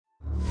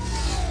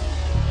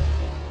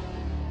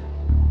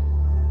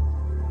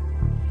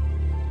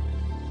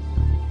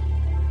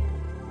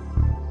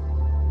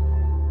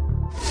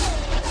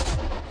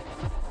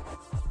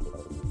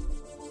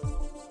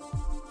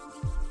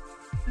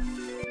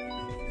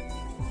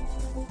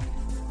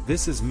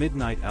This is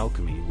Midnight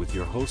Alchemy with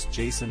your host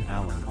Jason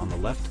Allen on the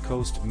Left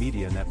Coast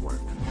Media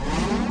Network.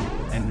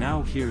 And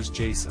now here's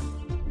Jason.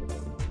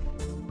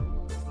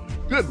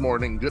 Good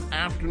morning, good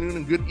afternoon,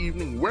 and good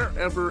evening,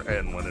 wherever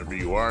and whenever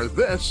you are.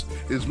 This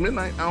is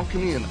Midnight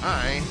Alchemy, and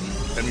I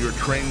am your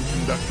train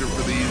conductor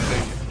for the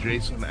evening,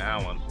 Jason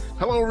Allen.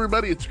 Hello,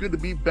 everybody. It's good to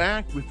be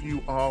back with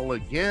you all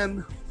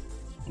again.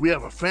 We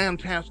have a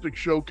fantastic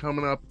show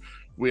coming up.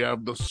 We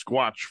have the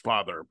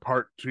Squatchfather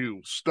Part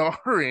 2,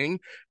 starring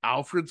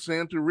Alfred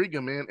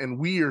Santariga, man, and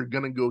we are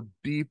going to go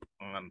deep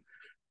on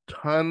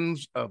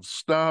tons of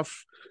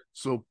stuff.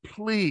 So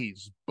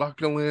please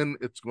buckle in.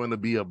 It's going to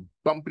be a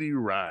bumpy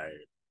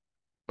ride.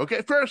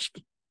 Okay,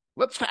 first,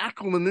 let's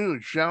tackle the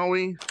news, shall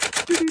we?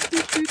 Anyway,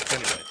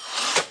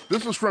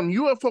 this is from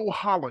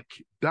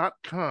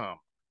UFOholic.com.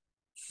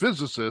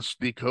 Physicists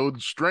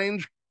decode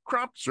strange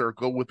crop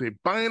circle with a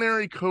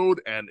binary code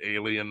and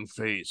alien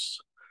face.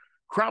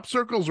 Crop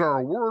circles are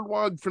a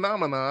worldwide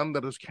phenomenon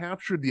that has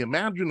captured the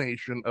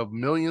imagination of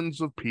millions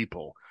of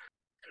people.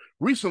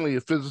 Recently, a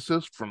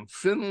physicist from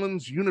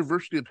Finland's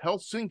University of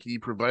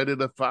Helsinki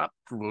provided a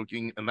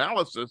thought-provoking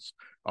analysis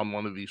on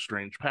one of these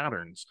strange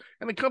patterns,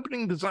 an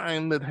accompanying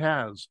design that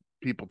has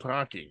people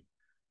talking.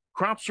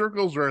 Crop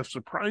circles are a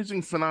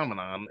surprising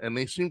phenomenon, and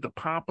they seem to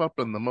pop up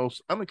in the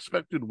most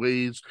unexpected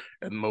ways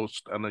and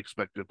most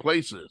unexpected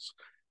places.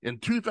 In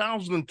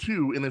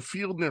 2002, in a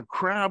field near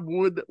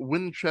Crabwood,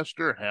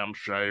 Winchester,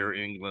 Hampshire,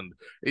 England,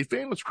 a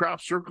famous crop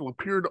circle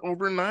appeared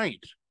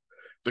overnight.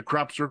 The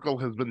crop circle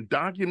has been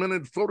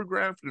documented,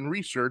 photographed, and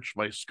researched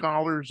by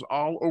scholars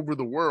all over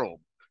the world.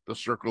 The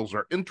circles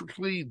are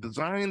intricately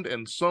designed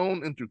and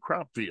sewn into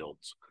crop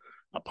fields.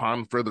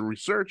 Upon further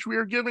research, we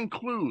are given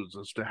clues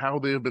as to how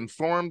they have been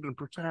formed and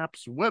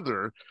perhaps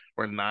whether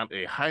or not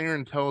a higher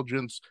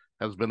intelligence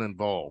has been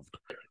involved.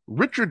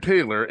 Richard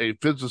Taylor, a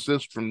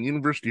physicist from the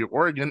University of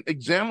Oregon,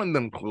 examined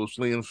them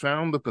closely and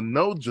found that the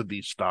nodes of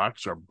these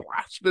stalks are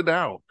blasted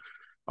out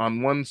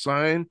on one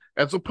side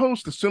as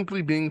opposed to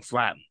simply being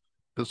flattened.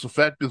 This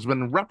effect has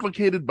been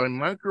replicated by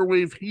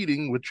microwave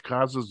heating, which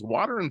causes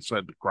water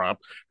inside the crop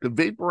to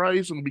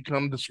vaporize and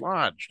become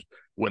dislodged.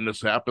 When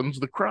this happens,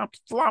 the crops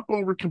flop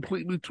over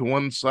completely to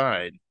one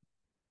side.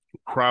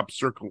 Crop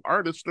circle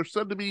artists are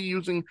said to be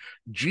using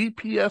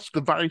GPS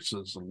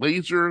devices,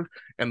 laser,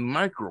 and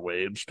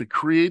microwaves to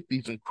create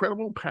these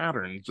incredible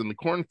patterns in the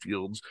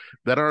cornfields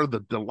that are the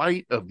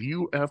delight of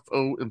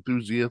UFO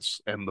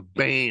enthusiasts and the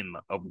bane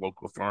of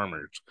local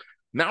farmers.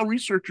 Now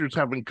researchers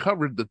have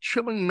uncovered the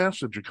chilling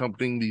message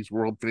accompanying these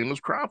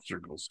world-famous crop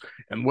circles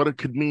and what it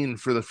could mean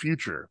for the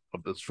future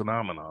of this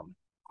phenomenon.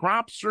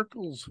 Crop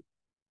circles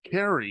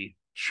carry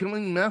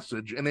chilling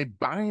message in a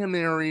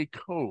binary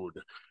code,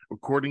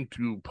 according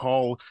to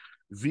Paul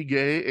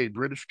Vigay, a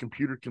British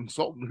computer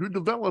consultant who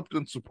developed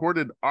and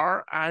supported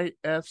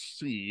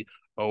RISC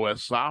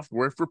OS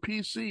software for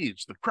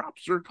PCs. The crop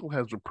circle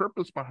has a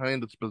purpose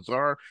behind its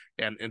bizarre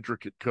and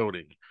intricate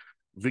coding.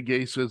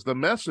 Vigay says the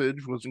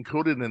message was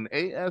encoded in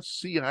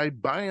ASCII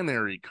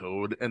binary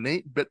code, an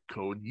 8-bit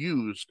code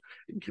used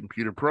in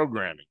computer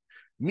programming.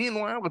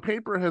 Meanwhile, a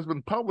paper has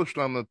been published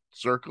on the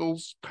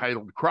circles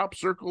titled Crop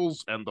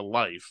Circles and the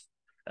Life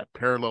at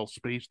Parallel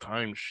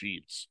Space-Time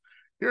Sheets.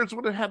 Here's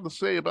what it had to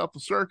say about the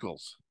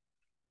circles.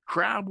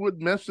 Crabwood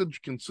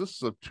message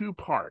consists of two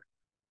parts,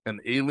 an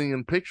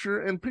alien picture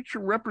and picture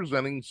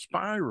representing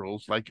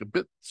spirals like a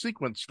bit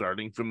sequence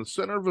starting from the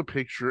center of a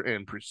picture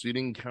and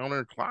proceeding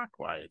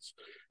counterclockwise.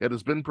 It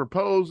has been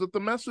proposed that the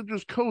message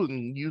is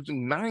coded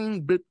using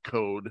 9-bit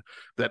code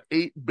that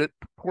 8-bit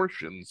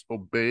portions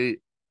obey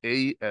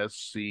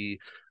ASCII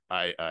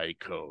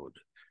code.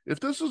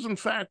 If this is in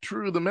fact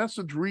true, the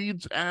message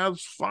reads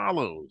as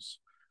follows.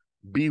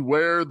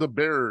 Beware the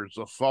bearers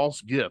of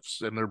false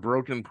gifts and their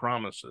broken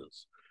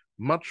promises.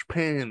 Much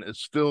pain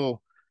is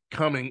still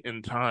coming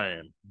in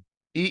time.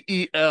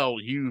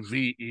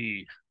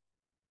 EELUVE.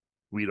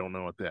 We don't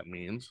know what that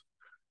means.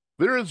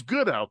 There is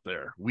good out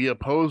there. We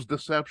oppose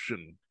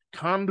deception.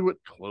 Conduit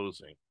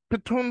closing.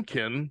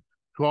 Petonkin,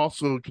 who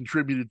also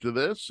contributed to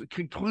this,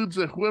 concludes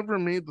that whoever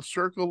made the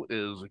circle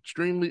is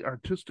extremely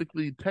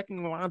artistically,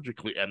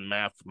 technologically, and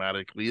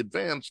mathematically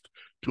advanced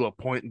to a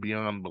point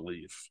beyond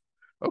belief.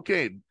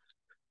 Okay,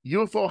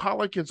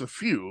 UFOholic has a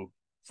few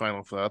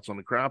final thoughts on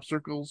the crop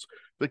circles.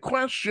 The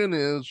question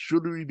is,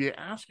 should we be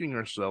asking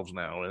ourselves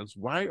now is,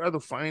 why are the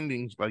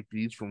findings like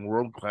these from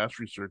world-class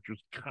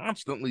researchers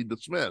constantly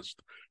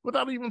dismissed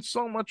without even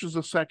so much as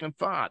a second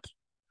thought?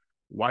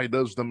 Why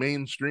does the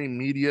mainstream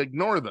media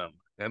ignore them?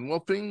 And will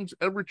things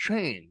ever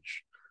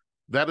change?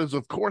 That is,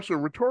 of course, a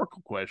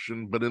rhetorical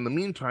question, but in the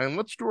meantime,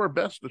 let's do our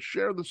best to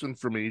share this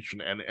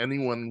information and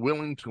anyone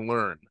willing to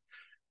learn.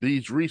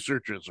 These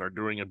researchers are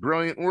doing a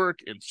brilliant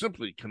work and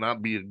simply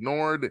cannot be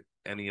ignored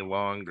any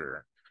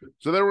longer.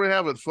 So there we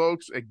have it,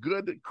 folks. A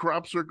good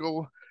crop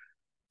circle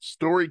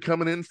story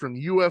coming in from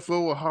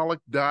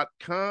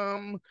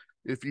UFOholic.com.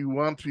 If you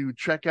want to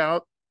check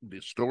out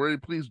the story,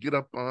 please get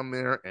up on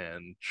there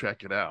and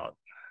check it out.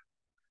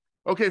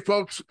 Okay,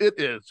 folks, it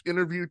is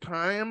interview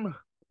time.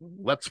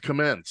 Let's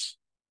commence.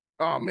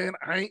 Oh man,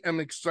 I am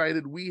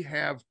excited. We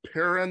have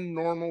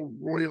paranormal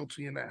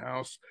royalty in the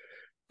house.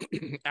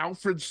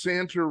 Alfred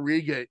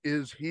Santariga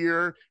is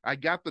here. I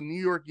got the New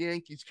York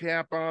Yankees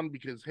cap on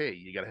because, hey,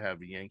 you got to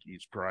have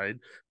Yankees pride.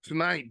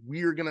 Tonight,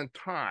 we are going to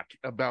talk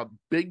about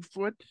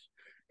Bigfoot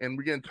and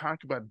we're going to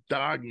talk about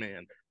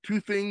Dogman. Two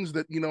things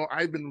that,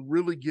 I've been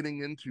really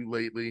getting into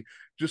lately,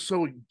 just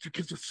so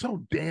because it's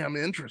so damn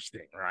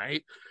interesting,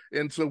 right?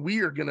 And so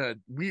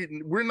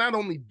we're not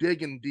only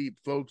digging deep,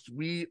 folks,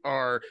 we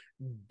are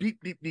deep,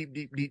 deep, deep,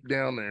 deep, deep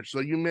down there. So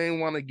you may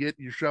want to get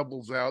your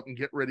shovels out and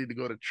get ready to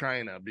go to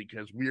China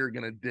because we are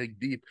going to dig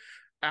deep.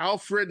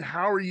 Alfred,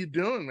 how are you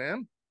doing,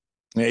 man?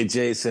 Hey,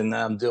 Jason,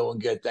 I'm doing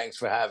good. Thanks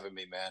for having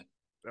me, man.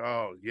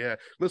 Oh yeah.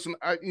 Listen,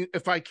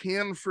 if I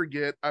can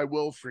forget, I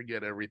will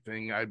forget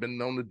everything. I've been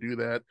known to do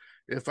that.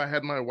 If I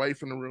had my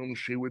wife in the room,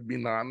 she would be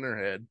nodding her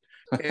head.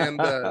 And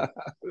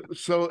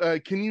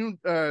can you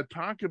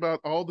talk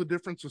about all the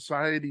different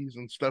societies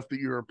and stuff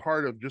that you're a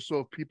part of, just so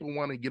if people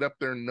want to get up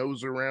there and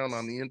nose around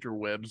on the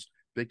interwebs,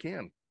 they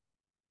can.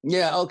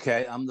 Yeah,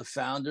 okay. I'm the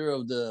founder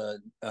of the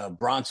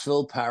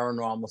Bronxville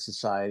Paranormal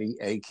Society,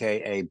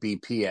 aka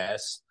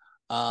BPS.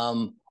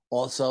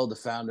 Also, the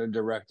founder and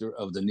director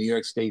of the New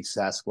York State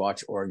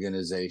Sasquatch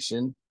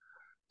Organization,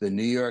 the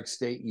New York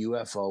State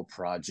UFO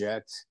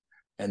Project,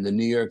 and the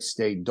New York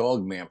State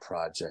Dogman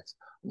Project.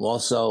 I'm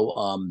also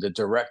the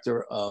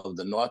director of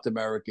the North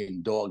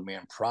American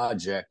Dogman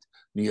Project,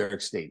 New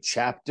York State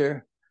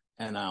chapter,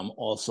 and I'm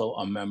also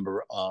a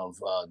member of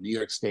New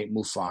York State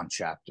MUFON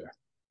chapter.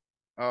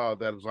 Oh,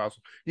 that is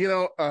awesome.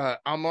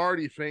 I'm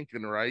already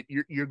thinking, right?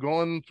 You're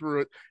going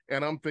through it,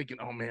 and I'm thinking,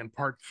 oh man,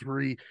 part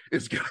three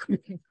is gonna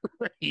be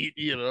great.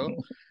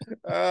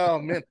 Oh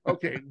man.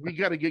 Okay, we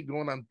got to get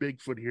going on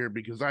Bigfoot here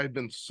because I've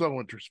been so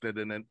interested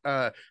in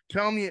it.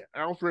 Tell me,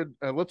 Alfred,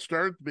 let's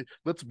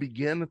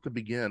begin at the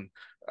begin.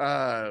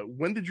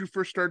 When did you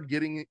first start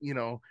getting,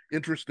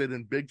 interested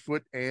in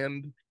Bigfoot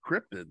and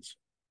cryptids?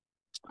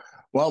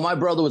 Well, my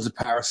brother was a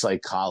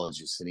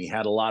parapsychologist and he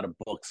had a lot of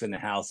books in the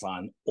house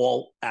on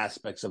all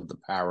aspects of the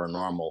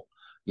paranormal,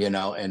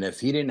 and if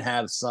he didn't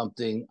have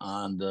something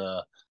on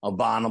the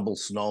abominable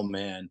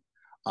snowman,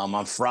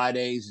 on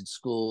Fridays at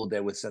school, they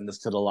would send us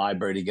to the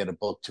library to get a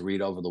book to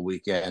read over the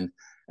weekend.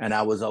 And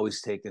I was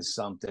always taking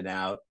something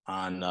out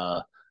on,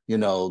 the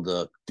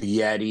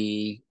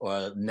Yeti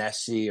or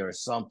Nessie or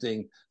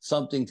something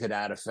to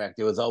that effect.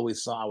 I was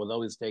always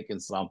taking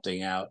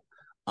something out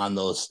on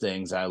those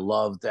things. I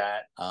love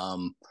that.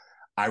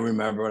 I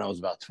remember when I was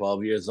about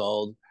 12 years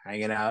old,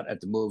 hanging out at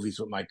the movies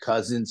with my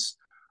cousins.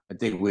 I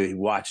think we were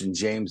watching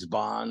James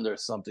Bond or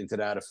something to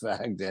that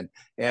effect. And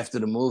after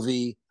the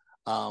movie,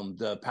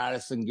 the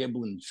Patterson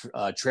Gibbon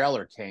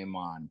trailer came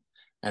on.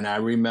 And I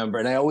remember,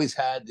 and I always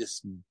had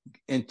this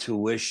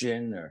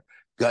intuition or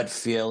gut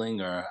feeling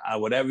or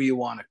whatever you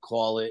want to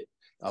call it,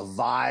 a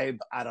vibe.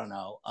 I don't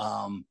know.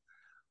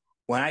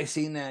 When I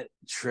seen that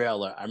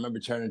trailer, I remember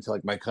turning to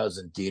like my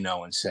cousin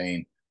Dino and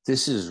saying,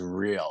 "This is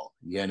real,"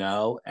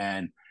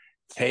 and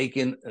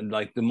taking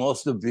like the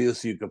most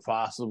abuse you could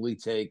possibly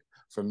take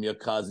from your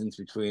cousins,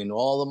 between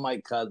all of my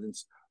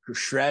cousins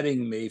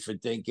shredding me for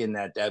thinking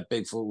that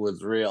Bigfoot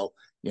was real.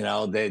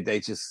 They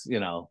just,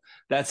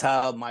 that's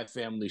how my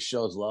family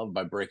shows love,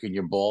 by breaking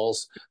your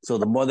balls. So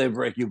the more they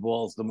break your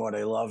balls, the more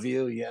they love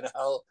you.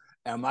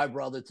 And my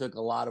brother took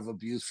a lot of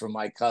abuse from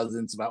my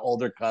cousins, my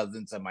older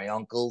cousins, and my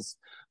uncles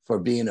for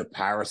being a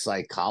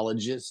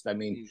parapsychologist. I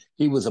mean,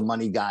 he was a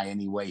money guy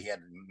anyway. He had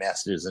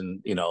masters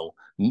in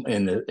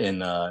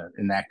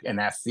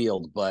that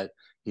field, but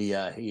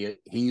he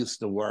used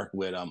to work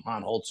with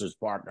Han Holzer's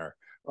partner,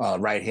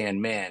 right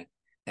hand man,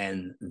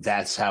 and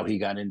that's how he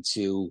got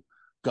into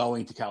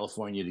going to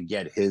California to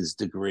get his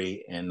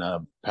degree in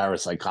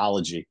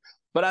parapsychology.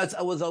 But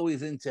I was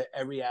always into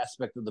every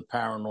aspect of the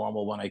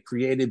paranormal. When I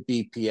created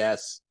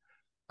BPS,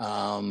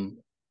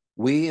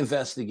 we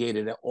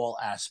investigated all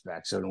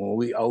aspects, and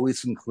we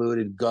always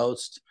included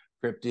ghosts,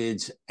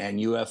 cryptids, and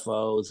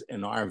UFOs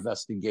in our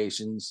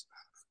investigations.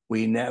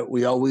 We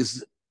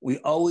always,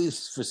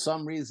 for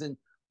some reason,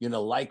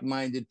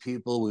 like-minded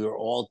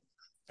people.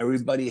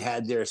 Everybody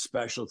had their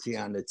specialty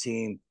on the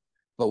team,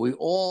 but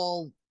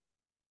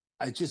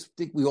I just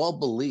think we all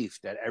believed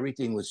that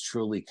everything was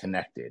truly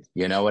connected.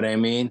 You know what I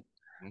mean?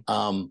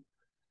 Um,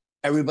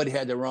 Everybody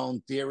had their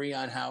own theory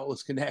on how it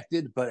was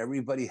connected, but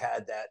everybody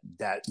had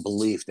that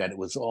belief that it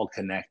was all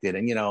connected.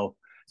 And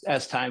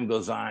as time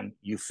goes on,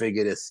 you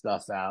figure this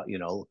stuff out.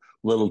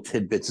 Little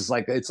tidbits. It's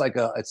like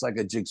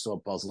a jigsaw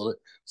puzzle. It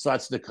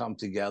starts to come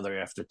together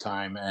after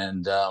time,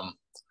 and the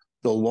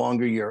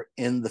longer you're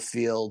in the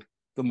field,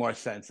 the more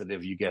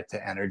sensitive you get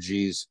to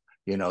energies.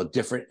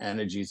 Different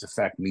energies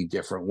affect me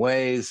different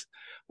ways.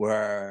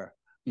 Where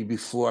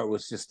before it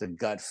was just a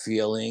gut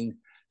feeling,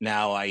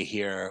 now I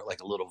hear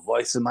like a little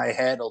voice in my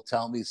head will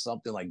tell me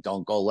something like,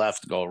 don't go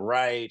left, go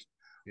right.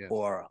 Yeah.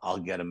 Or I'll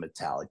get a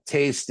metallic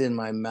taste in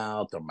my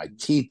mouth, or my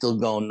teeth will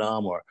go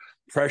numb, or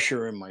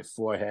pressure in my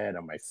forehead,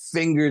 or my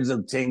fingers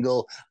will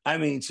tingle. I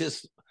mean,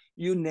 just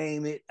you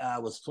name it. I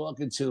was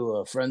talking to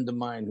a friend of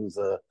mine who's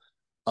a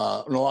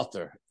an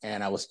author,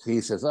 and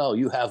he says, "Oh,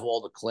 you have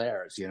all the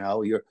clairs,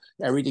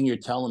 everything you're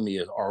telling me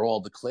are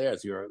all the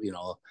clairs. And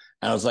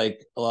I was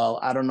like, well,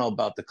 I don't know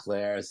about the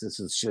clairs. This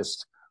is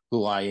just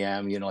who I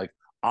am. Like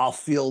I'll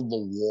feel the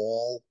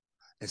wall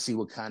and see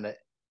what kind of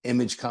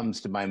image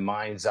comes to my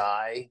mind's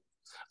eye.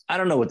 I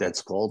don't know what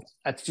that's called.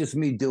 That's just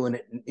me doing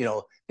it,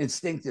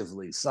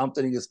 instinctively.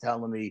 Something is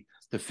telling me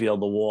to feel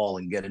the wall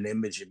and get an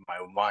image in my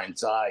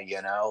mind's eye.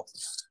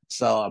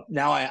 So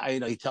now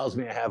he tells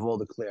me I have all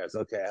the clairs.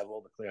 Okay, I have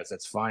all the clairs.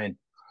 That's fine.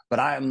 But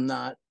I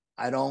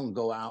don't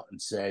go out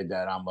and say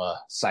that I'm a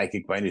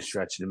psychic by any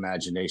stretch of the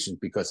imagination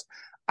because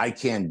I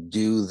can't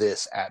do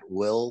this at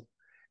will.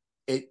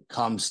 It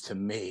comes to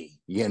me,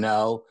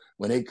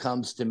 when it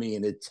comes to me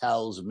and it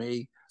tells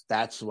me,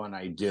 that's when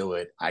I do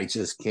it. I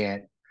just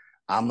can't.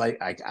 I'm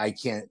like, I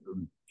can't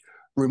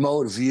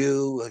remote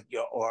view,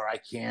 or I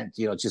can't,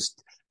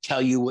 just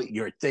tell you what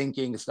you're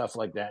thinking, stuff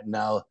like that.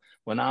 No,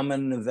 when I'm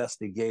in an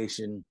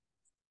investigation,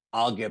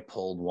 I'll get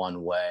pulled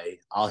one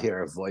way. I'll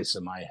hear a voice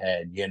in my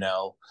head,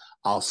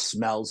 I'll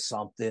smell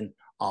something.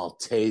 I'll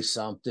taste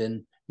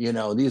something.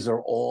 These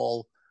are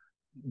all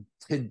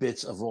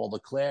tidbits of all the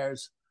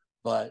clairs,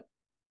 but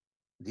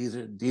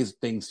these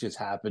things just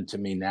happen to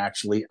me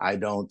naturally. I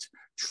don't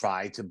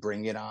try to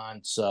bring it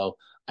on. So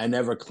I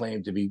never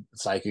claim to be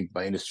psychic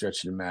by any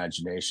stretch of the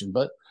imagination.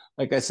 But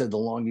like I said, the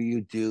longer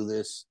you do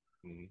this,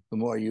 the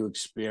more you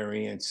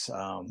experience.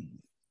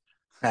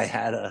 I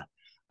had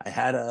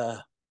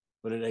a,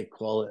 what did they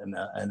call it?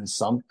 And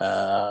some,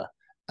 oh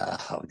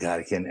God,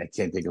 I can't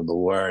think of the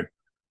word.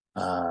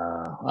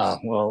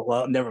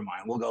 Well, never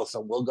mind.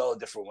 We'll go a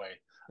different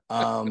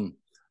way.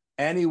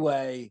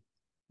 Anyway,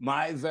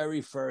 my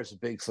very first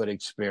Bigfoot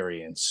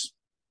experience,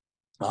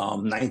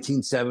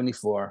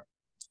 1974,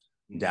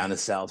 down in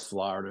South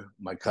Florida.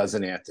 My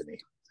cousin Anthony.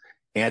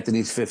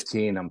 Anthony's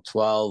 15. I'm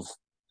 12.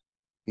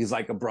 He's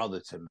like a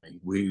brother to me.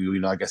 We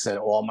like I said,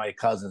 all my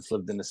cousins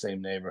lived in the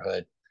same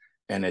neighborhood,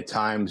 and at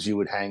times you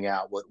would hang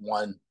out with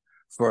one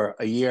for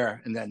a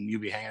year, and then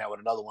you'd be hanging out with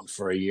another one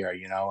for a year,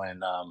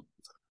 And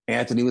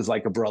Anthony was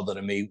like a brother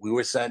to me. We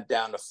were sent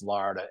down to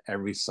Florida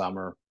every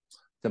summer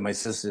to my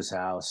sister's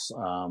house.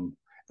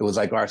 It was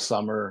like our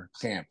summer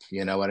camp,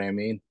 you know what I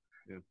mean?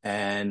 Yeah.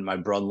 And my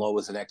brother-in-law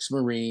was an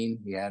ex-Marine.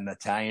 He had an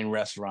Italian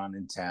restaurant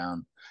in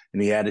town,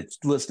 and he had a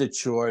list of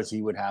chores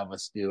he would have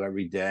us do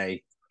every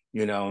day.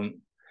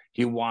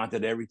 He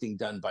wanted everything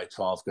done by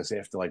 12 because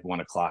after like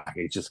 1 o'clock,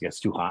 it just gets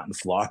too hot in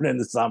Florida in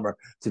the summer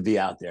to be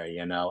out there,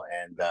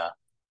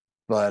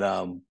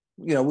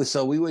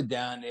 so we were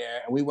down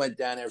there and we went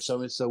down there.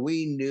 So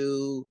we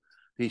knew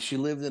she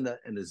lived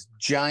in this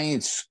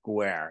giant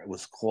square. It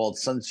was called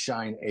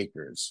Sunshine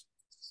Acres.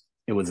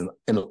 It was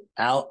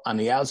out on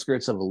the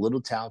outskirts of a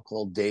little town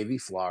called Davie,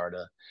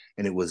 Florida,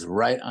 and it was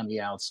right on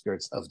the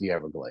outskirts of the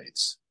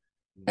Everglades.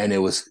 And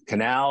there was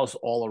canals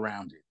all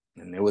around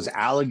it, and there was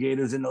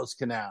alligators in those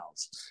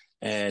canals.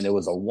 And it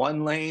was a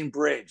 1-lane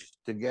bridge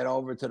to get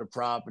over to the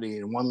property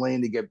and 1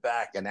 lane to get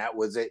back, and that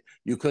was it.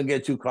 You couldn't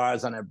get 2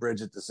 cars on that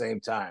bridge at the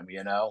same time,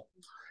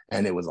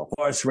 And it was a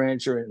horse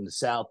rancher in the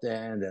south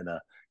end and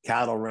a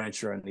cattle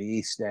rancher in the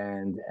east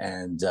end,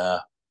 and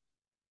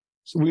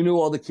so we knew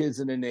all the kids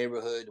in the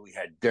neighborhood. We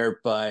had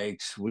dirt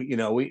bikes.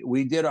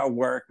 We did our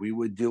work. We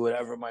would do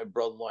whatever my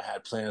brother-in-law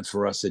had plans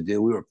for us to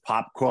do. We were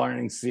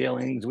popcorning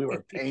ceilings. We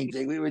were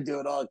painting. We were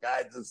doing all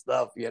kinds of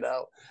stuff,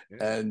 Yeah.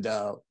 And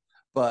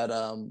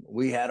but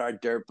we had our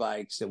dirt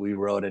bikes that we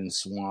rode in the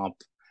swamp.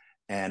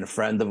 And a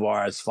friend of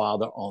ours'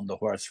 father owned the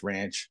horse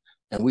ranch,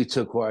 and we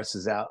took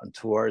horses out on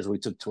tours. We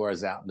took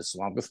tours out in the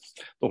swamp.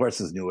 The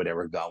horses knew where they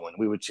were going.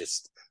 We were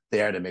just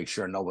there to make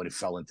sure nobody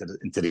fell into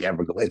the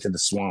Everglades, into the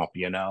swamp,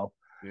 Yeah.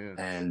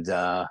 And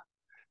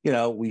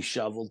we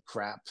shoveled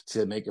crap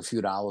to make a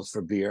few dollars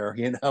for beer.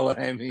 You know what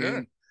I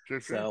mean? Sure.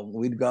 So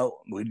we'd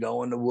go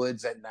in the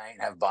woods at night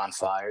and have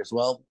bonfires.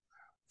 Well,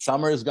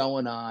 summer is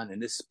going on,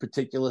 and this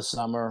particular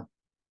summer,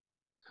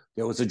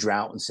 there was a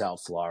drought in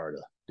South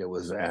Florida. There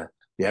was the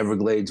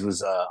Everglades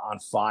was on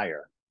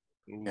fire.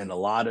 And a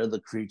lot of the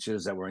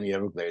creatures that were in the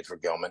Everglades were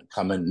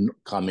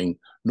coming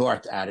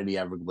north out of the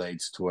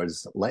Everglades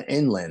towards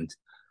inland.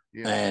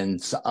 Yeah.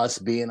 And so us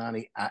being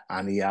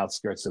on the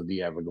outskirts of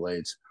the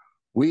Everglades,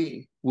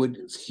 we would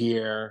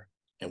hear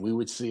and we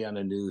would see on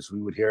the news,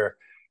 we would hear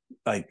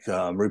like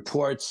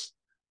reports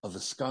of a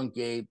skunk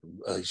ape.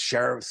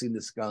 Sheriff seen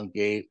the skunk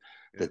ape.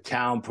 Yeah. The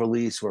town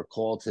police were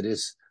called to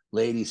this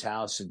lady's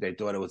house, and they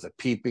thought it was a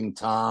peeping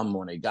Tom.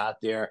 When they got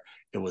there,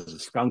 it was a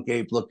skunk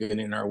ape looking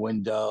in our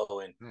window,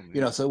 and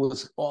so it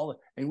was all.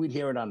 And we'd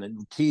hear it on the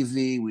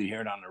TV, we'd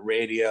hear it on the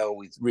radio,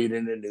 we'd read it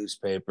in the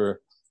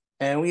newspaper,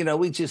 and we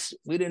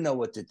didn't know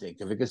what to think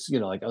of it because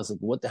like I was like,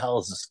 what the hell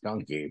is a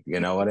skunk ape?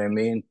 You know what I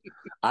mean?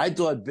 I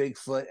thought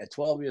Bigfoot at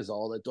 12 years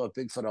old. I thought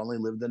Bigfoot only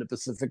lived in the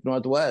Pacific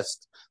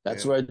Northwest.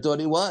 That's where I thought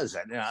he was,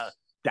 and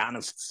down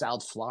in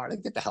South Florida.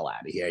 Get the hell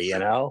out of here,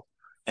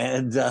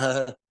 And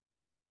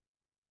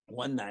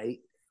one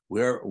night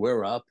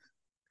we're up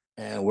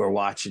and we're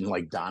watching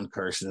like Don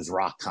Kirshner's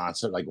rock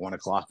concert, like 1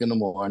 o'clock in the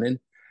morning.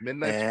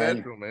 Midnight And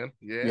special, man.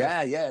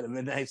 Yeah. yeah, the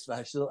midnight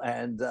special.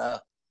 And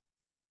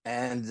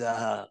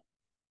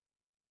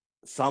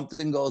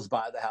something goes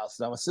by the house.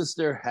 Now, my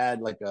sister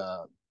had like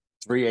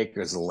 3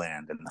 acres of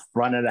land, and the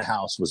front of the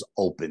house was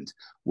opened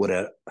with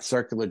a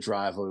circular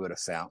driveway with a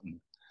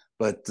fountain.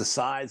 But the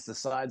sides of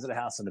the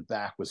house in the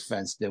back was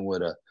fenced in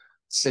with a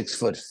 6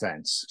 foot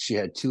fence. She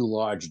had two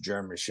large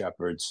German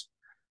shepherds,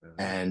 Uh-huh.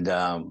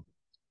 and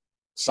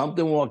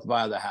something walked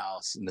by the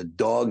house, and the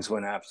dogs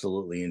went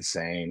absolutely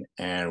insane.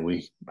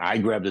 And I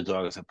grabbed the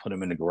dogs and put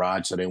them in the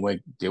garage so they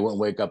wouldn't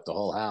wake up the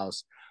whole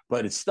house.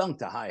 But it stunk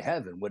to high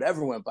heaven.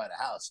 Whatever went by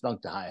the house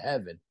stunk to high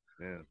heaven.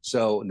 Yeah.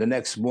 So the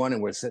next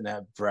morning, we're sitting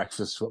at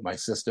breakfast with my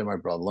sister and my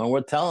brother, and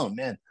we're telling them,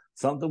 man,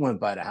 something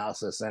went by the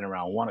house last night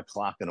around 1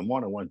 o'clock in the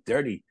morning,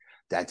 1:30.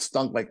 That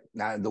stunk like,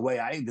 now the way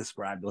I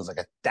described it was like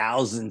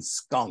 1,000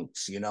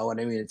 skunks. You know what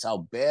I mean? It's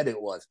how bad it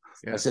was.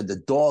 Yeah. I said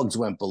the dogs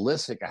went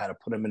ballistic. I had to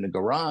put them in the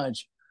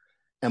garage.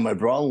 And my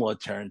brother-in-law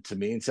turned to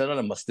me and said, "Oh,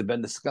 it must have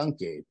been the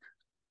skunk ape."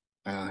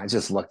 And I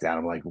just looked at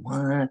him like,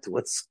 "What?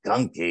 What's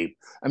skunk ape?"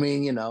 I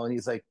mean, and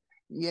he's like,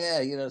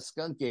 "Yeah,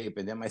 skunk ape."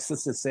 And then my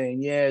sister's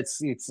saying, "Yeah,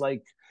 it's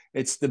like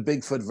it's the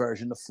Bigfoot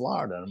version of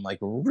Florida." And I'm like,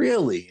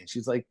 "Really?" And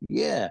she's like,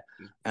 "Yeah."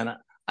 And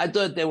I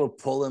thought they were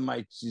pulling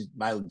my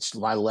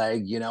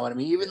leg. You know what I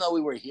mean? Even though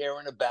we were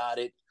hearing about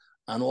it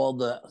on all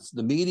the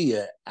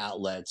media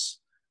outlets,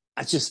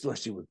 I just thought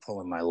she was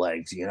pulling my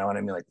legs. You know what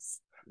I mean? Like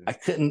I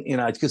couldn't,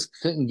 I just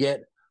couldn't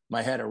get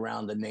my head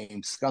around the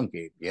name skunk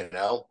ape.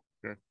 Sure.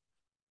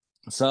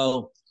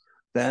 So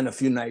then a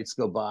few nights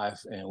go by,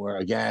 and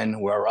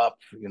we're up.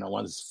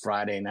 One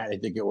Friday night, I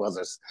think it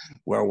was.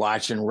 We're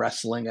watching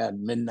wrestling at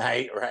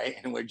midnight, right?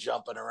 And we're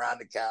jumping around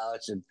the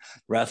couch, and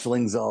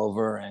wrestling's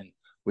over, and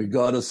we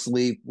go to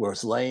sleep. We're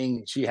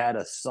laying. She had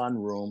a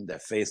sunroom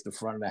that faced the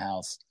front of the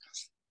house,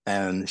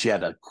 and she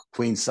had a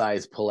queen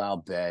size pull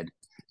out bed.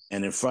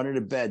 And in front of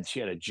the bed, she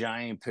had a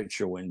giant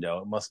picture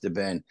window. It must have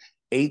been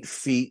 8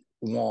 feet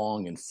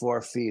long and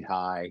 4 feet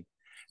high.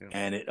 Yeah.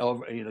 And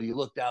you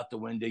looked out the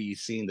window, you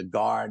seen the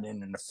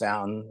garden and the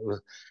fountain.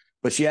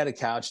 But she had a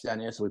couch down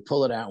there, so we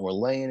pull it out and we're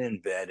laying in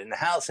bed. And the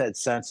house had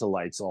sensor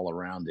lights all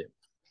around it.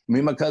 Me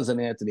and my cousin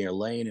Anthony are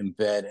laying in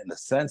bed, and the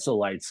sensor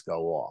lights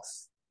go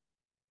off.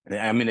 And,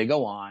 I mean, they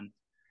go on,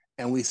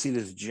 and we see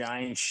this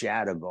giant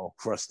shadow go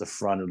across the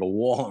front of the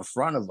wall in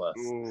front of us.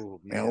 Oh,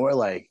 and we're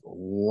like,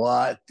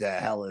 what the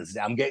hell is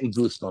that? I'm getting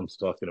goosebumps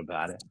talking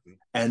about it.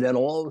 And then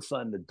all of a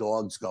sudden, the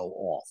dogs go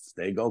off.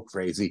 They go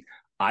crazy.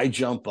 I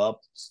jump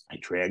up. I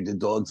drag the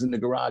dogs in the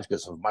garage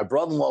because if my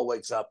brother-in-law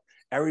wakes up,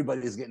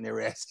 everybody's getting their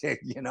ass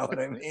kicked. You know what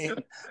I mean?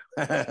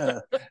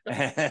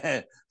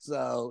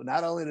 So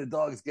not only the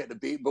dogs getting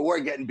beat, but we're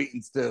getting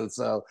beaten too.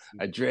 So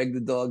I drag the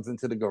dogs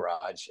into the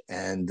garage,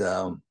 and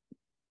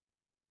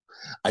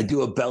I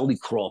do a belly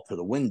crawl to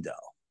the window.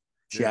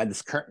 She had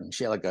this curtain.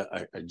 She had like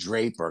a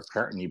drape or a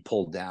curtain you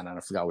pulled down. I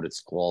forgot what it's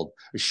called.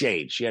 A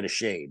shade. She had a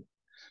shade.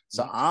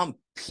 So I'm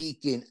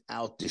peeking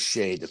out the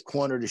shade, the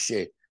corner of the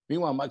shade.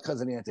 Meanwhile, my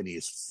cousin Anthony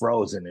is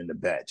frozen in the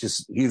bed.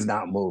 He's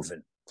not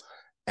moving.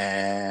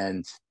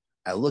 And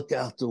I look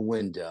out the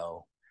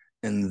window,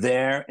 and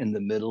there in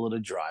the middle of the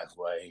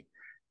driveway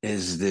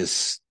is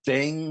this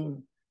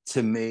thing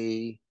to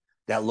me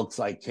that looks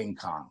like King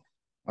Kong.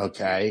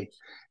 Okay.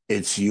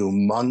 It's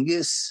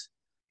humongous.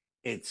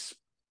 It's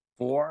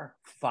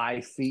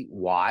 4-5 feet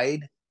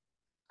wide.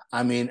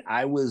 I mean,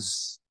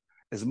 as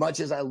much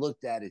as I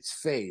looked at its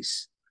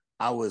face,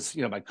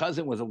 my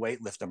cousin was a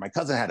weightlifter. My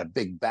cousin had a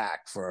big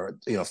back for,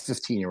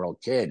 15-year-old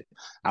kid.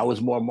 I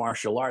was more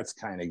martial arts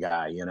kind of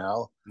guy,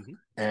 Mm-hmm.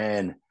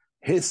 and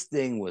his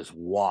thing was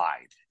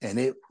wide, and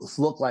it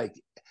looked like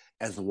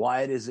as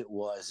wide as it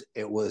was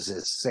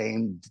the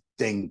same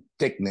thing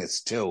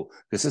thickness too,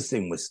 because this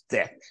thing was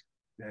thick.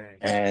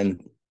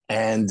 Dang.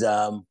 And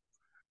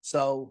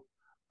so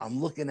I'm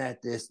looking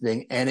at this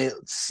thing, and it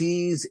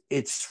sees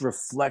its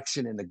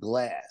reflection in the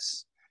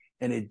glass,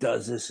 and it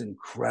does this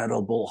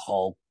incredible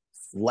Hulk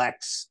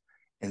flex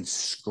and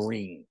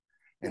scream.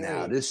 And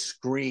now this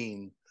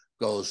scream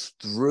goes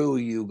through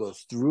you,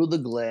 goes through the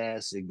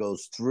glass, it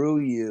goes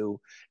through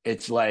you.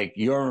 It's like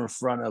you're in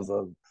front of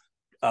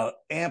a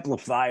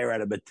amplifier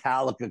at a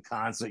Metallica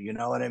concert, you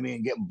know what I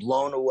mean? Getting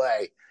blown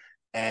away.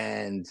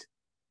 And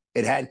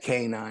it had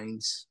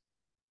canines.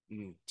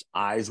 Its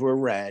eyes were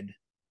red.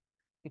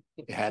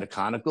 It had a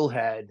conical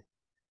head.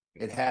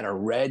 It had a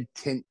red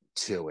tint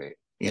to it.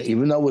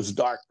 Even though it was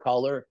dark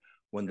color,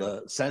 when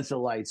the sensor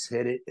lights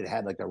hit it, it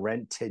had like a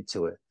red tint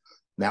to it.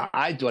 Now,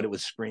 I thought it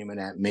was screaming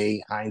at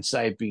me.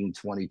 Hindsight being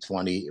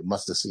 2020, it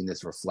must have seen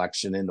this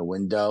reflection in the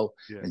window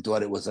and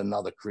thought it was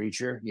another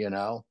creature,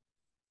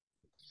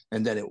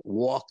 And then it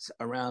walked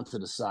around to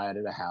the side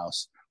of the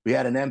house. We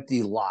had an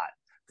empty lot.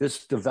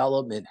 This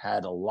development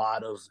had a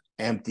lot of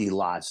empty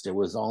lots. There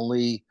was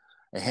only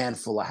a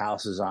handful of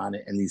houses on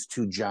it and these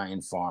two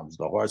giant farms,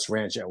 the horse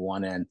ranch at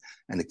one end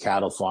and the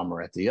cattle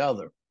farmer at the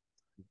other.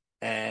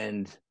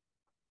 And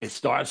It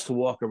starts to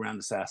walk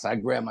around the house. I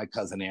grab my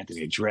cousin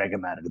Anthony, drag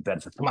him out of the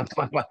bed. Come on,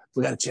 come on, come on.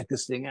 We got to check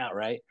this thing out,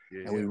 right?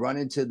 Yeah, and we run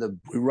into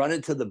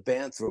the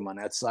bathroom on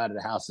that side of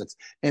the house that's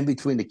in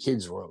between the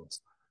kids'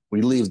 rooms.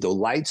 We leave the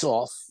lights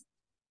off.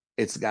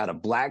 It's got a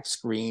black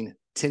screen,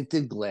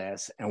 tinted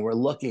glass, and we're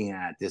looking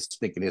at this,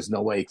 thinking there's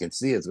no way you can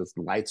see it because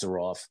the lights are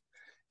off.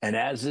 And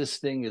as this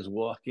thing is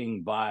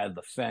walking by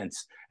the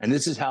fence, and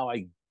this is how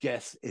I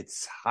guess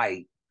its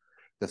height,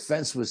 the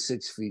fence was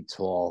 6 feet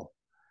tall.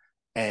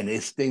 And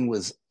this thing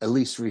was at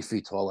least 3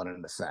 feet taller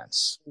than the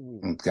fence.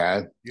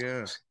 Okay.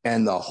 Yeah.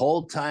 And the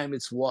whole time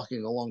it's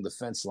walking along the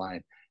fence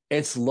line,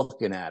 it's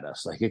looking at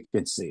us like it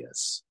can see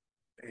us.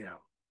 Yeah.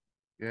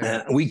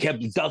 Yeah. And we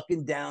kept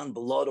ducking down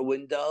below the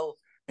window.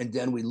 And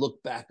then we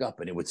looked back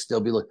up and it would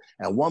still be looking.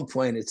 At one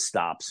point, it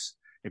stops.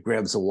 It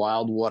grabs a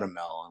wild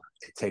watermelon.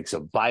 It takes a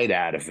bite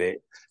out of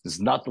it. There's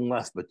nothing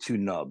left but 2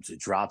 nubs. It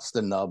drops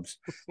the nubs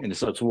and it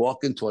starts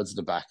walking towards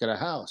the back of the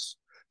house.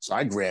 So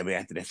I grab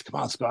Anthony. I said, come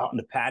on, let's go out in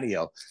the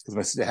patio. Because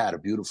my sister had a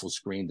beautiful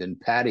screened-in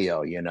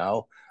patio, you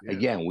know? Yeah.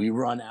 Again, we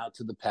run out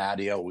to the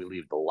patio. We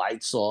leave the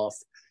lights off.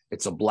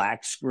 It's a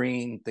black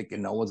screen,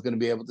 thinking no one's going to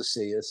be able to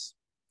see us.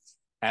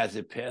 As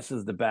it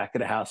passes the back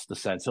of the house, the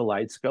sensor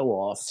lights go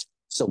off.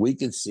 So we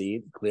can see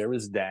it clear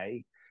as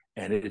day.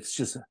 And it's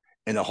just,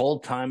 and the whole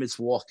time it's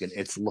walking,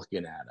 it's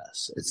looking at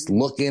us. It's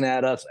looking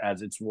at us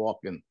as it's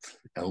walking.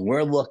 And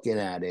we're looking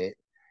at it.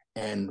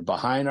 And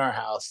behind our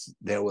house,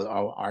 there was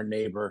our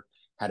neighbor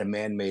had a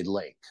man-made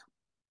lake.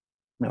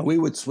 Now, we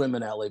would swim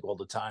in that lake all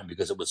the time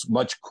because it was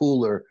much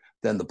cooler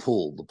than the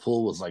pool. The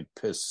pool was like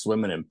piss,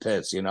 swimming in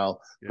piss, you know,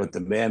 but the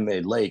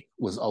man-made lake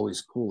was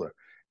always cooler.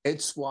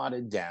 It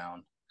squatted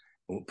down,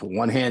 put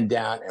one hand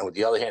down, and with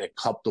the other hand, it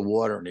cupped the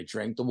water, and it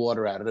drank the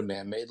water out of the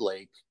man-made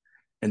lake.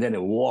 And then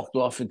it walked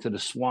off into the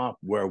swamp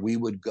where we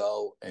would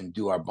go and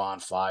do our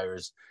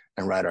bonfires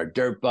and ride our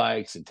dirt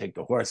bikes and take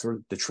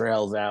the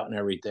trails out and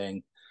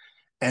everything.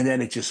 And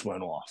then it just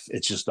went off.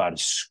 It just started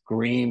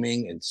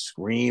screaming and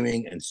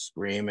screaming and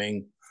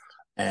screaming.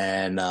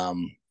 And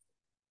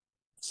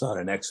so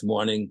the next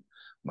morning,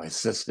 my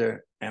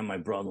sister and my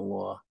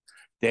brother-in-law,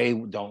 they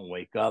don't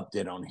wake up.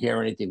 They don't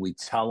hear anything. We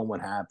tell them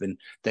what happened.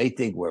 They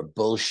think we're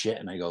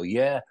bullshitting. I go,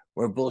 yeah,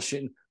 we're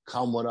bullshitting.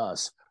 Come with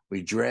us.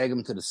 We drag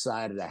them to the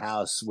side of the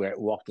house where it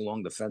walked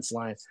along the fence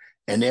line.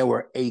 And there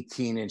were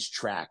 18-inch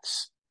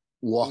tracks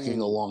walking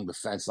along the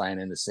fence line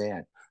in the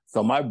sand.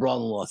 So my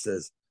brother-in-law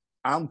says,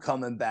 I'm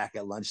coming back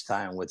at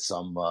lunchtime with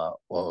some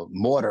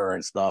mortar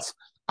and stuff.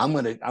 I'm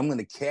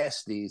gonna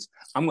cast these.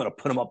 I'm gonna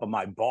put them up on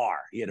my bar.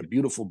 He had a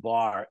beautiful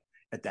bar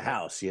at the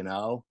house, you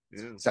know.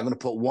 Yeah. So I'm gonna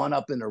put one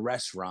up in the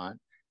restaurant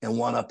and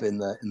one up in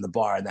the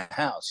bar in the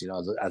house, you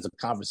know, as a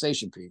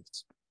conversation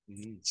piece.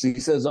 Mm-hmm. So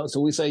he says, so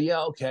we say,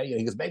 yeah, okay. And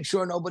he goes, make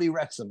sure nobody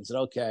wrecks them. I said,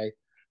 okay.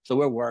 So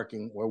we're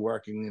working,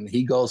 and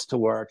he goes to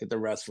work at the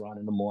restaurant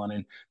in the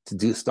morning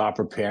to start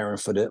preparing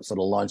for the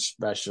lunch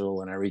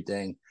special and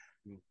everything.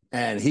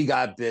 And he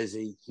got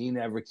busy. He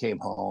never came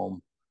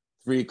home.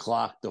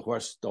 3:00,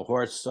 the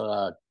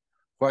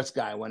horse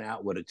guy went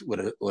out with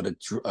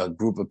a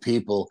group of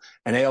people,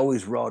 and they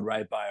always rode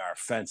right by our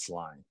fence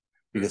line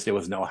because there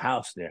was no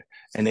house there,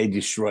 and they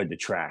destroyed the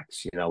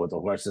tracks. You know, with the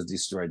horses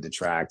destroyed the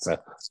tracks,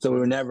 so we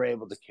were never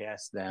able to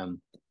cast them.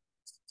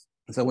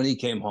 So when he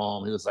came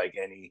home, he was like,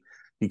 and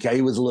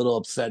he was a little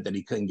upset that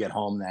he couldn't get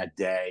home that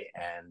day,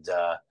 and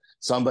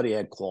somebody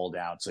had called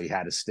out, so he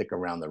had to stick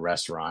around the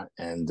restaurant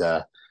and.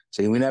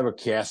 So we never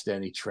cast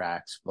any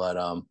tracks, but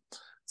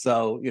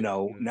so you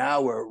know now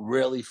we're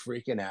really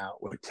freaking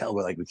out. We're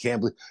like we can't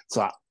believe.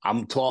 So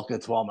I'm talking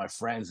to all my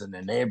friends in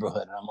the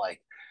neighborhood, and I'm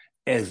like,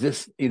 "Is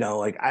this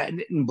like I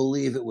didn't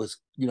believe it was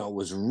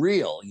was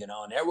real, And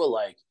they were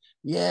like,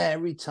 "Yeah,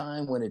 every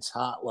time when it's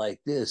hot like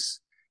this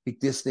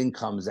thing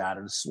comes out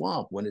of the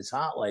swamp. When it's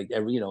hot like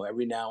every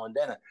now and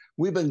then.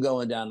 We've been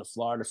going down to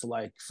Florida for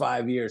like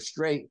 5 years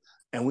straight,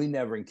 and we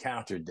never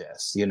encountered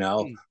this,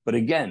 But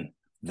again."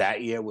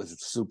 That year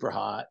was super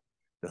hot.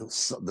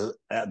 The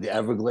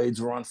Everglades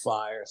were on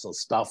fire, so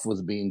stuff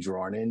was being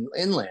drawn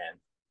inland.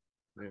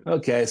 Yeah.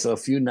 Okay, so a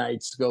few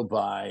nights go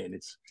by, and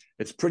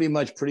it's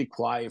pretty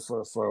quiet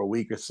for a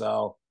week or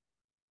so.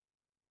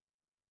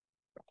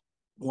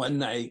 One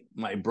night,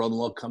 my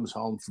brother-in-law comes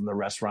home from the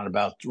restaurant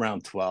about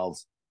around 12.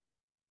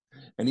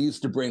 And he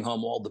used to bring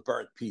home all the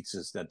burnt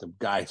pizzas that the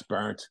guys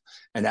burnt.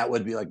 And that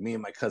would be like me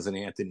and my cousin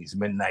Anthony's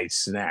midnight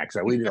snacks.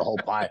 Right? We did a whole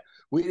pie.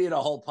 We did a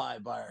whole pie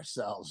by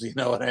ourselves. You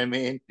know what I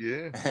mean?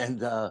 Yeah.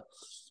 And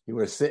we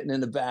were sitting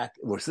in the back.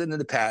 We're sitting in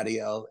the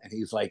patio. And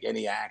he's like,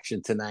 any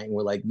action tonight? And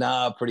we're like,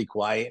 nah, pretty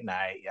quiet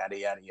night, yada,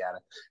 yada, yada.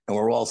 And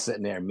we're all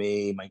sitting there,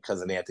 me, my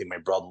cousin Anthony, my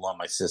brother-in-law,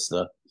 my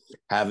sister,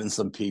 having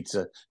some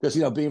pizza. Because,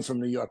 being from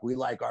New York, we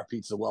like our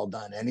pizza well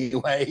done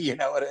anyway. You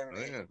know what I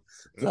mean?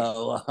 Yeah.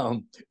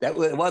 So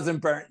it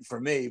wasn't burnt for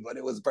me, but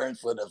it was burnt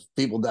for the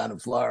people down in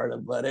Florida.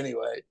 But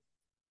anyway,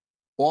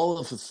 all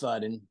of a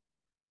sudden,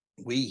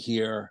 we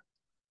hear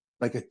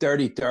like a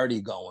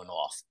 30-30 going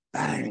off.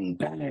 Bang,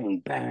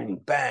 bang,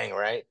 bang, bang,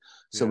 right?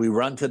 Yeah. So we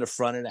run to the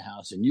front of the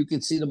house, and you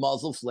can see the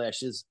muzzle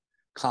flashes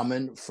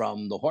coming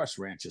from the horse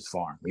rancher's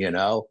farm,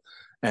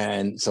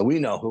 And so we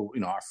know who,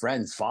 our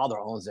friend's father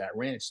owns that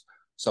ranch.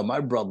 So my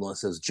brother-in-law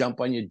says,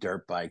 jump on your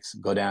dirt bikes,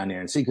 go down there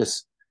and see,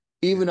 because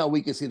even though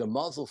we can see the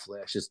muzzle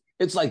flashes,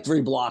 it's like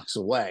 3 blocks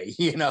away.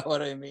 You know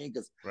what I mean?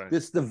 Because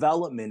this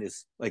development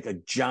is like a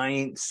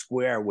giant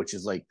square, which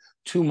is like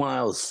 2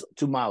 miles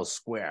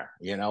square.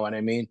 You know what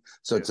I mean?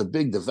 So it's a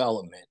big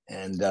development.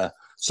 And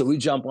so we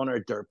jump on our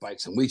dirt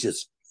bikes and we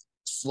just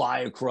fly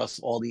across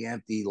all the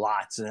empty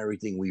lots and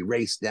everything. We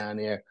race down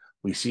there.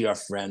 We see our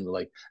friend. We're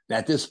like,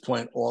 at this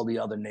point, all the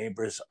other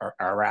neighbors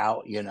are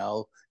out,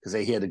 because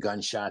they hear the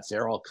gunshots.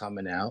 They're all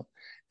coming out.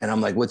 And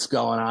I'm like, what's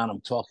going on? I'm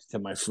talking to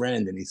my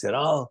friend. And he said,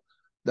 oh,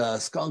 the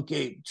skunk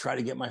ape tried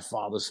to get my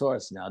father's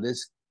horse. Now,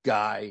 this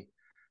guy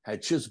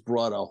had just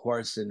brought a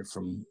horse in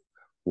from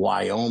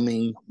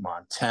Wyoming,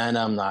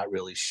 Montana. I'm not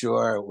really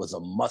sure. It was a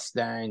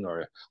Mustang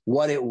or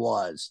what it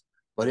was,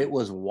 but it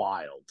was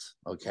wild.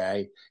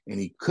 Okay. And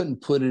he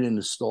couldn't put it in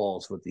the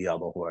stalls with the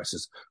other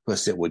horses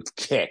because it would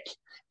kick.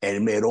 And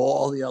it made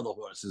all the other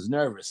horses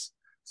nervous.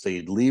 So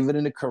you'd leave it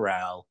in the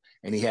corral,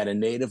 and he had a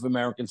Native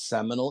American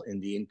Seminole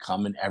Indian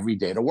coming every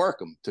day to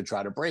work him, to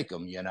try to break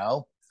him,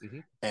 Mm-hmm.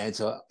 And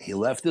so he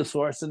left his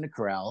horse in the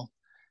corral,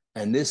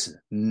 and this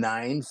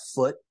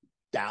 9-foot,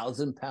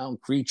 1,000-pound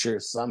creature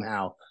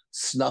somehow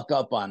snuck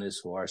up on his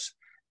horse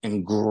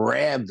and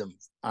grabbed him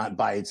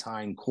by its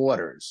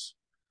hindquarters.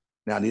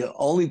 Now, the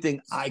only thing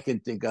I can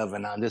think of,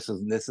 and this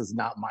is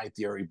not my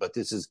theory, but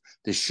this is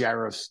the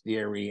sheriff's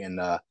theory and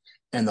the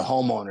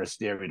homeowner's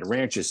theory, the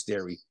rancher's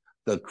theory.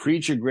 The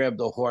creature grabbed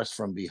the horse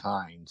from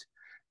behind,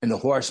 and the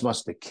horse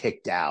must have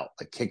kicked out,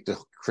 like kicked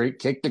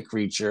the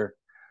creature,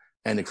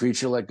 and the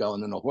creature let go,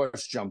 and then the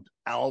horse jumped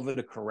out over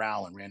the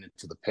corral and ran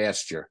into the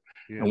pasture.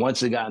 Yeah. And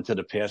once it got into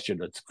the pasture,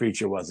 the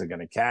creature wasn't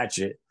going to catch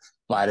it.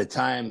 By the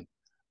time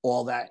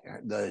all that,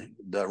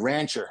 the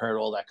rancher heard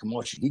all that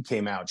commotion, he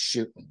came out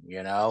shooting.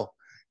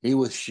 He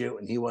was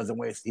shooting. He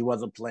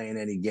wasn't playing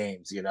any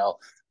games.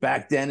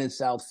 Back then in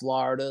South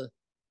Florida,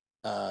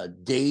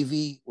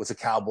 Davie was a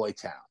cowboy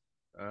town.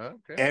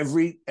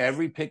 Okay.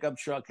 Every pickup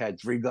truck had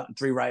 3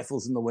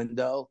 rifles in the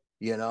window.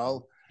 Yeah.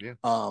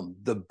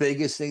 The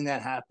biggest thing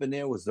that happened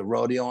there was the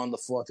rodeo on the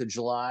 4th of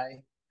July.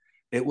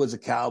 It was a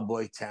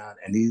cowboy town,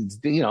 and you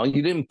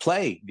didn't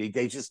play.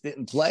 They just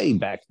didn't play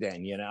back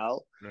then.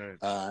 Right.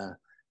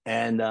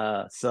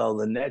 So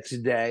the next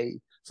day,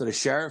 so the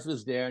sheriff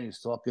is there, and he's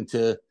talking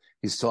to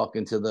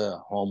the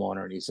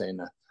homeowner, and he's saying,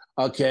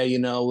 okay,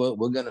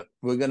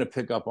 we're gonna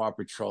pick up our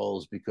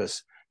patrols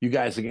because you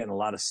guys are getting a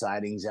lot of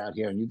sightings out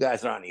here, and you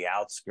guys are on the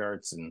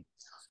outskirts, and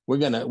we're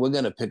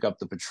gonna pick up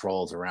the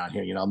patrols around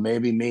here.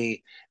 Maybe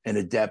me and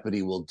a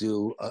deputy will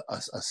do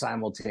a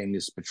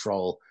simultaneous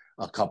patrol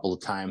a couple of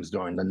times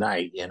during the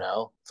night.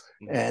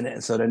 Mm-hmm.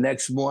 And so the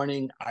next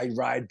morning, I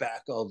ride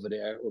back over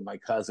there with my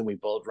cousin. We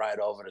both ride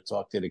over to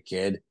talk to the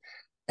kid,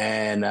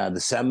 and the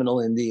Seminole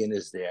Indian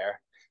is there,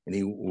 and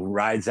he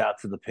rides out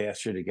to the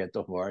pasture to get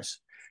the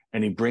horse.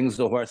 And he brings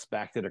the horse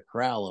back to the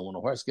corral. And when the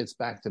horse gets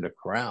back to the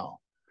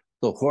corral,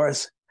 the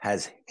horse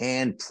has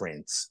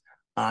handprints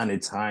on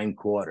its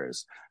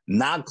hindquarters,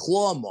 not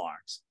claw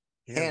marks.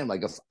 Yeah.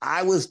 Like if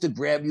I was to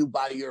grab you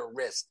by your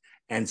wrist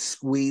and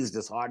squeezed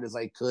as hard as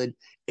I could,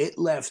 it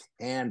left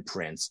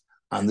handprints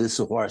on this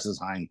horse's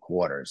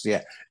hindquarters.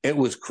 Yeah, it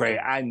was crazy.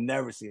 I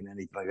never seen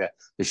anything like that.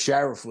 The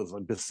sheriff was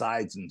like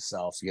besides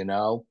himself.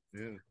 Yeah.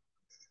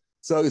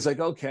 So he's like,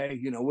 okay,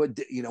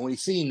 when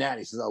he's seeing that,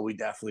 he says, oh, we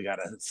definitely got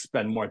to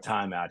spend more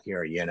time out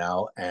here,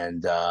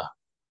 And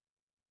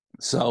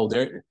so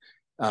there,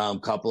 a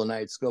couple of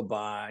nights go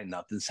by,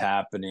 nothing's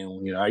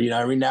happening.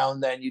 Every now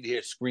and then you'd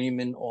hear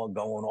screaming or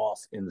going off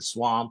in the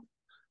swamp,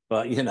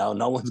 but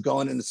no one's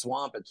going in the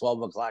swamp at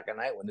 12 o'clock at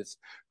night when this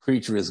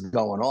creature is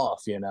going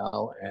off.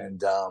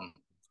 And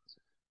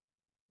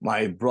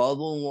my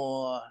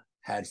brother-in-law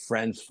had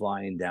friends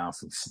flying down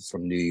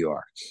from New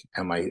York,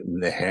 and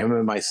him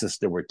and my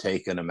sister were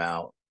taking him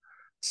out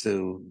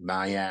to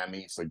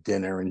Miami for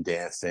dinner and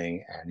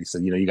dancing. And he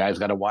said, you guys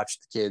got to watch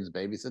the kids,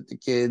 babysit the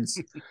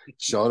kids.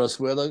 showed us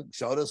where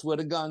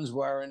the guns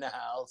were in the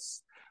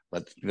house,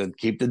 but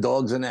keep the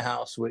dogs in the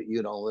house with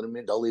you. Don't let them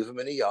in. Don't leave them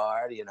in the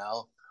yard.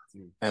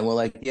 And we're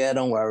like, yeah,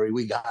 don't worry,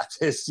 we got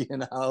this.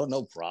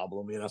 No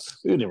problem. We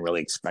didn't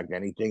really expect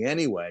anything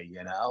anyway.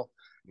 Yeah.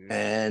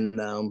 And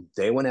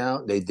they went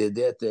out, they did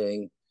their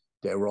thing.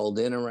 They rolled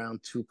in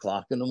around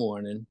 2:00 in the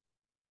morning.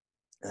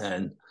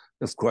 And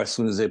of course, as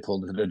soon as they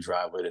pulled into the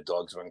driveway, the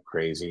dogs went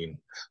crazy. And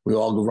we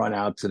all run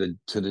out to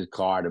the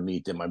car to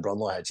meet them. My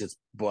brother-in-law had just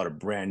bought a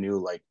brand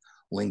new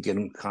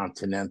Lincoln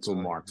Continental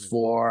Mark IV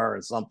or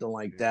something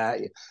like that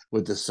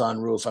with the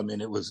sunroof. I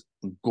mean, it was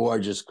a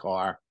gorgeous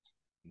car.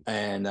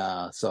 And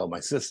so my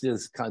sister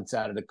comes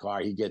out of the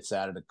car. He gets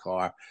out of the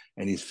car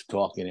and he's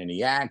talking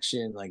any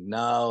action,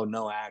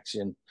 no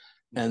action.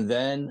 And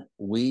then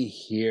we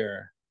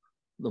hear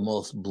the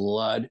most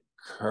blood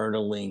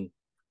curdling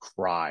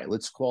cry.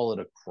 Let's call it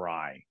a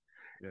cry.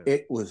 Yeah.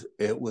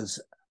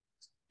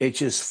 It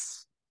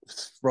just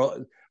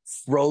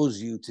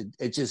froze you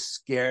it just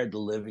scared the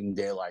living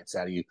daylights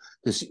out of you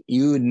because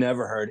you had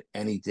never heard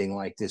anything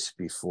like this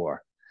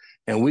before.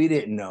 And we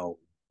didn't know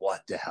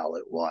what the hell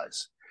it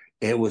was.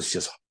 It was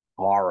just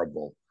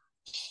horrible,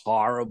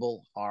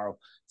 horrible, horrible.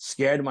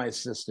 Scared my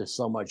sister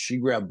so much. She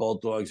grabbed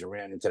both dogs and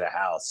ran into the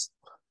house.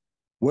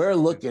 We're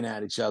looking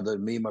at each other,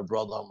 me, my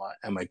brother,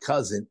 and my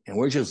cousin, and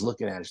we're just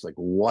looking at each like,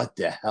 what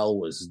the hell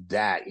was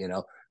that? You know,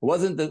 it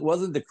wasn't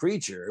the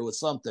creature, it was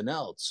something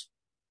else.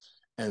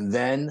 And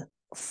then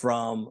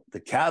from the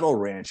cattle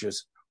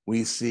ranchers,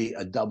 we see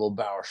a double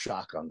barrel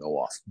shotgun go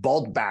off,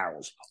 both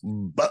barrels,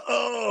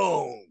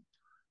 boom.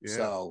 Yeah.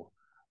 So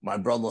my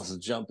brother wants to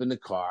jump in the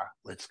car.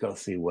 Let's go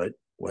see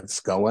what's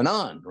going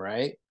on,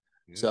 right?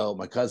 Yeah. So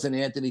my cousin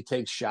Anthony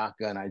takes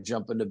shotgun. I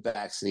jump in the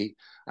back seat.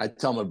 I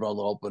tell my brother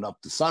to open up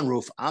the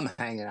sunroof. I'm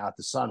hanging out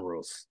the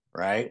sunroof,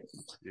 right?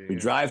 Yeah. We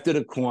drive to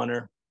the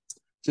corner.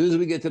 As soon as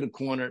we get to the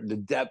corner, the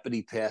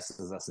deputy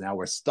passes us. Now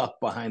we're stuck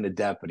behind the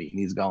deputy, and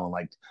he's going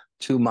like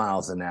 2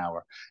 miles an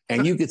hour.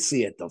 And you could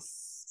see at the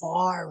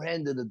far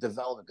end of the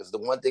development, because the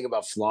one thing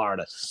about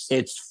Florida,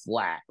 it's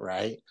flat,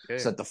 right? Yeah.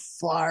 So at the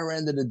far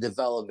end of the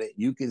development,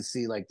 you can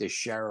see like the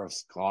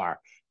sheriff's car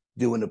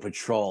doing the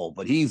patrol,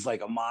 but he's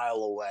like a mile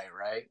away,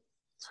 right?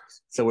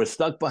 So we're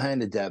stuck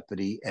behind the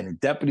deputy, and the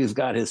deputy's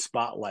got his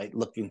spotlight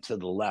looking to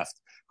the left,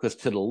 because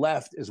to the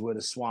left is where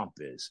the swamp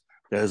is.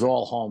 There's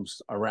all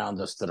homes around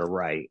us to the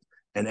right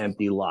and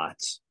empty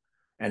lots.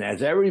 And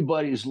as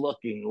everybody's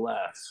looking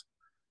left,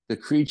 the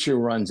creature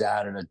runs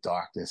out in the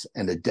darkness,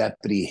 and the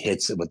deputy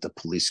hits it with the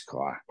police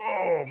car.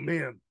 Oh,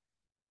 man.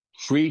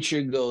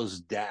 Creature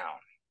goes down,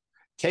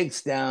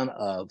 takes down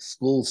a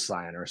school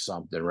sign or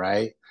something,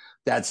 right?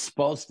 That's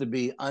supposed to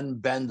be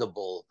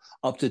unbendable.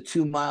 Up to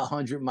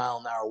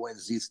 100-mile-an-hour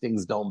winds, these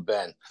things don't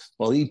bend.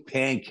 Well, he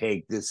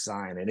pancaked this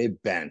sign, and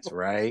it bent,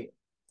 right?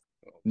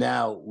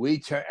 Now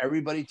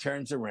everybody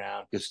turns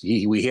around because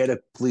we hear the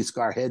police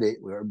car hit it.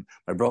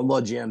 My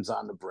brother-in-law jams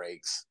on the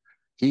brakes.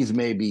 He's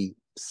maybe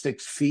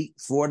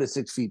 4 to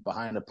 6 feet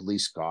behind the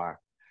police car.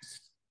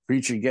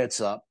 Creature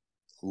gets up,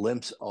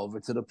 limps over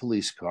to the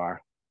police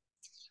car.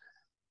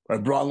 My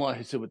brother-in-law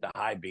hits it with the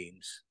high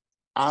beams.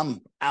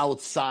 I'm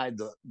outside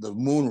the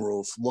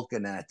moonroof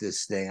looking at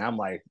this thing. I'm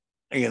like,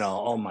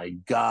 oh my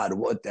God,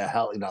 what the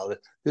hell?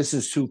 This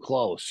is too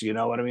close. You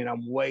know what I mean?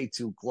 I'm way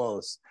too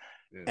close.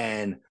 Yeah.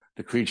 And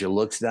the creature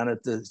looks down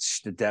at the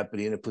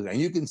deputy and the police, and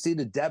you can see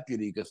the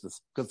deputy because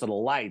of the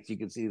lights. You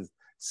can see his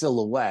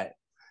silhouette,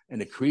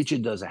 and the creature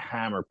does a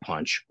hammer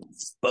punch,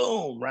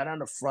 boom, right on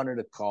the front of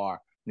the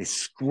car, and he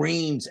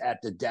screams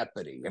at the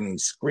deputy.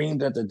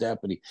 Screamed at the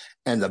deputy,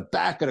 and the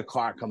back of the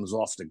car comes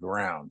off the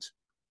ground.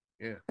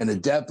 Yeah, and the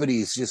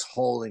deputy is just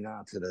holding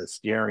onto the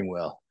steering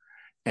wheel,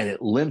 and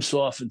it limps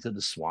off into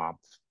the swamp.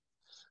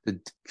 The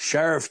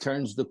sheriff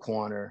turns the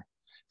corner,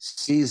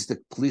 sees the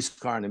police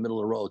car in the middle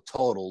of the road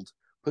totaled,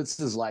 puts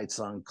his lights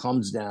on,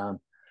 comes down,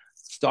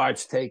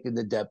 starts taking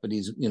the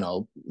deputy's,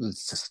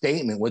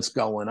 statement, what's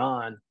going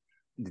on.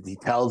 He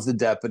tells the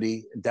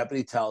deputy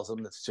tells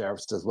him, the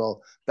sheriff says,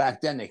 well,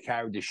 back then they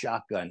carried the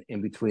shotgun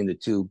in between the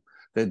two,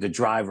 the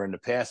driver and the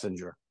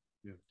passenger.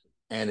 Yeah.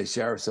 And the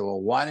sheriff said,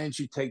 well, why didn't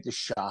you take the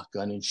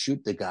shotgun and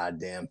shoot the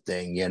goddamn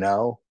thing,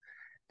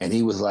 And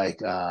he was like,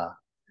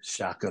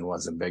 shotgun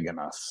wasn't big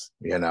enough,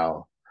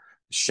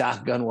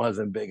 Shotgun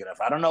wasn't big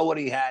enough. I don't know what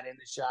he had in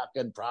the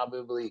shotgun,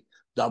 probably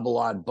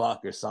double-aught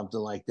buck or something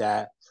like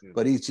that. Yeah.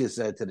 But he just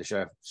said to the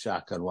sheriff,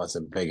 shotgun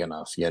wasn't big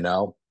enough,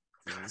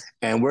 Mm-hmm.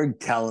 And we're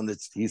telling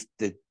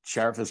the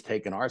sheriff has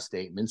taken our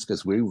statements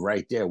because we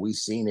right there, we've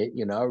seen it,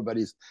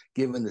 everybody's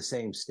giving the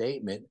same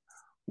statement.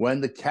 When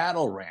the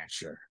cattle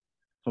rancher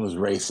comes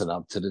racing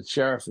up to the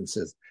sheriff and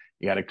says,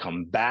 you got to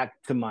come back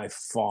to my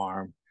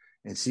farm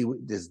and see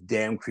what this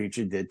damn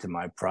creature did to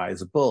my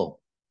prize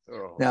bull.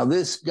 Oh. Now,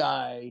 this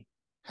guy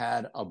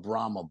had a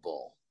Brahma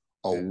bull,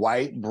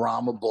 white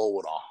Brahma bull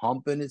with a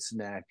hump in its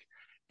neck.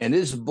 And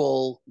this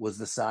bull was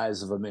the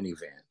size of a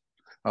minivan.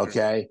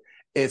 Okay.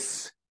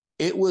 If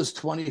it was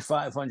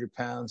 2,500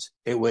 pounds,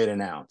 it weighed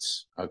an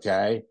ounce.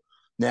 Okay.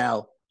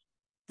 Now,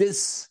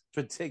 this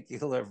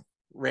particular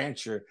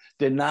rancher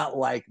did not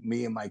like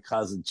me and my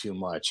cousin too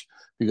much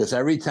because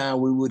every time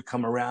we would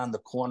come around the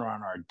corner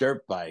on our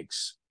dirt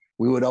bikes,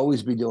 we would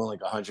always be doing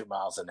like 100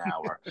 miles an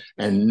hour.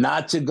 And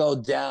not to go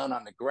down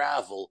on the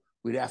gravel,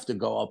 we'd have to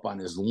go up on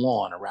his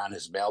lawn around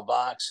his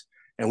mailbox,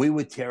 and we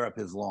would tear up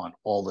his lawn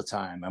all the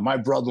time. And my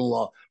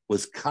brother-in-law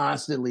was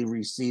constantly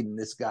reseeding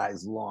this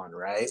guy's lawn,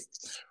 right?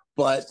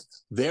 But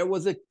there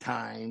was a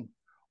time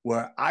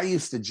where I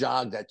used to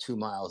jog that 2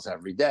 miles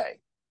every day,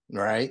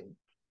 right?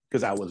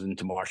 Because I was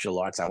into martial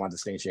arts. I wanted to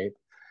stay in shape.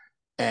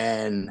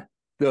 And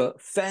the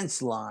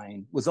fence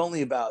line was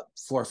only about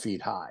 4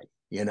 feet high,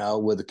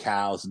 where the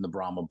cows and the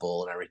Brahma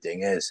bull and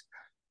everything is.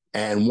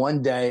 And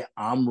one day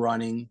I'm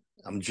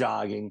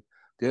jogging.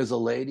 There's a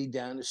lady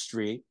down the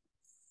street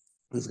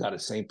who's got a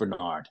St.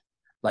 Bernard,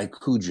 like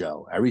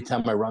Cujo. Every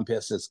time I run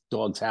past this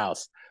dog's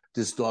house,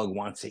 this dog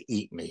wants to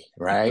eat me,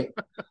 right?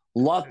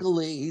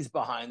 Luckily, he's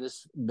behind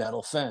this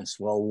metal fence.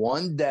 Well,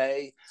 one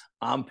day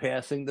I'm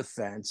passing the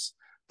fence.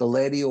 The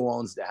lady who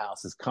owns the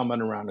house is coming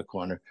around the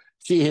corner.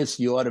 She hits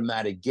the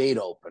automatic gate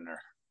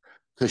opener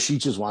because she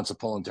just wants to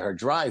pull into her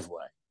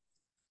driveway.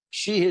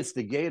 She hits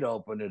the gate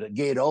opener. The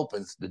gate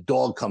opens. The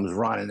dog comes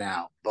running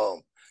out.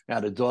 Boom. Now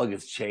the dog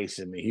is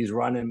chasing me. He's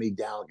running me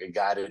down like a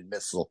guided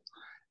missile.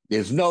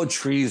 There's no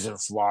trees in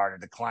Florida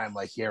to climb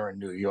like here in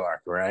New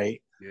York,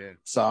 right? Yeah.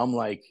 So I'm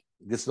like,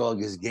 this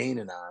dog is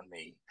gaining on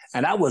me.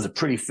 And I was a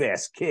pretty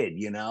fast kid,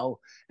 you know,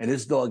 and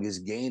this dog is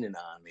gaining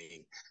on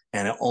me.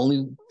 And the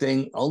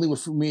only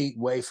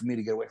way for me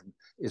to get away from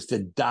is to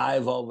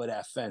dive over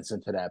that fence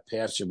into that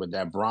pasture with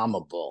that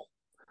Brahma bull.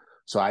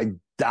 So I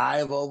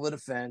dive over the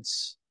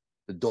fence.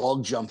 The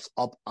dog jumps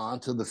up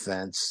onto the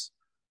fence.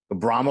 The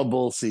Brahma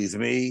bull sees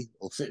me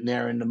sitting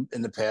there in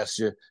the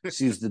pasture,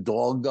 sees the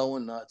dog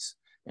going nuts,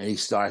 and he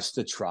starts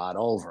to trot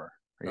over.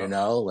 You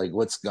know, like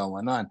what's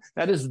going on?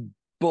 That is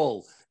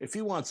bull. If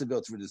he wants to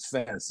go through this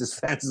fence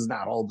is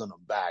not holding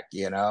him back,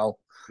 you know?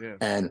 Yeah.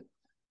 And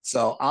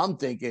so I'm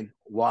thinking,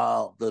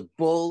 while the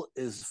bull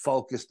is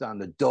focused on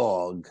the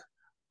dog,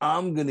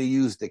 I'm going to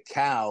use the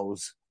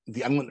cows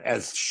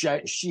as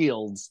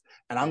shields,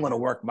 and I'm going to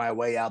work my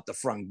way out the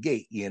front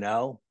gate, you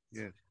know?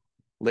 Yeah.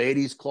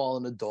 Lady's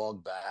calling the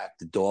dog back.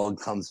 The dog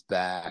comes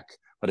back.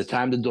 By the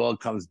time the dog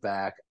comes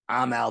back,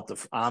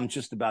 I'm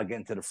just about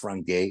getting to the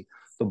front gate.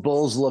 The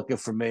bull's looking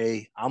for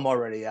me. I'm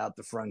already out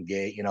the front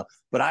gate, you know.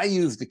 But I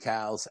use the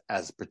cows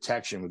as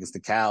protection because the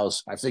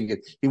cows, I figured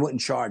he wouldn't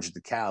charge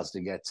the cows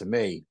to get to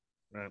me.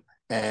 Right.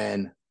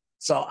 And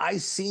so I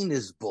seen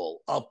this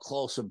bull up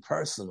close and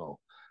personal.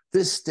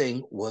 This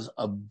thing was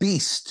a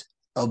beast,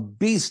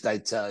 I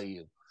tell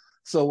you.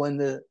 So when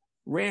the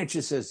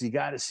rancher says, you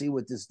got to see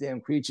what this damn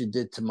creature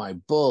did to my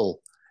bull,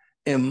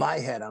 in my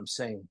head, I'm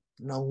saying,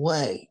 no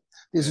way.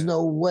 There's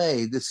no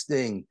way this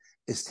thing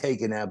is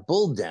taking that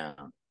bull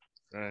down.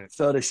 Right.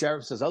 So the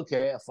sheriff says,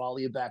 okay, I'll follow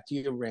you back to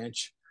your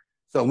ranch.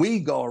 So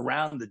we go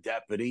around the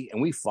deputy and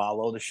we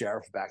follow the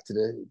sheriff back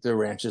to the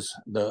ranch's,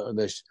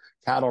 the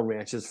cattle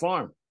ranch's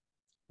farm.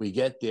 We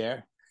get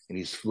there and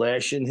he's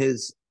flashing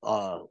his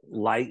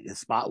his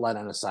spotlight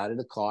on the side of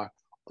the car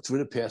through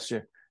the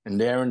pasture. And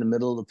there in the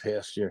middle of the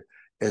pasture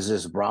is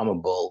this Brahma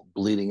bull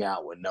bleeding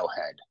out with no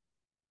head.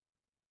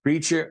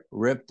 Creature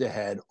ripped the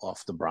head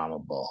off the Brahma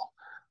bull.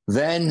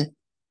 Then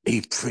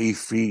he's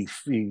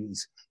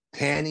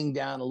panning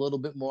down a little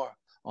bit more,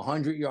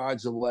 100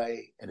 yards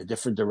away in a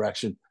different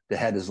direction. The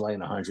head is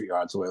laying 100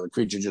 yards away. The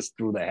creature just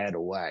threw the head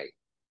away,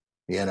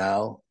 you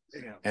know?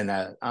 Yeah.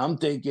 And I'm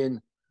thinking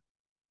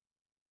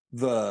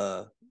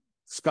the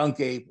skunk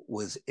ape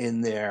was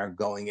in there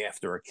going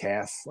after a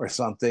calf or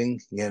something,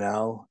 you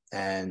know?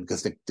 And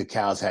because the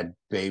cows had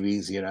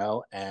babies, you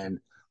know? And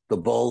the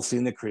bull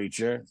seen the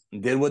creature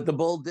and did what the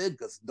bull did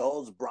because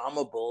those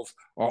Brahma bulls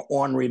are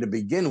ornery to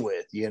begin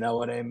with. You know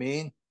what I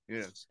mean?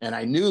 Yes. And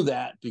I knew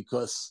that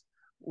because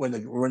when the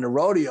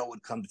rodeo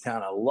would come to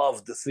town, I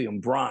loved to see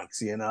them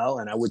broncs, you know,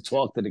 and I would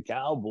talk to the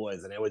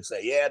cowboys and they would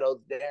say, yeah,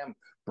 those damn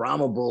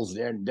Brahma bulls,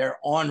 they're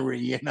ornery,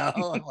 you know.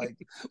 Like,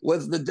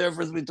 what's the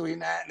difference between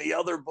that and the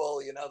other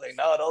bull? You know, they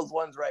know those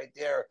ones right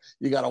there.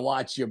 You got to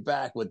watch your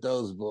back with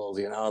those bulls,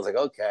 you know. I was like,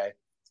 okay.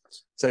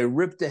 So he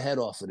ripped the head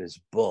off of this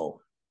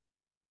bull.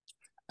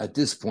 At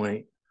this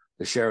point,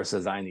 the sheriff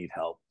says, I need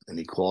help. And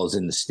he calls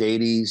in the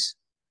Stadies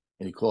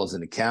and he calls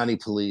in the county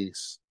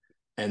police,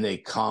 and they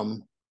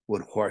come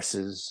with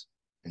horses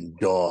and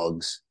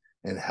dogs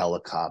and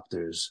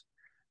helicopters,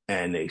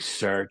 and they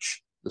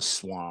search the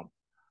swamp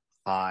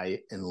high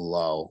and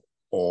low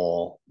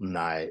all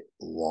night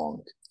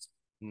long.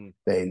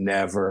 They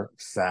never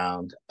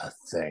found a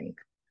thing.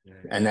 Yeah.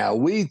 And now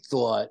we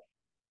thought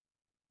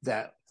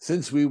that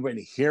since we were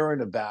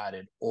hearing about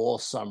it all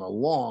summer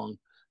long,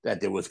 that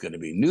there was going to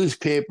be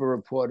newspaper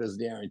reporters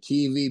there and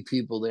TV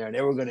people there, and they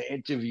were going to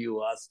interview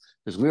us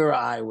because we were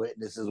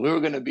eyewitnesses. We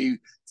were going to be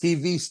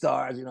TV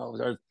stars, you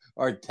know,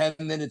 our 10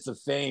 minutes of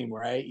fame,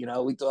 right? You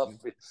know, we thought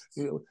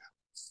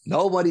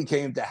nobody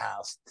came to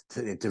house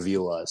to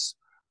interview us.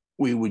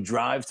 We would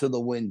drive to the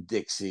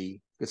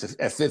Winn-Dixie because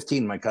at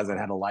 15, my cousin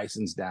had a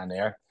license down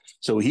there.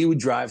 So he would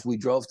drive. We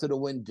drove to the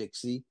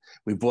Winn-Dixie.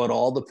 We bought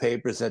all the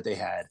papers that they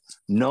had.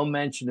 No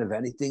mention of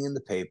anything in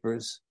the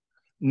papers.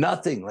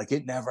 Nothing, like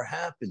it never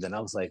happened. And I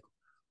was like,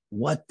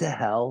 what the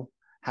hell?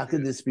 How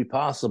could this be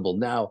possible?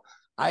 Now,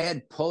 I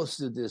had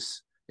posted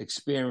this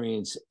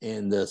experience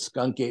in the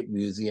Skunk Ape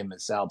Museum in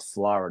South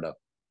Florida.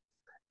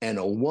 And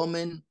a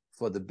woman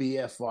for the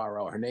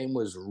BFRO, her name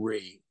was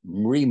Ree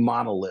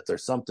Monolith or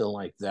something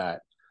like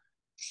that.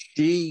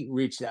 She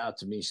reached out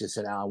to me. She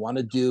said, I want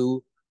to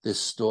do this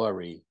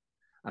story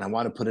and I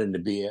want to put it in the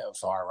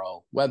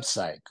BFRO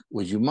website.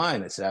 Would you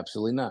mind? I said,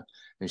 absolutely not.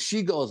 And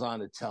she goes on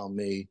to tell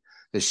me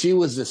that she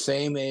was the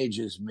same age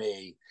as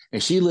me,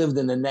 and she lived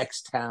in the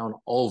next town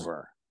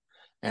over.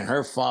 And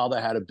her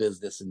father had a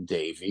business in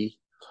Davie,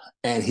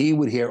 and he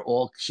would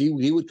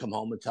he would come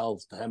home and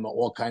tell him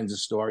all kinds of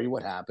story,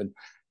 what happened.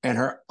 And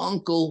her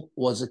uncle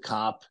was a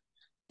cop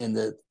in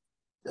the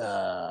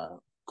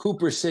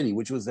Cooper City,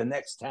 which was the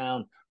next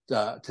town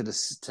to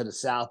the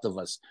south of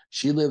us.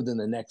 She lived in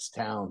the next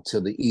town to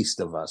the east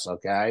of us,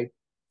 okay?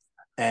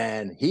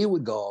 And he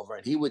would go over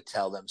and he would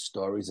tell them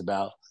stories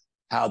about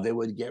how they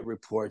would get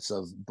reports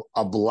of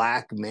a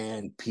black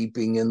man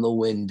peeping in the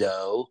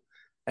window,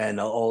 and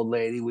the old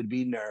lady would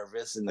be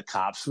nervous, and the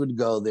cops would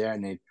go there,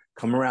 and they'd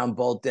come around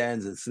both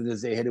ends. As soon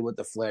as they hit it with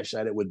the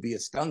flashlight, it would be a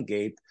skunk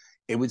ape.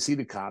 It would see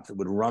the cops. It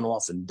would run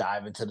off and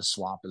dive into the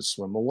swamp and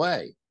swim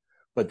away.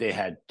 But they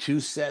had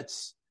two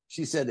sets.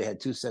 She said they had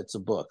two sets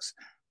of books,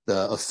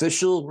 the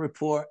official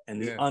report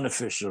and the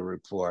unofficial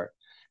report.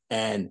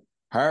 And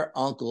her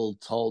uncle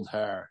told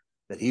her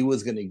that he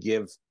was going to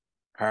give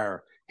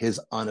her his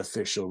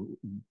unofficial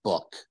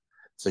book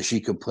so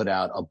she could put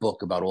out a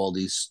book about all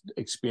these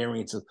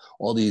experiences,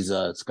 all these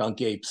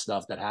skunk ape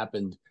stuff that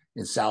happened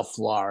in South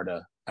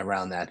Florida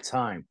around that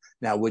time.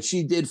 Now, what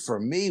she did for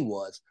me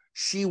was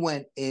she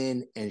went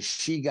in and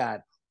she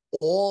got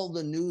all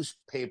the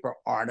newspaper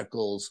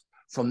articles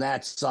from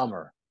that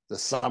summer, the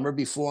summer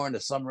before and the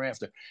summer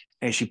after,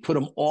 and she put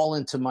them all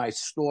into my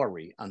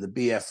story on the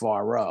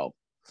BFRO.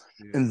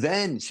 Yeah. And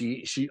then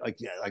she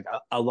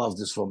I love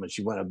this woman.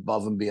 She went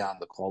above and beyond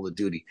the call of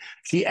duty.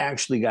 She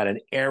actually got an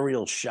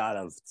aerial shot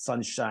of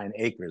Sunshine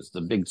Acres,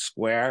 the big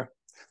square,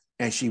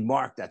 and she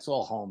marked, that's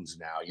all homes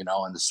now,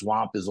 and the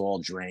swamp is all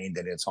drained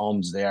and it's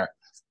homes there.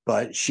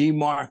 But she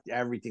marked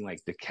everything,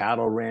 like the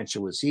cattle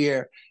rancher was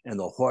here and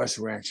the horse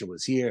rancher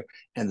was here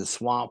and the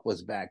swamp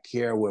was back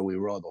here where we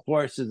rode the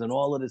horses and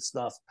all of this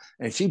stuff.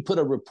 And she put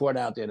a report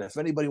out there. And if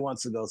anybody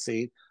wants to go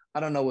see it, I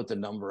don't know what the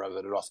number of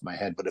it off my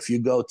head, but if you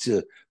go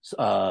to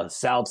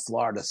South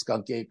Florida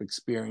Skunk Ape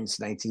Experience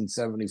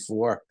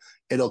 1974,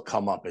 it'll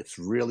come up. It's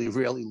really,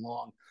 really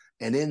long.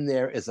 And in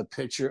there is a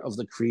picture of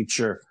the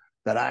creature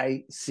that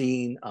I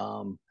seen.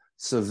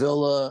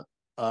 Sevilla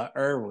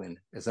Irwin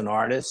is an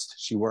artist.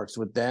 She works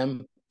with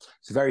them.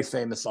 She's a very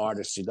famous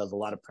artist. She does a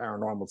lot of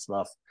paranormal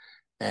stuff,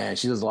 and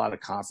she does a lot of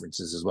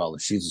conferences as well.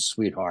 She's a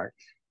sweetheart.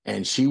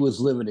 And she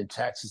was living in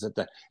Texas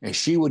and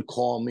she would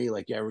call me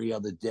like every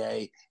other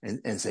day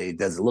and say,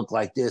 does it look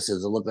like this?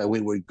 Does it look like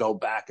we would go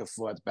back and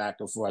forth, back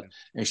and forth.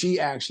 And she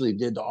actually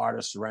did the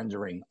artist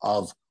rendering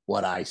of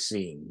what I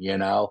seen,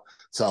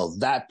 So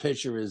that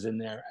picture is in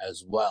there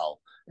as well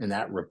in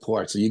that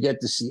report. So you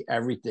get to see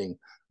everything,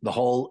 the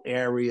whole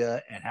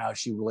area and how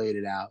she laid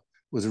it out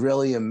was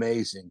really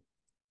amazing.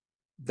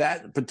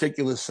 That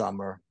particular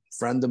summer, a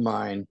friend of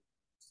mine,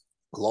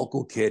 a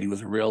local kid, he was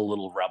a real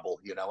little rebel,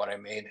 you know what I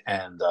mean?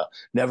 And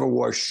never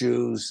wore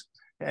shoes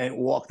and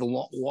walked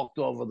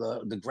over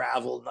the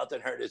gravel.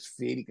 Nothing hurt his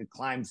feet. He could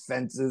climb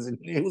fences, and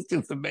it was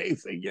just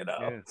amazing,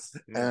 Yes.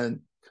 And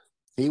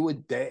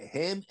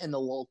him and the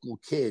local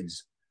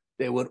kids,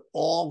 they would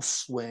all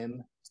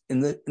swim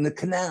in the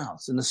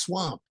canals, in the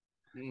swamp.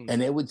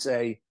 And they would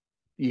say,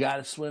 you got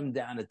to swim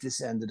down at this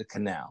end of the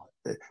canal.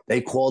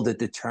 They called it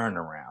the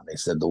turnaround. They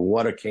said the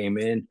water came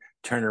in,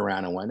 turned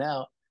around and went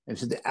out. And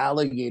so the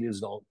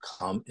alligators don't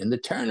come in the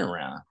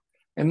turnaround.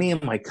 And me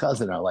and my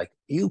cousin are like,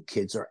 you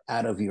kids are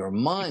out of your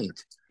mind.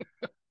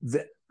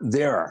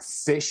 There are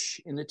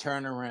fish in the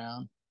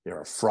turnaround. There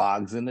are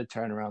frogs in the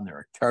turnaround. There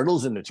are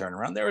turtles in the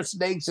turnaround. There are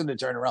snakes in the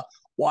turnaround.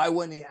 Why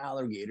wouldn't the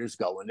alligators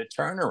go in the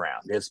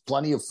turnaround? There's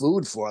plenty of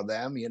food for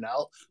them,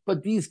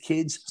 But these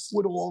kids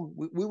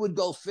we would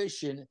go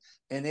fishing.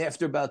 And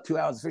after about 2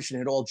 hours of fishing,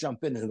 they'd all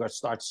jump in and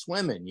start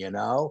swimming,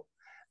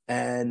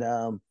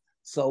 And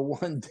so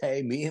one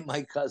day, me and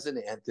my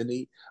cousin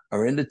Anthony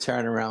are in the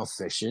turnaround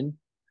fishing,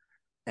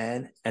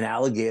 and an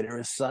alligator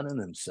is sunning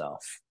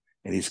himself.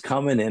 And he's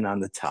coming in on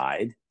the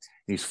tide.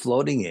 He's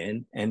floating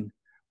in, and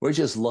we're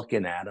just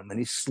looking at him, and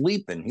he's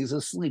sleeping. He's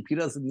asleep. He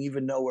doesn't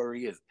even know where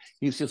he is.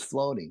 He's just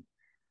floating.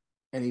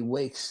 And he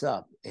wakes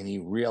up, and he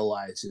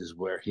realizes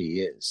where he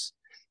is.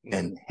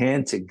 And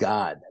hand to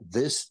God,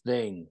 this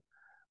thing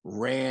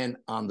ran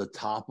on the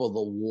top of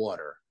the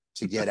water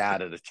to get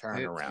out of the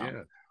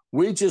turnaround.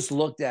 We just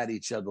looked at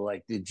each other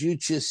like, did you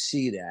just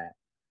see that?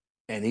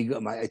 And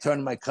I turned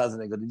to my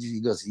cousin. I go, did you?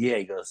 He goes, yeah.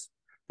 He goes,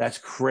 that's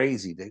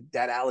crazy.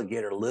 That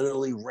alligator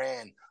literally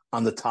ran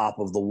on the top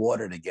of the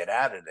water to get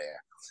out of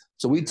there.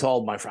 So I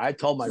told my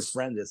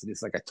friend this, and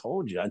he's like, I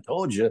told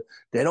you,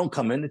 they don't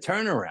come in the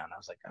turnaround. I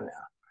was like, oh,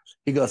 yeah.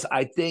 He goes,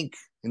 I think,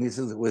 and this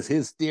was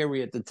his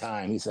theory at the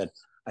time. He said,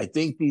 I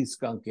think these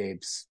skunk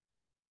apes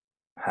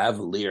have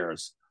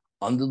lairs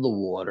under the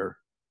water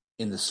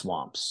in the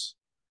swamps.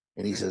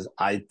 And he says,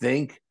 I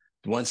think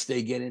once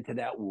they get into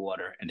that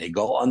water and they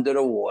go under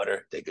the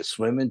water, they could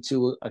swim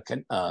into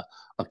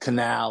a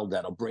canal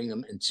that'll bring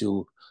them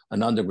into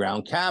an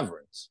underground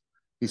caverns.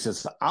 He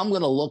says, I'm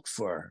going to look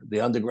for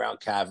the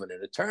underground cavern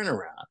in a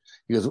turnaround.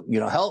 He goes,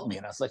 help me.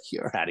 And I was like,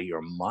 you're out of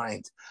your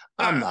mind.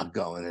 I'm not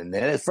going in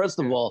there. First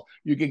of all,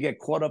 you could get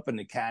caught up in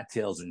the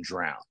cattails and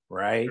drown,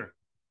 right? Sure.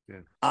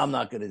 Yeah. I'm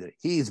not going to do it.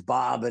 He's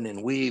bobbing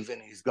and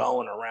weaving. He's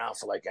going around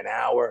for like an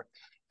hour.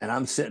 And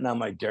I'm sitting on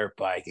my dirt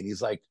bike. And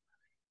he's like,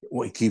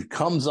 he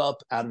comes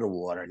up out of the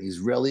water and he's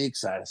really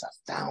excited.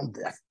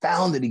 I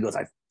found it. He goes,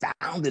 I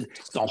found it.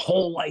 It's a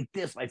hole like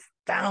this. I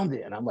found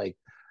it. And I'm like,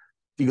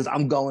 he goes,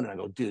 I'm going. And I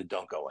go, dude,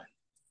 don't go in.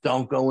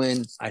 Don't go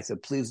in. I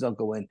said, please don't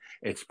go in.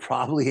 It's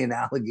probably an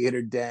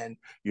alligator den.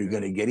 You're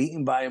going to get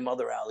eaten by a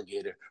mother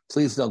alligator.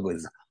 Please don't go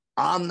in.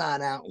 I'm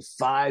not out in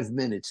 5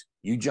 minutes.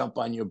 You jump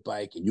on your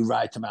bike and you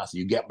ride to my house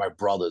and you get my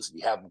brothers and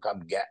you have them come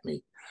get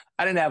me.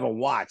 I didn't have a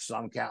watch, so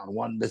I'm counting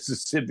one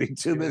Mississippi,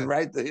 two minutes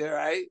right there,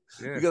 right?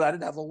 Yeah. Because I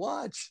didn't have a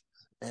watch.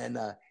 And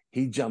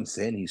he jumps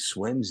in, he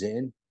swims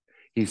in.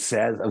 He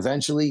says,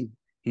 eventually,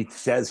 he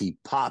says he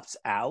pops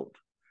out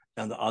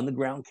on the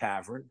underground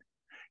cavern.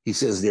 He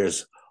says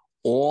there's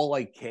all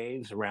like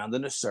caves around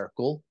in a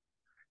circle.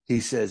 He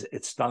says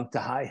it stunk to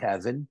high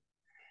heaven.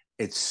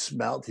 It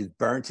smelt. He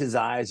burnt his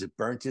eyes. It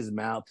burnt his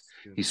mouth.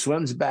 He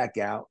swims back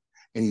out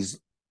and he's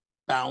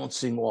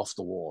bouncing off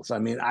the walls. I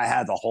mean, I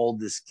had to hold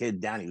this kid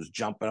down. He was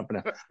jumping up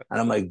and down. And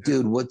I'm like,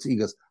 dude, what's he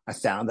goes, I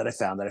found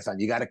it.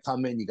 You got to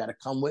come in. You got to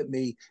come with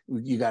me.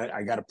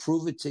 I got to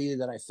prove it to you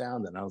that I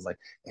found it. And I was like,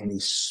 and he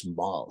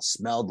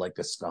smelled like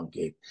a skunk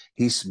ape.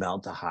 He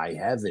smelled to high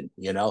heaven,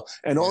 you know?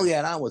 And all he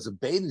had on was a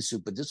bathing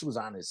suit, but this was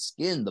on his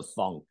skin, the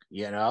funk,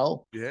 you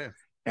know? Yeah.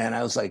 And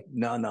I was like,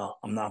 no,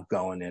 I'm not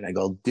going in. I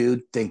go,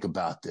 dude, think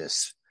about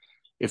this.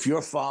 If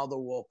your father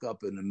woke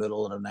up in the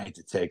middle of the night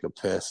to take a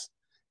piss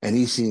and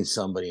he's seen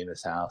somebody in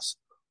his house,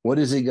 what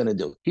is he going to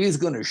do? He's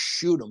going to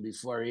shoot him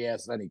before he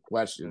asks any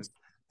questions.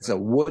 Right. So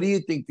what do you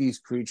think these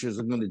creatures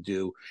are going to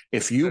do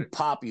if you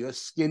pop your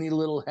skinny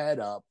little head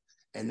up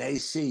and they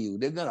see you?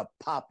 They're going to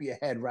pop your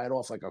head right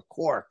off like a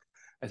cork.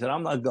 I said,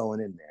 I'm not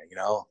going in there, you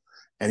know?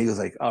 And he was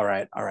like, all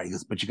right. He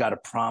goes, but you got to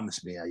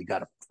promise me. You got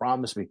to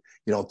promise me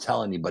you don't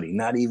tell anybody,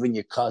 not even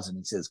your cousin.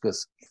 He says,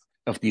 because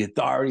if the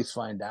authorities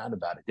find out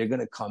about it, they're going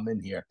to come in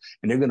here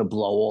and they're going to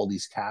blow all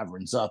these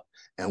caverns up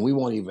and we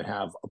won't even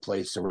have a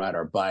place to ride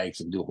our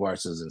bikes and do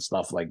horses and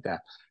stuff like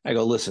that. I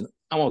go, listen,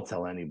 I won't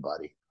tell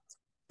anybody.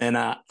 And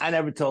I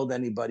never told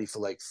anybody for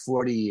like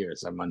 40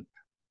 years.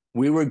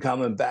 We were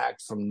coming back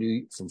from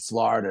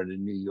Florida to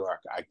New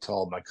York. I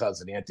told my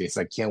cousin Anthony,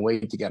 I can't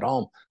wait to get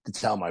home to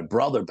tell my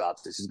brother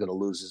about this. He's going to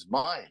lose his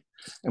mind.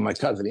 And my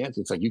cousin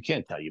Anthony's like, you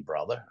can't tell your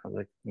brother. I was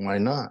like, why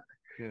not?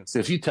 Yeah. So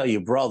if you tell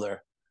your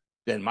brother,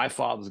 then my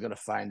father's going to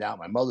find out.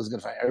 My mother's going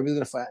to find out. Everybody's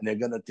going to find out. And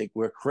they're going to think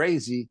we're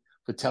crazy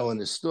for telling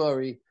this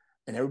story.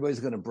 And everybody's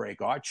going to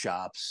break our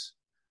chops.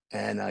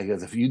 And I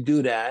goes, if you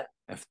do that,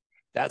 if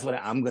that's what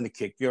I'm going to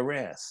kick your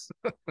ass.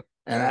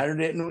 And I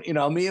didn't, you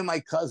know, me and my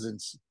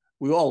cousins,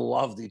 we all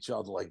loved each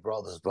other like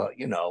brothers, but,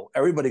 you know,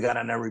 everybody got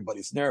on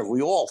everybody's nerve.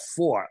 We all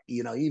fought,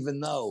 you know,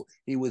 even though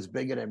he was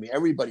bigger than me,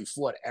 everybody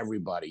fought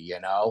everybody, you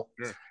know?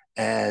 Sure.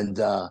 And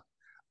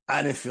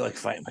I didn't feel like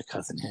fighting my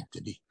cousin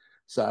Anthony.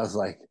 So I was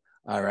like,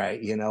 all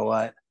right, you know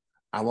what?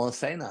 I won't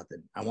say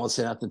nothing. I won't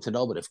say nothing to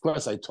nobody. Of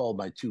course, I told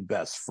my two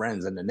best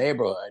friends in the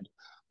neighborhood,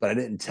 but I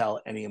didn't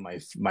tell any of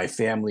my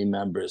family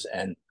members.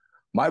 And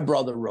my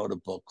brother wrote a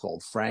book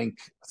called Frank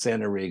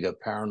Santariga,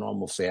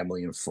 Paranormal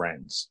Family and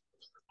Friends.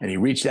 And he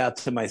reached out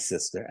to my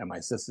sister, and my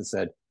sister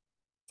said,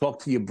 talk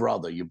to your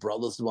brother. Your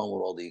brother's the one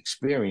with all the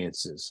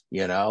experiences,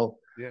 you know?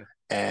 Yeah.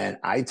 And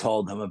I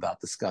told him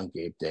about the skunk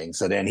ape thing.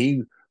 So then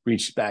he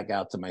reached back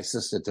out to my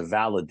sister to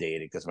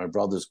validate it because my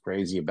brother's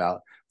crazy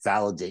about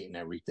validating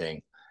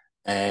everything.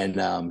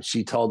 And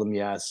she told him,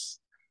 yes,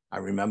 I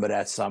remember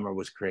that summer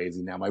was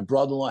crazy. Now, my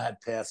brother-in-law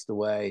had passed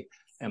away,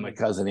 and my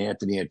cousin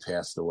Anthony had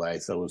passed away.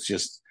 So it was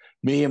just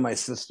me and my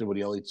sister were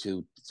the only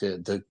two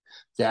to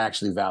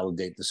actually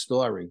validate the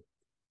story.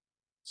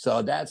 So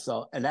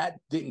and that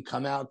didn't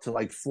come out till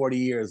like 40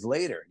 years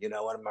later, you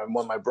know,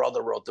 when my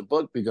brother wrote the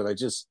book,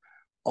 because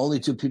only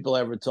two people I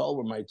ever told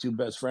were my two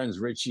best friends,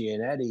 Richie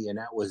and Eddie, and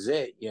that was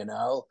it, you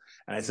know?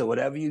 And I said,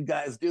 whatever you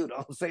guys do,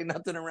 don't say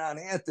nothing around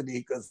Anthony,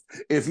 because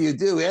if you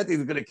do,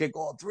 Anthony's going to kick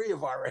all three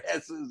of our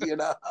asses, you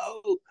know?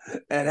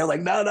 And they're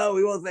like, no,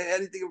 we won't say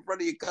anything in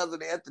front of your cousin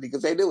Anthony,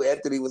 because they knew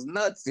Anthony was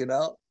nuts, you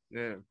know?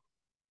 Yeah.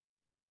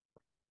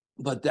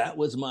 But that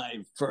was my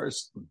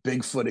first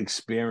Bigfoot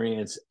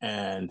experience,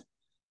 and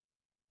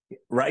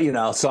right, you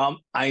know, so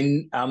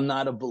I'm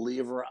not a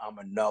believer, I'm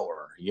a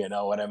knower, you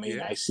know what I mean?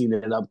 Yeah. I seen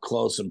it up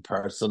close and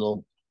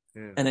personal.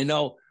 Yeah. And I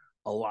know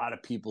a lot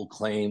of people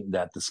claim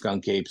that the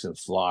skunk apes in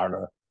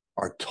Florida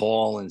are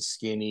tall and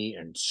skinny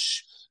and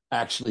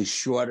actually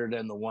shorter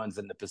than the ones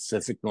in the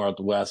Pacific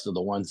Northwest or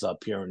the ones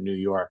up here in New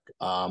York.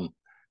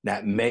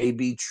 That may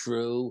be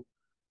true,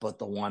 but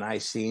the one I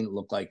seen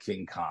looked like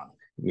King Kong.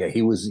 Yeah,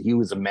 he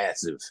was a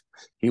massive.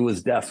 He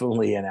was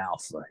definitely an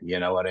alpha, you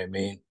know what I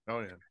mean?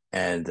 Oh yeah.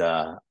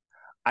 And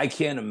I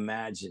can't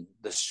imagine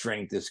the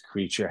strength this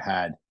creature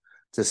had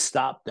to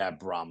stop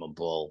that Brahma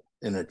bull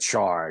in a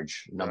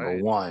charge, number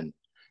one,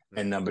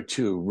 and number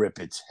two, rip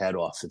its head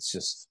off. It's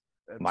just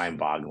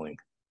mind-boggling.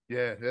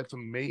 Yeah, that's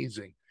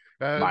amazing.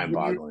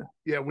 Mind-boggling.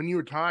 When you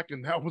were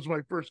talking, that was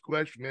my first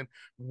question, man.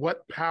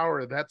 What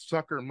power that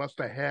sucker must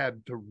have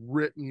had to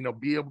rip, you know,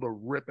 be able to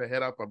rip a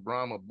head off a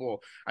Brahma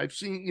bull. I've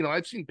seen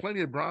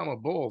plenty of Brahma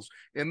bulls,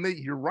 and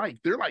you're right,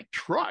 they're like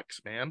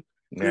trucks, man.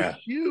 They're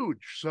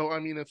huge. So, I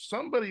mean, if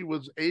somebody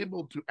was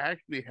able to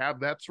actually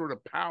have that sort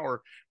of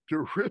power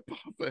to rip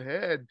off a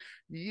head,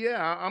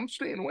 I'm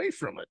staying away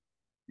from it,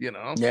 you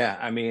know? Yeah,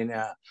 I mean,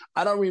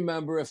 I don't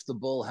remember if the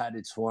bull had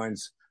its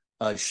horns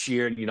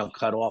sheared, you know,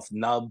 cut off,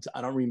 nubbed.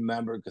 I don't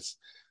remember, because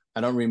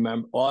I don't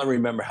remember. All I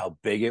remember how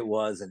big it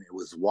was, and it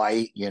was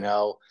white.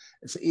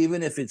 So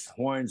even if its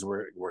horns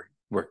were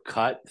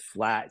cut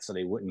flat, so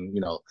they wouldn't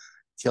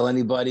kill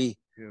anybody,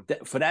 Yeah.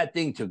 for that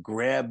thing to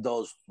grab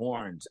those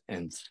horns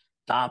and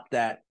stop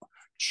that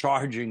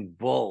charging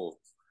bull,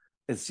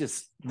 it's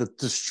just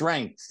the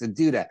strength to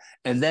do that,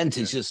 and then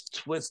to just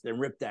twist and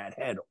rip that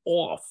head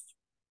off.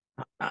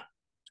 I,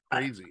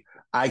 Crazy.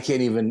 I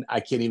can't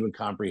even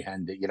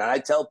comprehend it. I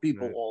tell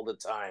people all the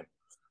time,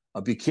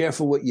 be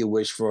careful what you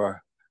wish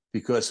for,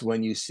 because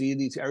when you see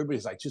these,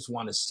 everybody's like, just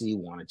want to see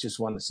one. I just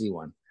want to see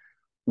one.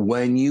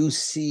 When you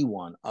see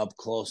one up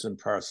close and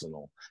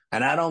personal,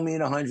 and I don't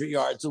mean 100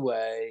 yards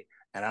away,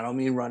 and I don't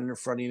mean running in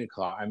front of you in a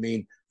car. I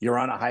mean, you're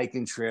on a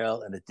hiking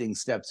trail and the thing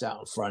steps out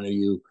in front of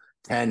you,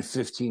 10,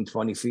 15,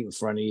 20 feet in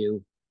front of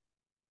you.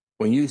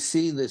 When you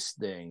see this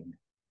thing,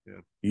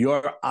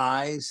 your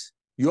eyes,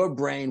 your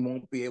brain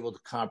won't be able to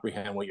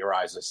comprehend what your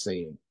eyes are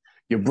seeing.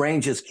 Your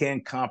brain just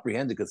can't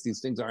comprehend it because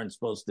these things aren't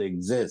supposed to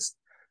exist.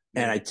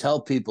 And I tell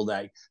people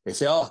that, they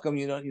say, "Oh, how come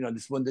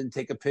this one didn't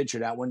take a picture,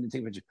 that one didn't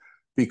take a picture?"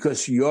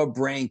 Because your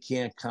brain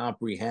can't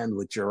comprehend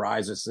what your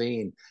eyes are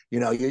seeing.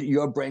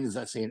 Your brain is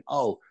not saying,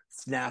 "Oh,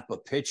 snap a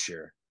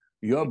picture."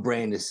 Your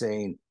brain is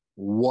saying,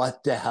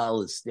 "What the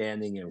hell is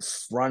standing in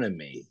front of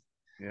me?"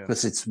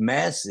 Because it's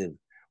massive.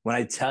 When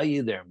I tell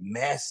you they're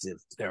massive,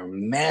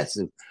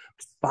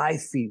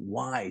 5 feet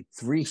wide,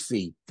 3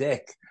 feet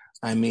thick.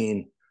 I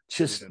mean,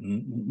 just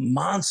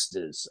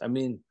monsters. I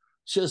mean,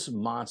 just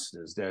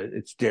monsters.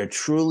 They're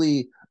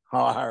truly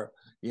are.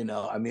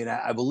 I mean,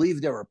 I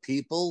believe there are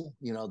people.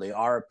 They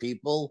are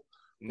people.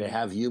 They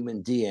have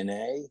human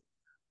DNA.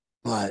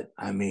 But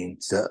I mean,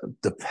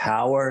 the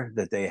power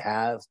that they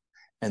have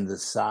and the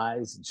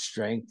size and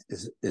strength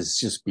is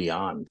just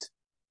beyond.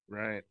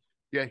 Right.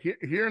 Yeah.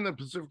 Here in the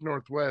Pacific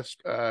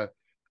Northwest,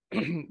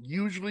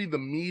 usually the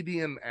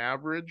median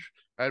average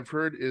I've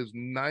heard is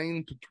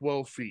 9 to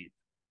 12 feet.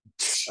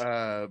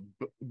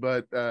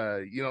 But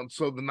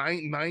so the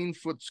 9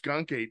 foot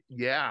skunk ape,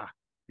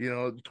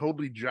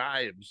 totally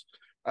jives.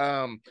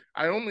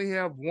 I only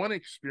have one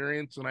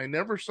experience, and I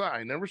never saw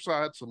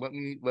it. So let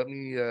me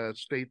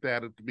state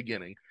that at the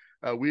beginning.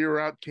 We were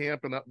out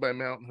camping up by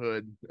Mount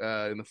Hood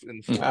in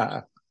the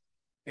forest,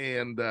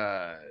 and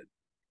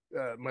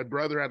my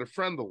brother had a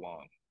friend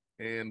along,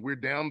 and we're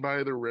down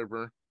by the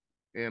river,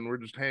 and we're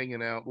just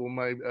hanging out. Well,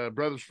 my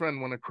brother's friend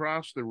went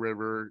across the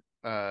river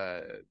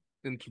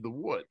into the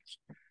woods.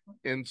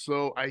 And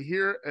so I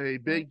hear a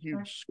big,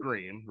 huge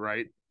scream,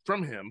 right,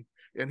 from him.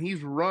 And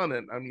he's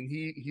running. I mean,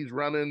 he's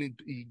running.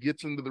 He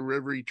gets into the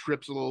river. He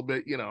trips a little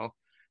bit,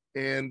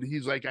 and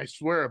he's like, "I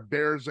swear a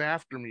bear's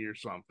after me or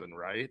something,"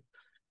 right?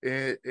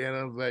 And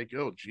I was like,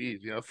 "Oh,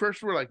 geez."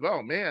 First we're like,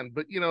 "Oh, man."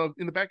 But,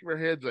 in the back of our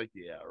heads, like,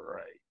 "Yeah,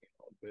 right.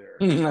 Bear."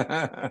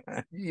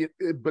 Yeah,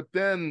 but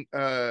then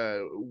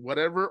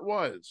whatever it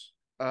was,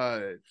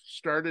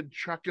 started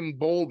chucking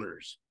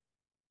boulders,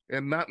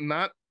 and not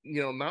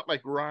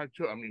like rock.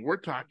 I mean, we're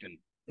talking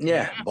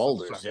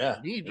Boulders.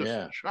 suckers. He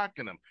just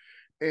chucking them,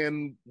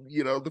 and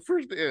the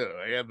first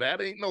that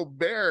ain't no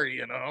bear.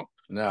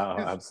 No, 'Cause,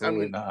 I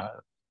absolutely mean,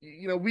 not.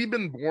 we've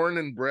been born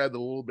and bred a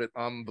little bit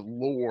on the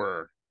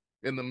lore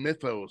and the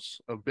mythos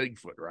of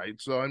Bigfoot, right?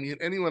 So I mean,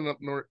 anyone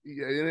up north,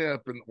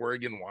 up in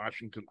Oregon,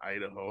 Washington,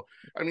 Idaho,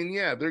 I mean,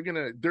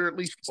 they're at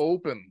least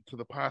open to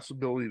the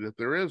possibility that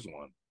there is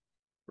one,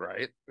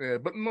 right?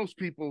 But most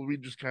people, we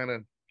just kind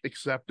of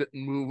accept it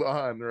and move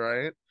on,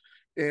 right?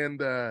 And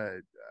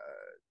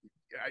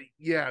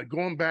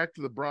going back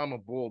to the Brahma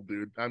bull,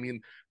 dude. I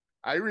mean,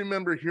 I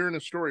remember hearing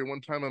a story one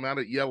time. I'm out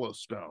at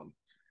Yellowstone,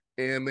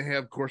 and they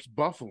have, of course,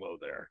 buffalo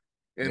there.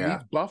 And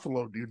these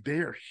buffalo, dude, they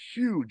are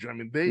huge. I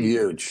mean,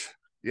 huge.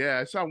 Yeah,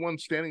 I saw one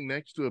standing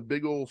next to a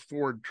big old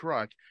Ford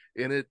truck,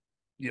 and it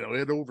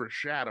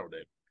overshadowed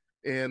it.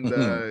 And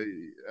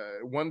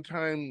one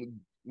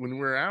time when we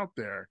were out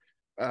there,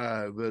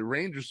 the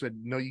ranger said,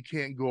 "No, you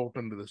can't go up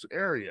into this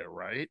area,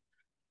 right?"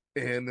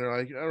 And they're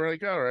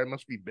like, all right,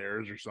 must be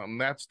bears or something.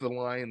 That's the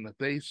line that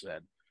they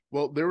said.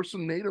 Well, there were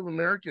some Native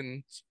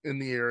Americans in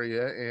the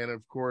area, and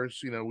of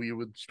course, we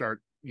would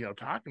start,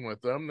 talking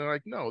with them. They're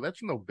like, "No,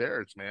 that's no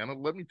bears,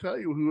 man. Let me tell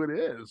you who it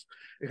is."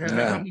 And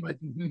I'm like,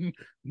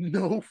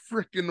 "No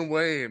freaking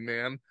way,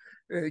 man."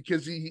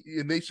 Because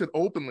they said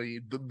openly,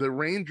 the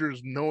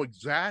Rangers know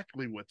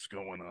exactly what's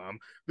going on.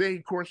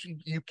 Of course,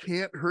 you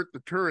can't hurt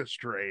the tourist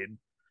trade.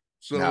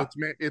 So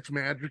it's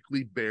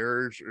magically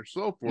bears or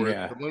so forth.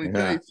 But let me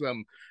tell you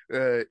something.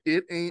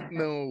 It ain't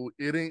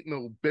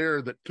no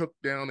bear that took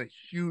down a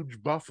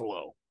huge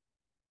buffalo.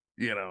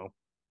 Yeah.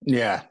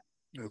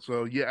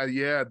 So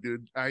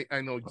dude.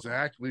 I know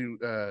exactly.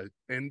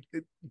 And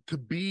to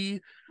be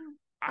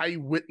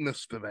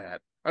eyewitness to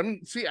that. I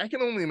mean, see, I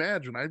can only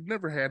imagine. I've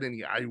never had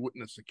any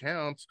eyewitness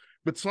accounts,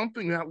 but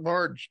something that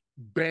large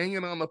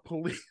banging on the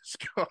police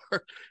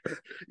car,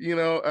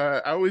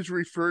 I always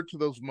refer to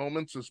those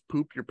moments as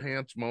poop your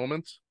pants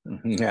moments.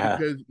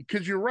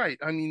 Because you're right.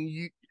 I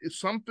mean, it's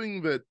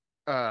something that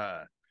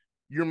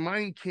your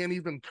mind can't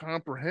even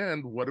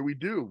comprehend. What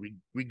do?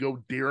 We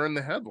go deer in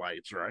the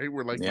headlights, right?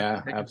 We're like,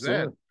 what the heck is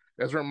that?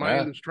 as our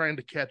mind is trying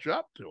to catch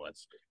up to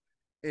us.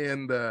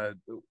 And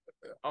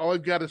all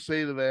I've got to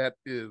say to that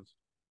is,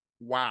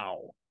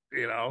 wow,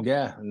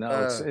 Yeah,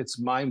 no, it's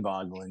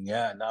mind-boggling.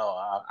 Yeah, no,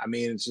 I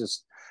mean, it's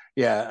just,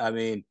 yeah, I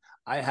mean,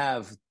 I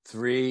have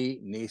three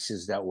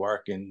nieces that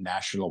work in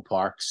national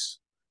parks.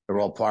 They're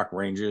all park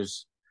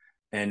rangers,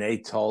 and they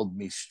told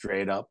me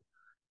straight up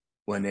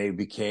when they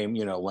became,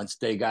 once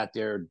they got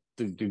their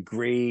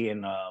degree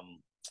in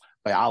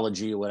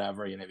biology or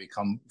whatever, they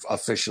become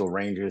official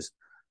rangers.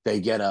 They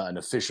get an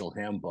official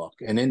handbook,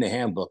 and in the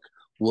handbook,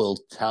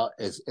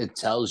 it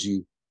tells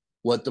you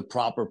what the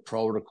proper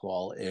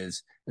protocol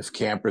is if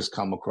campers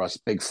come across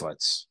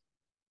Bigfoots.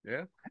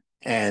 Yeah.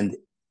 And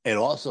it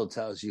also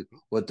tells you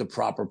what the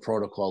proper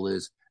protocol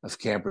is if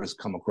campers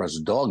come across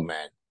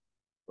Dogman.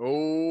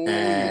 Oh,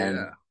 and,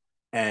 yeah.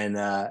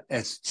 And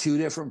it's two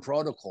different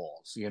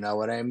protocols, you know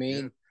what I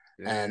mean?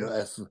 Yeah. And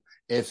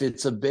if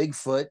it's a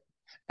Bigfoot,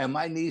 and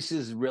my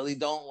nieces really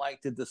don't like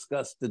to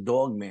discuss the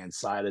Dogman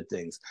side of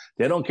things.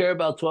 They don't care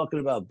about talking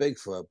about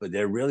Bigfoot, but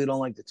they really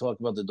don't like to talk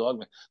about the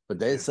Dogman. But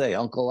they say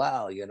Uncle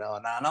Al, and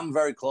I'm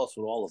very close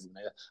with all of them.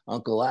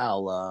 Uncle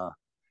Al,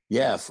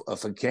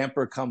 if a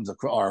camper comes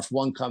across, or if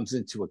one comes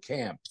into a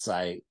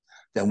campsite,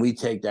 then we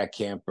take that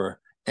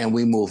camper and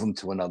we move them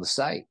to another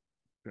site,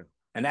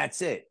 and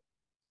that's it.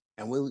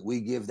 And we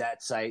give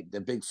that site,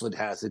 the Bigfoot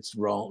has its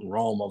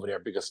roam over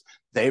there because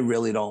they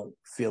really don't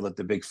feel that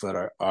the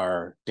Bigfoot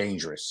are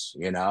dangerous,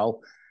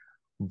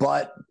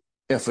 But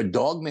if a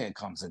Dogman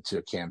comes into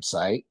a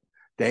campsite,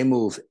 they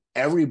move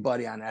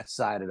everybody on that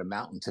side of the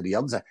mountain to the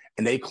other side,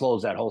 and they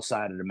close that whole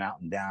side of the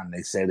mountain down. And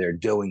they say they're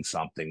doing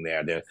something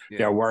there.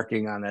 They're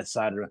working on that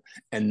side of it,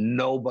 and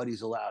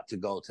nobody's allowed to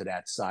go to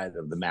that side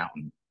of the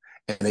mountain.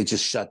 And they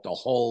just shut the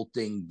whole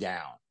thing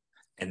down,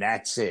 and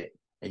that's it.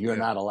 And you're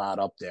not allowed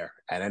up there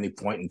at any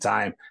point in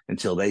time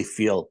until they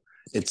feel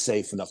it's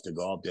safe enough to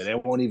go up there. They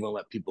won't even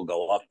let people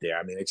go up there.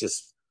 I mean, it's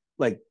just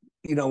like,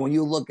 when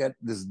you look at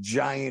this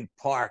giant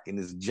park and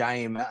this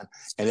giant mountain,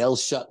 and they'll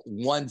shut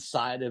one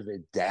side of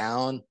it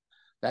down,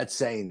 that's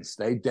saying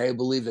they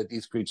believe that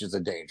these creatures are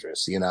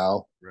dangerous,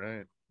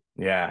 Right.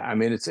 Yeah, I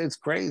mean, it's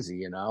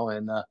crazy, and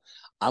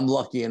I'm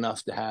lucky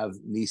enough to have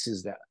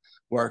nieces that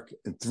work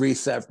in three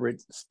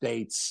separate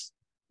states,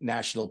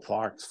 national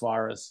parks,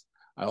 forests.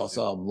 I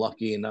also am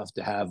lucky enough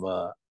to have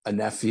a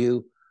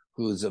nephew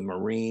who's a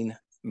Marine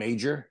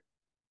major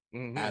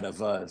out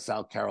of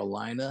South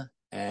Carolina,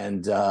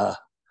 and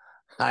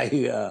I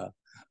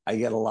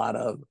get a lot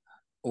of.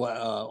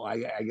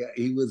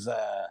 He was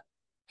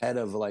head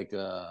of like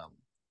a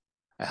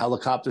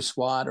helicopter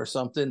squad or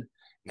something,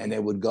 and they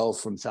would go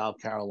from South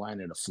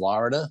Carolina to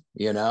Florida,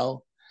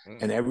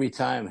 and every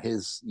time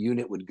his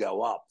unit would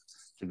go up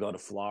to go to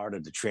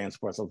Florida to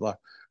transport stuff, as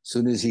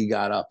soon as he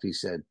got up, he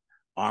said,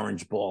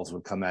 orange balls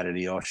would come out of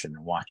the ocean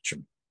and watch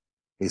him.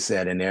 He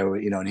said, and there were,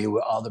 and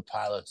other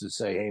pilots would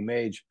say, "Hey,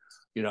 Mage,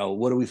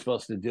 what are we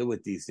supposed to do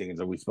with these things?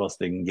 Are we supposed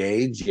to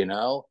engage?"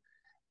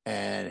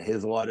 And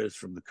his orders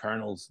from the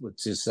colonels would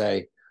just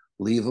say,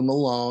 "Leave them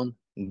alone,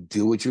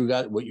 do what you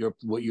got, what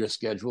you're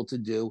scheduled to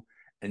do,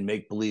 and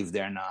make believe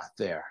they're not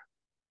there."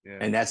 Yeah.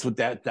 And that's what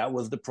that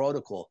was the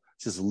protocol.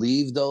 Just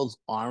leave those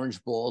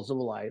orange balls of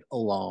light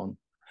alone.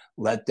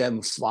 Let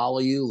them follow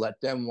you. Let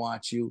them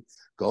watch you.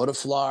 Go to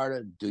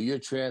Florida, do your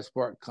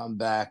transport, come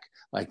back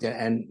like that.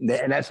 And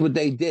that's what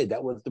they did.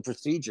 That was the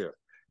procedure.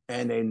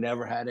 And they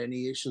never had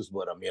any issues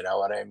with them. You know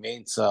what I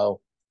mean? So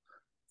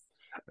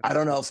I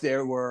don't know if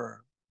there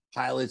were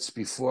pilots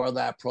before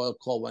that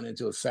protocol went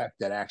into effect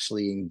that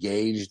actually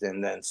engaged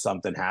and then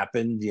something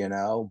happened,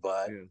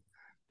 but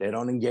they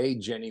don't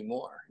engage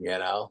anymore,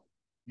 Yeah.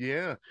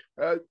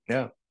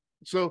 Yeah.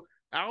 So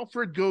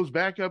Alfred goes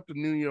back up to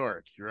New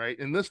York, right?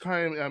 And this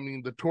time, I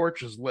mean, the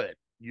torch is lit.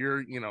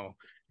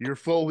 You're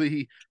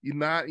fully, you're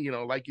not,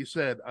 like you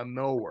said, a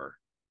knower.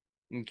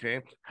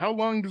 Okay. How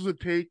long does it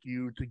take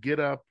you to get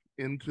up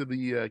into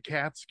the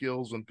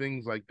Catskills and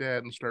things like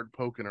that and start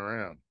poking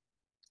around?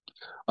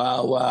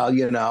 Well,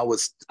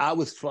 I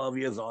was 12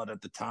 years old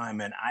at the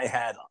time, and I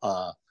had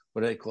what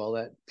do they call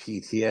that?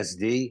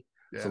 PTSD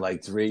for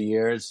like 3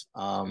 years.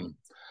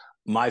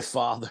 My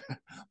father,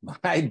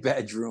 my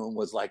bedroom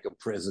was like a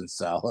prison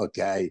cell.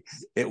 Okay,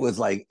 it was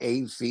like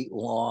 8 feet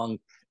long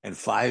and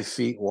 5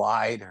 feet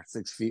wide or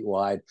 6 feet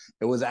wide.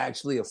 It was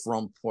actually a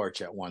front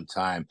porch at one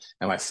time,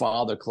 and my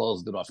father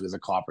closed it off. He was a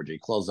carpenter. He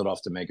closed it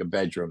off to make a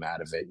bedroom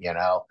out of it,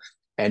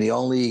 And the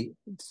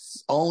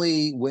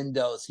only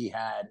windows he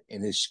had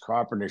in his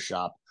carpenter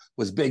shop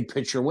was big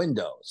picture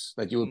windows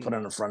that you would put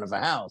on the front of a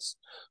house.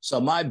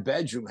 So my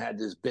bedroom had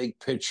this big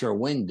picture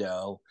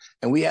window,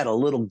 and we had a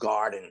little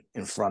garden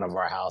in front of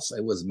our house.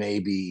 It was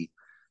maybe,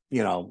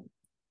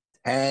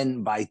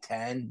 10 by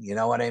 10, you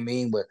know what I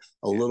mean? With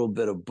a little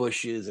bit of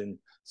bushes and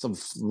some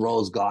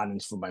rose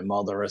gardens for my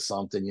mother or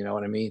something, you know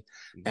what I mean?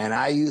 And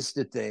I used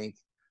to think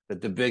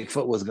that the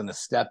Bigfoot was going to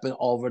step in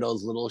over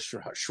those little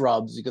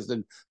shrubs because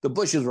the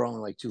bushes were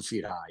only like 2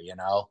 feet high,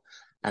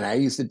 And I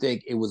used to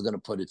think it was going to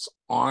put its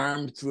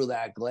arm through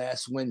that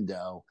glass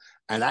window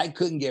And I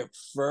couldn't get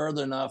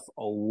further enough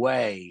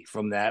away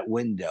from that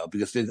window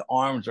because his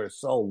arms are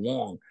so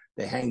long,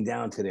 they hang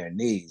down to their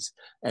knees.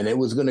 And it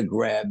was going to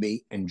grab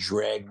me and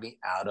drag me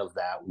out of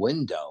that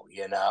window,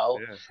 you know?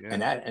 Yeah,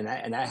 yeah.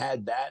 And I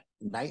had that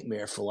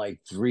nightmare for like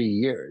 3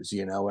 years,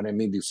 you know what I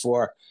mean?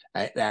 Before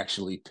I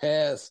actually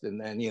passed. And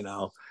then, you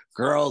know,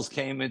 girls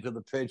came into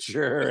the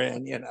picture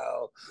and,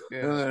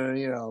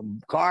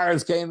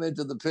 cars came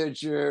into the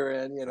picture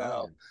and,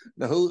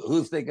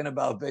 who's thinking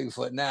about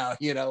Bigfoot now?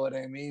 You know what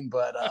I mean?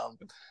 But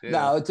Yeah.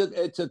 no,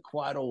 it took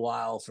quite a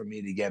while for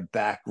me to get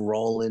back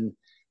rolling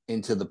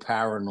into the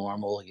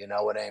paranormal. You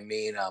know what I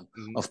mean?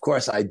 Of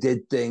course, I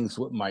did things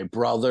with my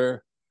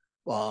brother.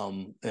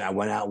 And I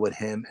went out with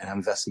him and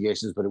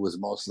investigations, but it was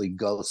mostly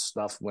ghost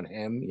stuff with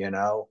him. You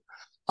know,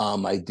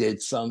 I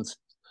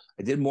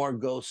did more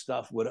ghost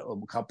stuff with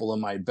a couple of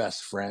my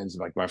best friends,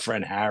 like my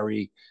friend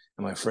Harry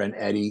and my friend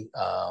Eddie.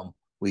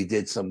 We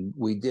did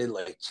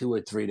like 2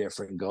 or 3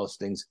 different ghost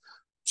things.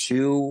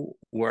 2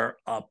 were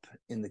up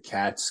in the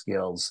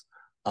Catskills.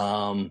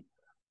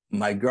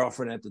 My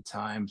girlfriend at the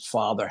time's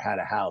father had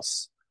a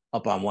house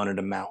up on one of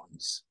the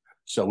mountains.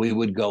 So we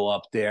would go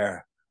up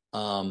there.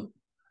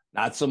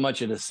 Not so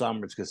much in the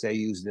summers because they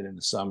used it in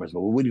the summers,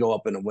 but we would go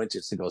up in the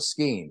winters to go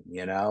skiing,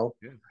 you know?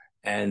 Yeah.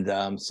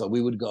 And so we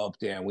would go up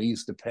there and we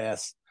used to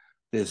pass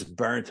this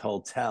burnt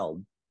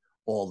hotel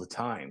all the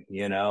time,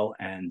 you know?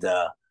 And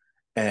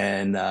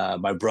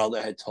my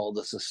brother had told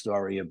us a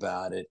story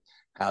about it,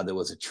 how there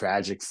was a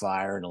tragic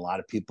fire and a lot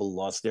of people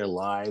lost their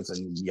lives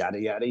and yada,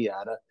 yada,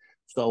 yada.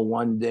 So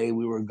one weekend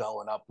we were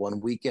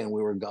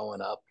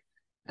going up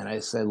and I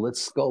said,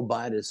 let's go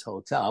by this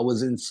hotel. I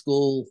was in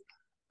school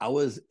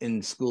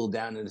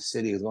down in the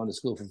city. I was going to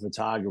school for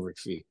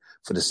photography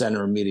for the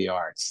Center of Media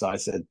Arts. So I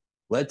said,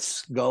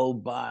 let's go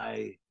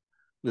by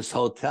this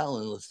hotel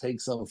and let's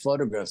take some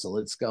photographs and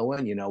let's go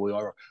in. You know, we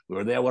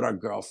were there with our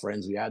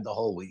girlfriends. We had the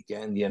whole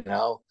weekend, you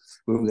know.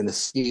 We were going to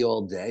ski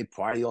all day,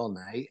 party all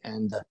night.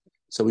 And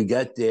so we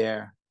get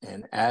there,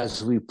 and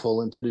as we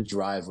pull into the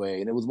driveway,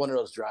 and it was one of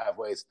those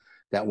driveways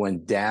that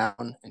went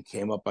down and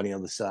came up on the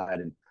other side.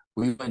 And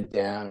we went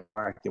down,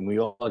 and we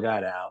all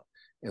got out.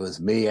 It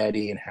was me,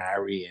 Eddie, and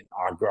Harry, and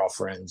our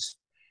girlfriends.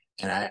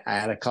 And I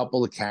had a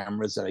couple of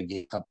cameras that I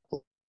gave a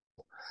couple.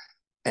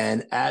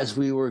 And as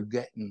we were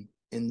going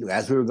down in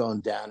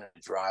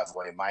the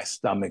driveway, my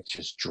stomach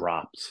just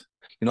dropped.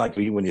 You know, like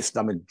when your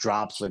stomach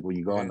drops, like when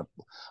you go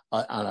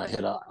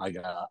hit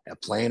a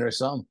plane or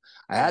something.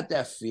 I had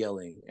that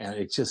feeling, and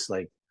it's just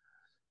like,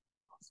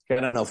 I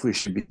don't know if we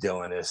should be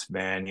doing this,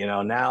 man. You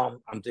know, now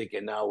I'm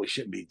thinking, no, we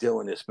shouldn't be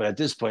doing this. But at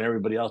this point,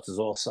 everybody else is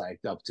all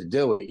psyched up to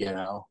do it, you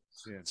know.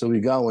 Yeah. So I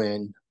go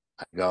in,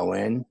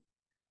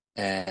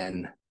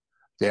 and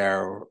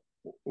there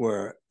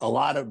were a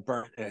lot of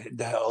burnt.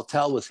 The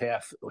hotel was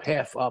half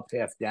up,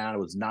 half down. It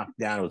was knocked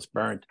down. It was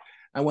burnt.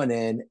 I went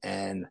in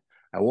and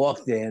I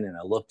walked in and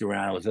I looked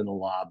around. I was in the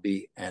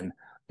lobby, and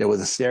there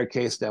was a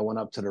staircase that went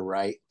up to the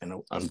right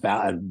and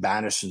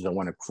banisters that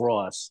went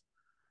across.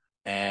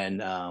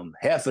 And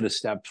half of the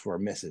steps were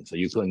missing, so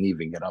you couldn't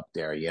even get up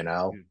there, you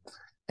know.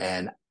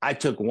 And I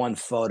took one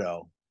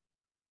photo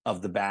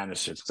of the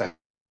banisters because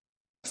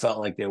I felt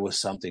like there was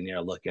something there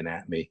looking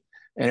at me.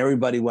 And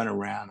everybody went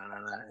around,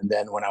 and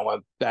then when I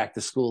went back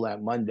to school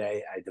that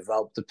Monday, I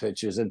developed the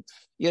pictures, and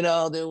you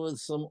know, there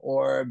was some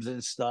orbs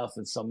and stuff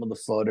in some of the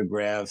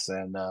photographs,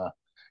 and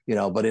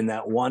but in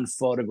that one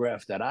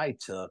photograph that I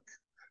took,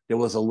 there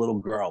was a little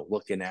girl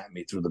looking at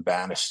me through the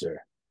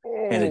banister.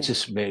 And it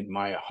just made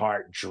my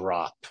heart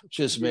drop.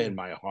 Made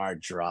my heart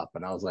drop.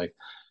 And I was like,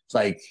 it's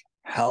like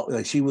how,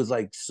 like she was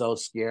like so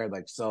scared,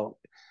 like so.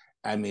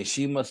 I mean,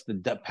 she must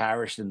have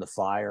perished in the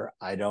fire.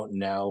 I don't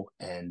know.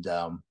 And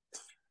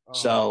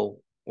so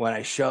when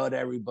I showed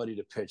everybody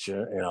the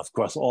picture, and of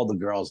course, all the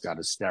girls got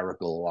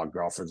hysterical. Our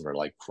girlfriends were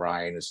like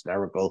crying,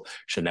 hysterical.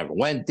 She never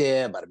went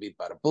there. Bada beep,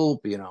 bada boop.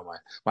 You know,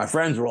 my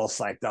friends were all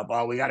psyched up.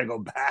 Oh, we got to go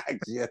back.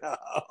 You know,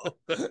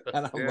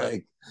 and I'm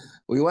like,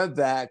 we went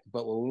back.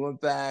 But when we went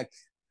back,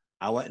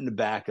 I went in the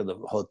back of the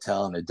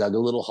hotel and I dug a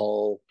little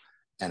hole,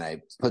 and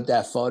I put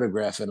that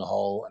photograph in a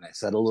hole, and I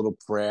said a little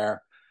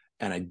prayer,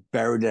 and I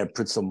buried it. I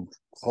put some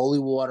holy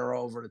water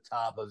over the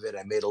top of it.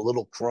 I made a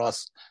little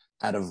cross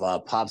out of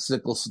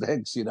popsicle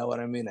sticks, you know what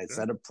I mean? I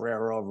said a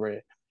prayer over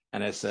it,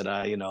 and I said,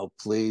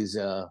 please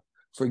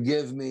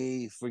forgive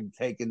me for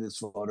taking this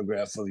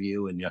photograph of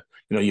you and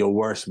your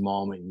worst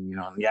moment,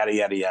 yada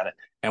yada yada.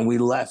 And we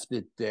left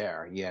it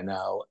there,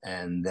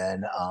 and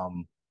then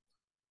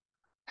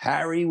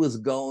Harry was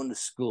going to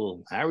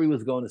school. Harry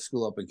was going to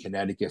school up in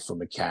Connecticut for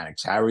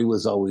mechanics. Harry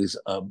was always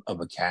a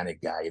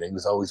mechanic guy. He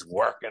was always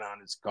working on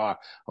his car.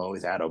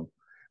 Always had a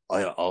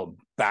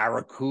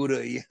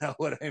Barracuda, you know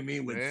what I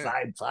mean, with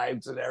side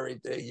pipes and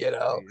everything.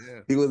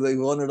 He was like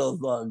one of those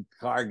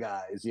car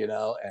guys,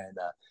 and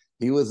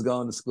he was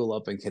going to school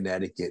up in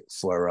Connecticut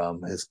for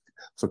his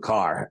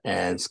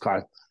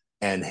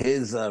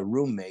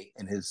roommate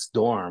in his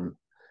dorm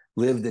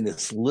lived in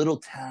this little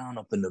town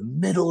up in the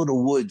middle of the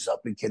woods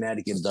up in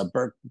Connecticut,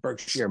 the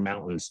Berkshire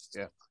Mountains.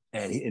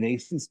 And he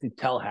used to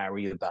tell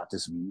Harry about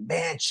this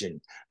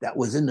mansion that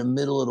was in the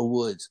middle of the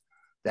woods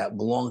that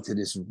belonged to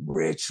this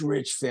rich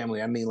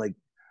family. I mean, like,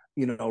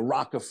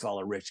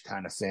 Rockefeller rich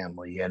kind of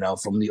family,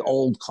 from the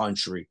old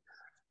country.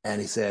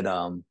 And he said,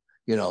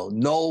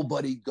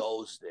 nobody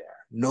goes there.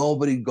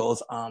 Nobody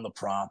goes on the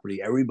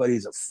property.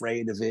 Everybody's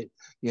afraid of it.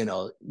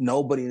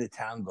 Nobody in the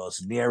town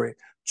goes near it.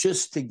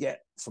 Just to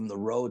get from the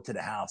road to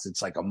the house,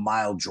 it's like a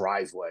mile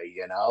driveway,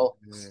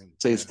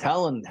 So he's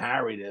telling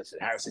Harry this,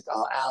 and Harry's like,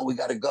 "Oh, Al, we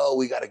gotta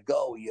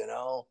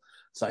go.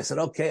 So I said,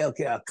 okay,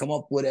 I'll come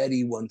up with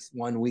Eddie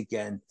one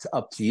weekend,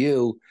 up to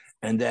you,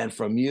 and then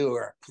from you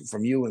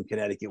in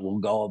Connecticut, we'll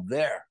go up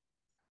there."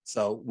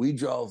 So we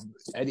drove.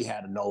 Eddie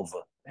had a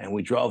Nova, and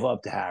we drove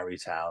up to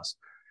Harry's house.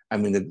 I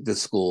mean, the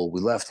school. We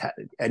left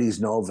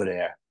Eddie's Nova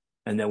there,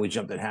 and then we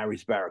jumped in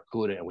Harry's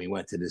Barracuda, and we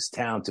went to this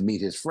town to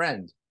meet his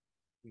friend.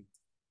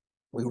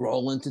 We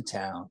roll into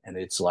town, and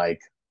it's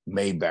like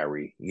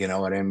Mayberry. You know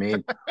what I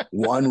mean?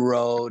 One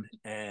road,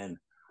 and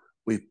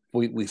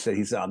we said,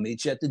 he said, "I'll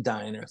meet you at the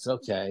diner." It's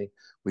okay.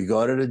 We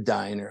go to the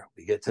diner.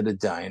 We get to the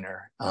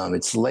diner.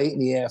 It's late in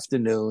the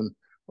afternoon,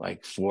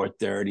 like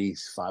 4:30,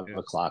 5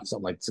 o'clock,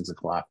 something like 6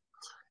 o'clock.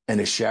 And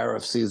the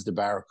sheriff sees the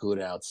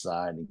Barracuda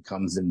outside and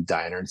comes in the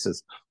diner and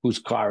says, "Whose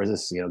car is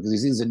this?" Because he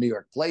sees the New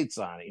York plates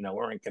on it.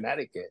 We're in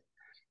Connecticut.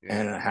 Yeah.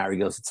 And Harry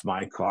goes, "It's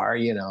my car,"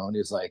 and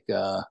he's like,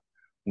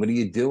 "What are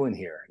you doing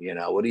here?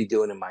 What are you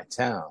doing in my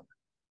town?"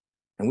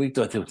 And we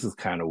thought this was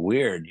kind of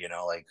weird,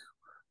 like,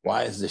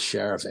 why is the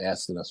sheriff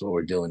asking us what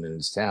we're doing in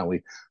this town?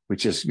 We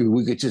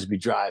could just be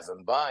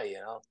driving by,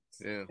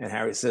 Yeah. And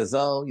Harry says,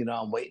 "Oh,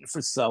 I'm waiting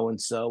for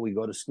so-and-so. We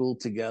go to school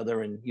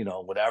together and,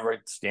 whatever,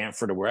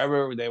 Stanford or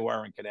wherever they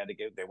were in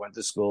Connecticut, they went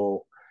to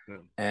school." Yeah.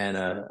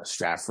 And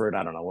Stratford,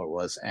 I don't know what it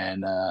was.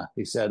 And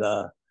he said,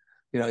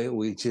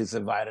 we just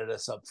invited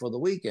us up for the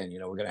weekend.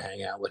 We're going to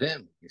hang out with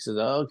him. He said,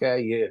 "Oh,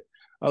 okay, yeah.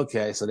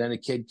 Okay." So then a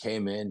kid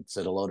came in,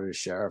 said hello to the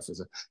sheriff. He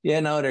said, "Yeah,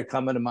 no, they're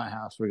coming to my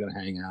house. We're going to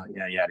hang out.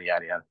 Yeah, yada,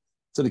 yada, yada."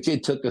 So the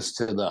kid took us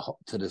to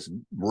this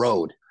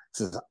road. He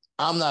says,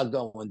 "I'm not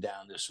going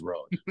down this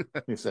road."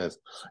 He says,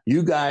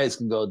 "You guys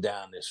can go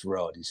down this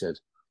road." He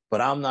says, "But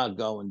I'm not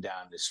going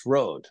down this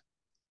road."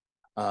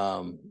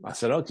 I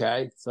said,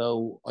 "Okay."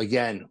 So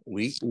again,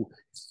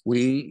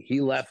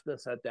 he left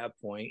us at that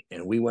point,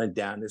 and we went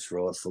down this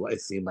road. So it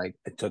seemed like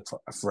it took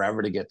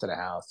forever to get to the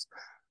house.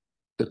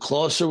 The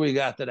closer we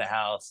got to the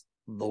house,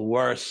 the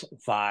worse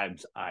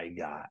vibes I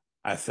got.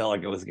 I felt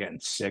like I was getting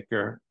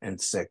sicker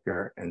and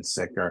sicker and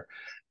sicker.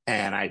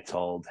 And I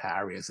told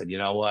Harry, I said, "You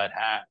know what,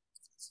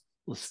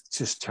 let's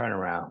just turn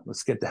around.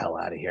 Let's get the hell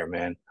out of here,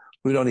 man.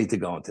 We don't need to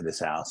go into this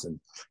house." And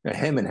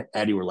him and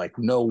Eddie were like,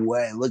 "No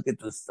way. Look at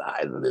the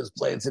size of this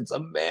place. It's a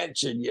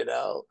mansion,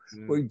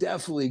 We're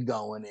definitely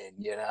going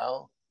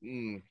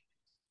in.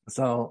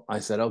 So I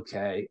said,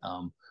 okay.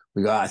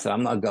 I said,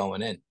 "I'm not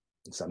going in."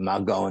 I said, "I'm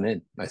not going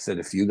in." I said,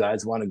 "If you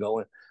guys want to go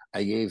in."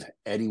 I gave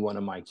Eddie one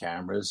of my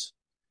cameras,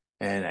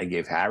 and I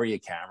gave Harry a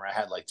camera. I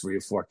had like 3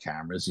 or 4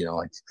 cameras,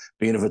 like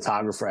being a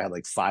photographer, I had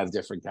like 5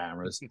 different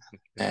cameras.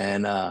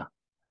 And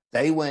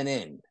they went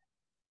in,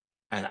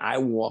 and I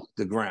walked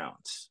the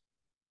grounds,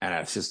 and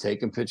I was just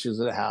taking pictures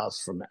of the house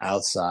from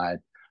outside.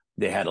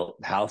 The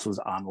house was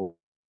on,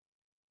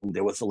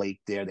 there was a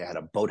lake there. They had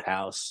a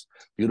boathouse,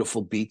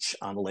 beautiful beach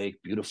on the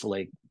lake, beautiful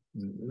lake,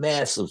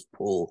 massive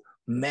pool,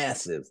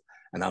 massive.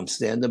 And I'm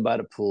standing by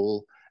the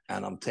pool,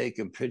 and I'm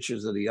taking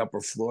pictures of the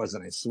upper floors.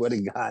 And I swear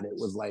to God, it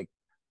looked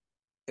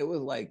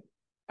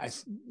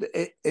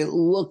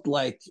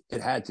like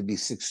it had to be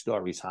 6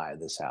 stories high,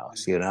 this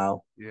house,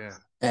 Yeah.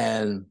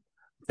 And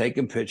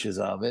taking pictures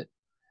of it.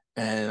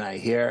 And I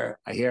hear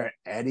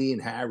Eddie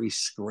and Harry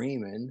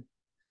screaming.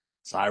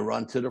 So I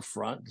run to the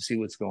front to see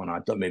what's going on.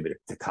 I thought maybe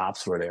the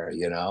cops were there,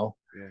 Yeah.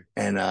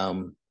 And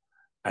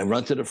I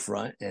run to the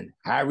front, and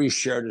Harry's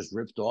shirt is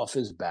ripped off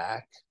his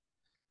back,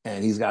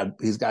 and he's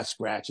got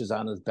scratches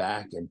on his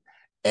back, and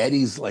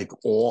Eddie's like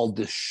all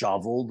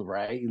disheveled,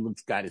 right?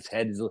 Got his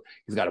head,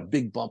 he's got a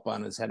big bump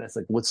on his head. I was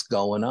like, "What's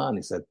going on?"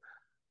 He said,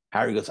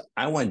 Harry goes,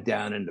 "I went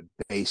down in the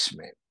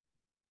basement,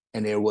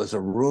 and there was a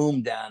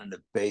room down in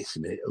the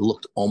basement. It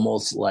looked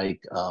almost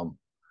like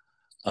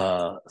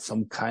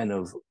some kind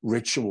of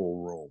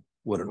ritual room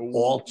with an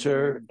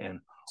altar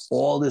and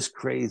all this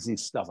crazy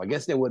stuff. I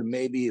guess they would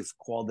maybe have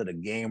called it a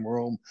game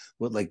room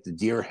with like the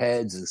deer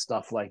heads and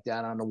stuff like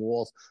that on the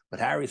walls. But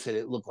Harry said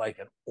it looked like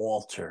an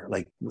altar,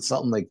 like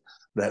something like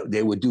that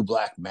they would do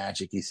black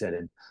magic, he said.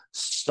 And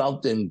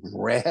something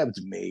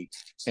grabbed me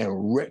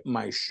and ripped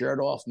my shirt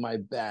off my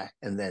back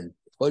and then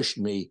pushed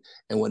me.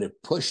 And when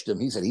it pushed him,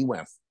 he said he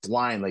went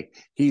flying like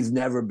he's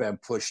never been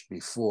pushed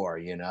before,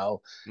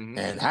 Mm-hmm.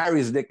 And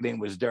Harry's nickname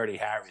was Dirty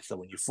Harry. So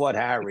when you fought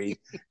Harry,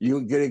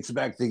 you could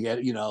expect to get,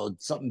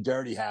 something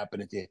dirty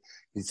happening to you.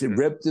 He said,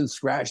 ripped him,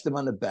 scratched him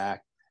on the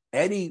back.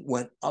 Eddie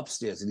went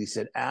upstairs and he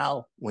said,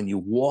 "Al, when you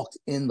walked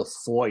in the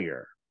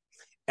foyer,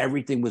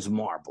 everything was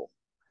marble."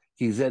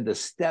 He said the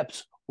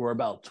steps were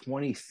about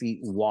 20 feet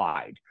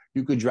wide.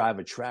 You could drive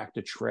a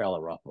tractor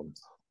trailer up them,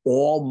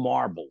 all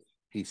marble.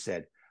 He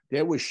said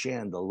there were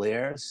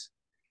chandeliers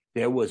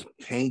There was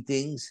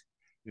paintings.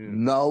 Yeah.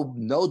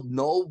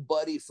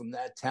 Nobody from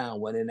that town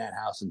went in that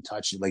house and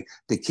touched it. Like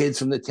the kids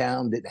from the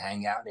town didn't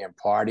hang out in their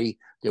party.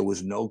 There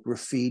was no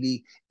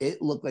graffiti.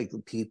 It looked like the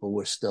people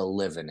were still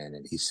living in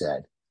it. He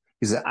said.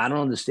 He said, I don't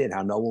understand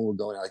how no one would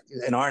go in. Like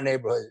in our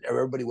neighborhood,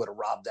 everybody would have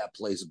robbed that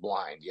place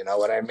blind. You know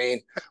what I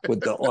mean?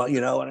 With the, you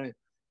know what I mean?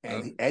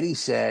 And Eddie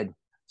said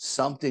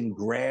something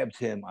grabbed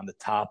him on the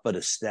top of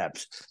the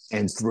steps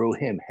and threw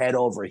him head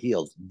over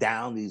heels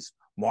down these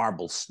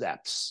marble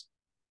steps.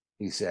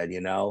 He said, you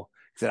know,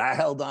 he said, I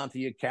held on to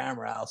your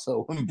camera out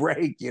so it wouldn't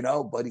break, you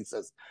know, but he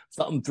says,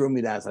 something threw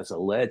me down. So I said,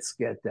 let's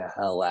get the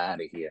hell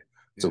out of here.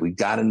 So we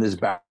got in this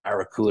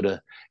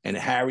Barracuda, and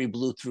Harry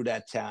blew through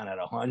that town at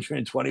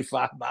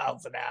 125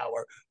 miles an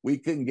hour. We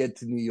couldn't get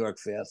to New York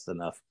fast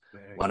enough.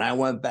 Dang. When I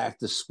went back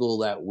to school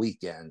that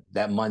weekend,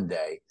 that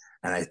Monday,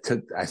 and I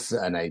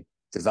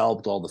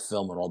developed all the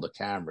film and all the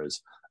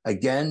cameras,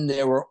 again,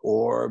 there were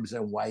orbs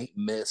and white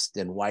mist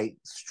and white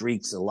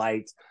streaks of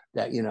lights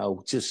that, you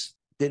know, just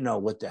didn't know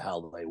what the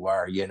hell they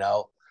were, you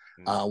know.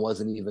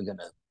 Wasn't even going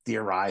to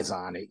theorize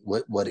on it,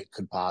 what it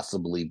could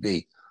possibly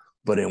be.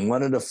 But in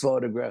one of the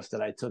photographs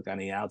that I took on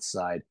the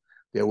outside,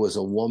 there was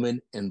a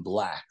woman in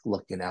black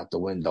looking out the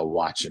window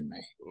watching me.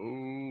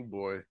 Oh,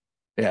 boy.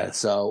 Yeah,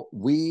 so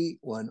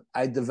when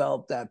I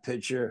developed that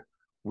picture,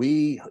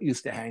 we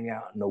used to hang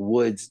out in the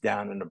woods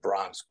down in the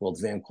Bronx called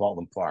Van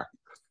Cortlandt Park.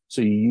 It's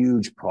a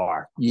huge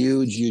park.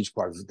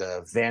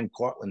 The Van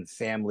Cortlandt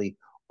family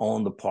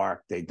owned the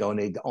park. They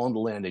owned the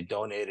land. They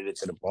donated it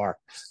to the park.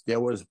 There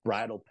was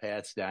bridle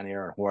paths down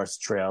here and horse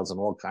trails and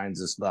all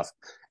kinds of stuff.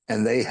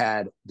 And they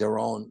had their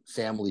own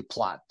family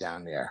plot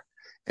down there.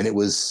 And it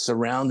was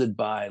surrounded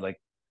by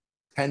like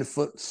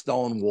 10-foot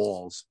stone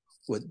walls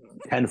with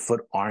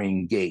 10-foot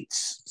iron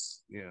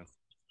gates. Yeah.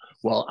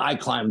 Well, I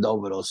climbed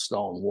over those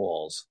stone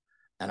walls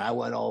and I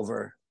went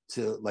over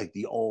to like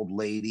the old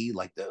lady,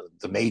 like the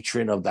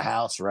matron of the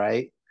house,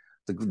 right?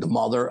 The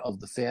mother of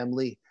the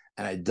family.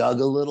 And I dug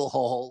a little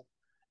hole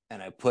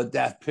and I put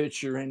that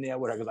picture in there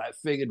because I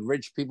figured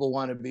rich people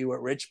want to be with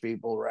rich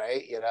people,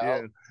 right? You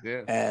know?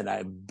 Yeah. And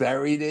I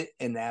buried it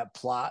in that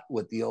plot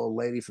with the old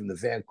lady from the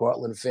Van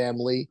Cortlandt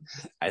family.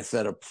 I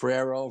said a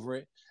prayer over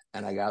it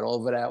and I got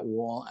over that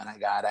wall and I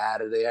got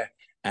out of there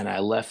and I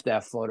left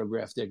that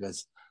photograph there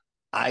because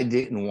I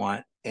didn't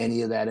want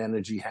any of that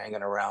energy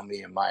hanging around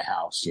me in my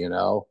house, you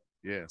know?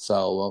 Yeah.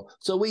 So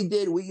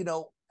you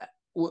know,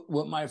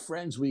 with my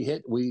friends, we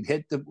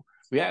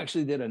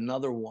actually did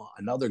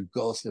another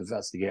ghost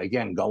investigation,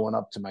 again, going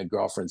up to my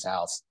girlfriend's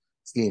house.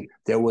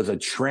 There was a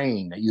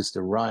train that used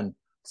to run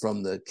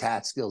from the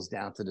Catskills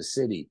down to the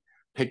city,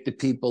 pick the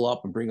people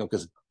up and bring them,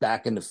 because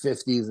back in the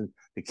 50s, and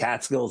the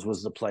Catskills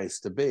was the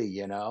place to be,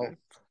 you know?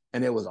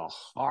 And it was a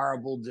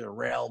horrible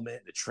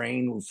derailment. The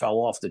train fell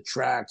off the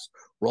tracks,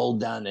 rolled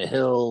down the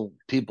hill,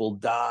 people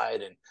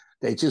died, and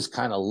they just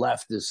kind of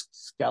left this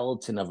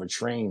skeleton of a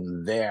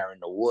train there in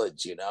the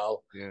woods, you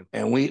know? Yeah.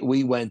 And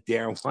we went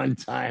there one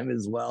time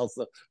as well.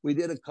 So we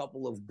did a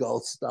couple of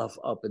ghost stuff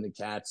up in the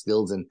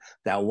Catskills and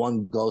that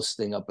one ghost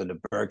thing up in the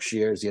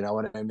Berkshires, you know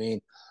what I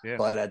mean? Yeah.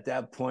 But at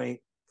that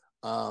point,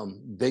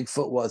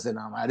 Bigfoot wasn't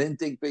I didn't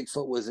think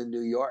Bigfoot was in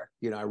New York.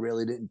 You know, I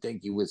really didn't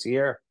think he was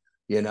here.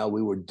 You know,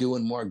 we were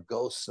doing more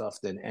ghost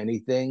stuff than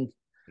anything.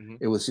 Mm-hmm.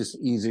 It was just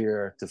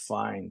easier to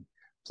find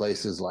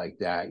places like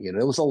that. You know,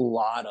 there was a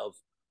lot of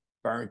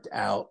burnt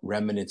out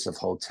remnants of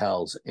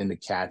hotels in the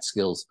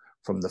Catskills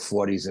from the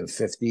 40s and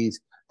 50s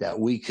that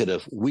we could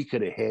have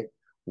hit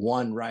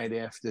one right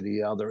after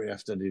the other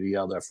if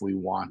we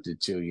wanted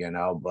to, you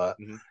know. But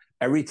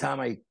every time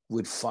I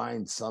would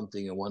find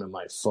something in one of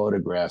my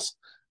photographs,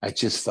 I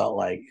just felt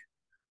like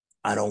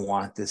I don't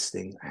want this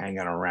thing hanging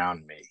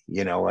around me.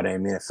 You know what I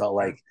mean? It felt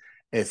like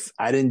if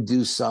I didn't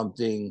do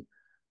something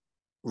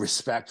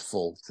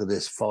respectful to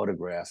this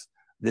photograph,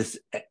 this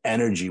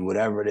energy,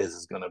 whatever it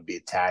is going to be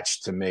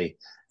attached to me.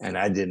 And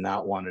I did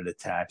not want it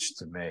attached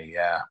to me.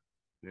 Yeah.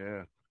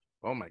 Yeah.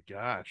 Oh my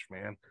gosh,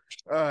 man.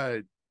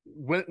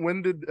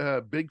 When did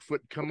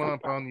Bigfoot come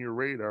up on your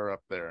radar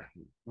up there?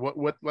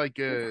 What like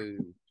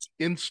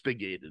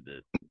instigated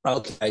it?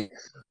 Okay.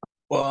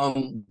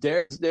 Well,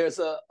 there's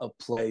a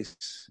place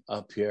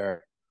up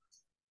here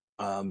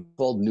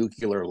called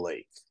Nuclear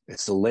Lake.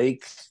 It's a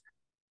lake.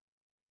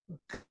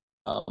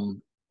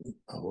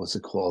 What's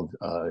it called?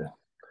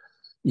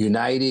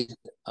 United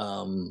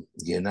something.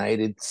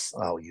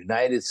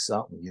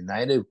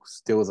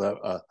 There was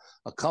a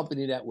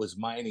company that was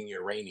mining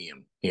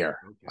uranium here.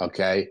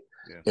 Okay.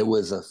 Yeah. It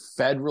was a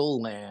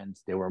federal land.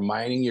 They were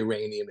mining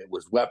uranium. It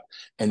was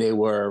and they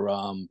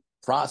were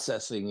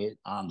processing it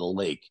on the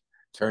lake,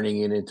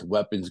 turning it into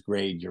weapons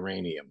grade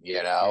uranium.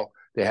 You know,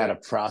 they had a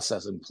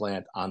processing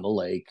plant on the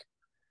lake.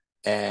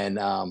 And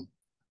I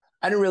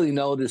didn't really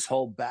know this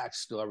whole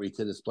backstory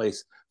to this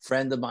place.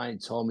 Friend of mine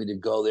told me to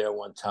go there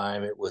one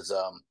time. It was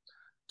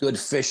good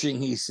fishing,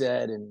 he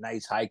said, and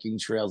nice hiking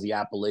trails. The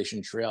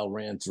Appalachian Trail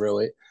ran through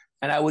it.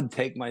 And I would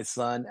take my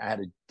son. I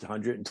had a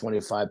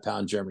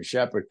 125-pound German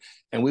Shepherd,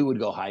 and we would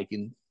go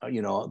hiking,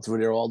 through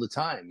there all the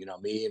time.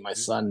 Me and my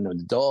son and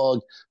the dog.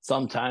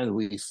 Sometimes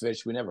we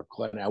fish. We never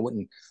caught. And I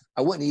wouldn't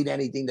eat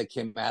anything that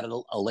came out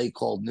of a lake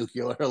called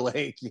Nuclear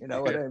Lake. You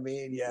know what I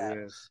mean?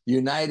 Yeah.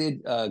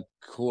 United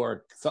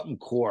Core, something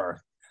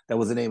Core. That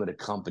was the name of the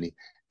company.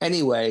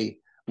 Anyway,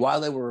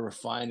 while they were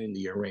refining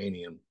the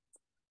uranium,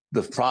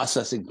 the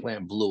processing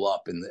plant blew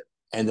up and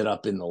ended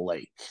up in the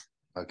lake.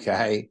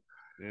 Okay.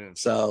 Yeah.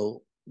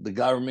 So the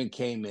government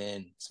came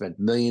in, spent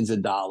millions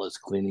of dollars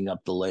cleaning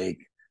up the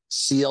lake,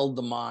 sealed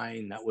the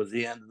mine. That was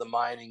the end of the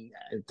mining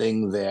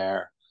thing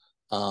there.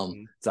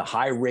 It's a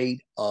high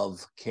rate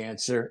of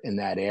cancer in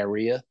that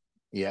area.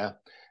 Yeah.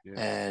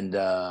 And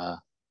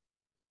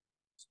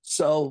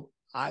so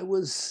I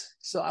was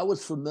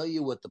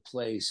familiar with the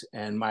place,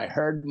 and I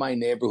heard my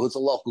neighbor, who's a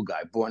local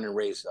guy, born and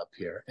raised up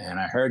here, and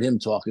I heard him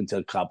talking to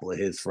a couple of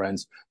his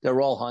friends.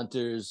 They're all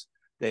hunters.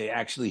 He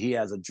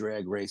has a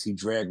drag race.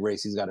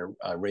 He's got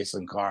a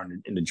racing car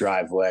in the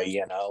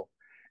driveway,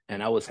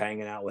 And I was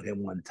hanging out with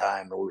him one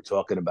time, and we were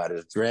talking about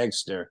his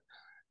dragster,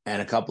 and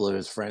a couple of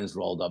his friends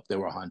rolled up. They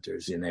were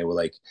hunters, and they were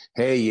like,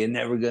 "Hey, you're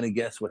never gonna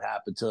guess what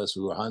happened to us.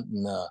 We were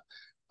hunting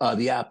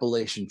the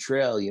Appalachian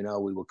Trail.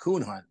 We were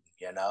coon hunting,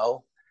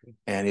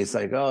 And he's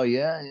like, "Oh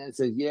yeah," and I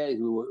said, "Yeah."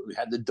 We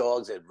had the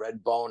dogs. They had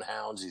red bone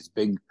hounds, these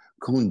big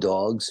coon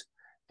dogs,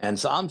 and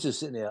so I'm just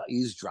sitting there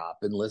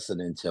eavesdropping,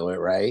 listening to it,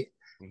 right?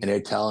 And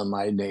they're telling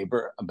my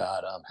neighbor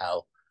about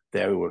how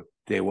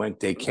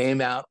they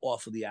came out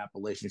off of the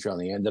Appalachian Trail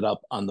and they ended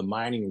up on the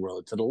mining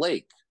road to the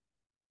lake.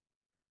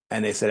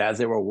 And they said as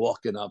they were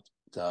walking up,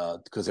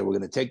 because they were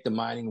going to take the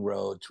mining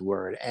road to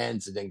where it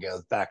ends and then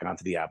go back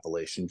onto the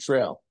Appalachian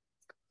Trail.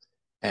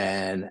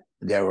 And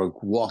they were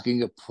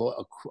walking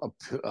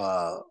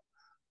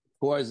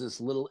towards this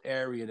little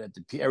area that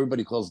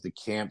everybody calls the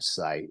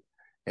campsite.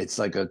 It's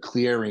like a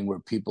clearing where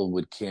people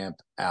would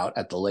camp out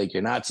at the lake.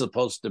 You're not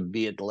supposed to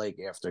be at the lake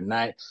after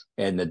night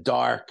in the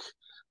dark.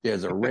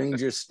 There's a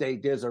ranger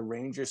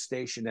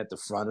station at the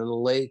front of the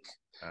lake.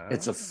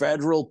 It's a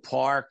federal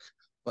park,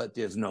 but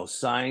there's no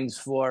signs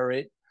for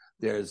it.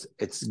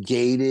 It's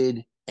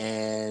gated,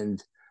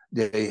 and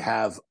they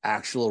have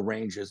actual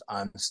rangers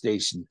on the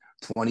station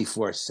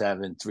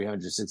 24/7,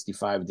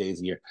 365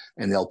 days a year,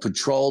 and they'll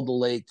patrol the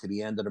lake to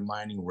the end of the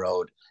mining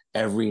road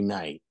every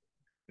night.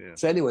 Yeah.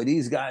 So anyway,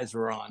 these guys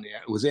were on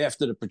there. It was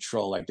after the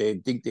patrol. Like they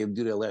think they would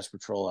do their last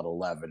patrol at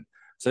 11.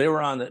 So they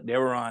were on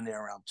there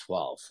around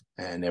 12,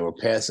 and they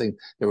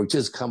were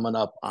just coming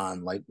up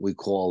on, like we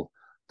call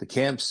the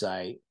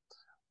campsite,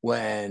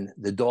 when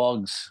the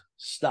dogs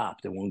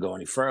stopped and wouldn't go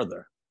any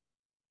further.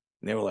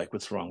 And they were like,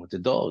 "What's wrong with the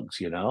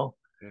dogs?" Yeah.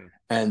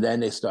 And then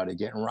they started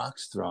getting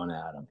rocks thrown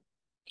at them.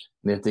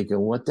 And they're thinking,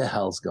 "What the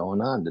hell's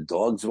going on? The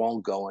dogs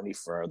won't go any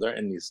further."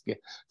 And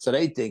so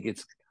they think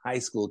it's high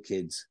school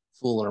kids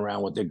fooling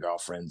around with their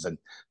girlfriends, and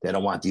they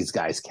don't want these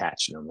guys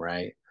catching them,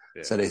 right?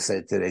 Yeah. So they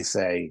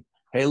say,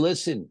 "Hey,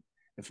 listen,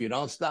 if you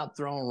don't stop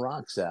throwing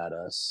rocks at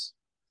us,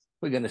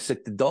 we're going to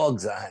sick the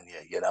dogs on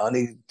you, And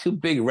these two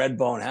big red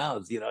bone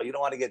hounds, you don't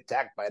want to get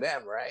attacked by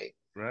them, right?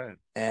 Right.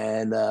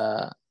 And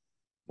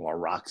more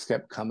rocks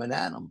kept coming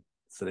at them.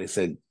 So they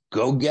said,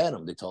 "Go get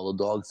them." They told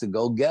the dogs to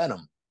go get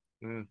them.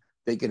 Mm.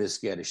 They could have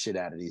scared the shit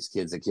out of these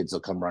kids. The kids will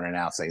come running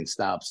out saying,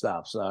 "Stop,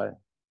 stop." So,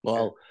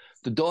 well,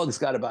 the dogs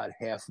got about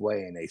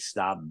halfway and they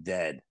stopped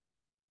dead.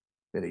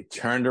 Then they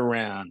turned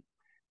around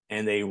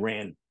and they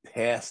ran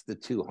past the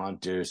two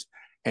hunters,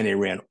 and they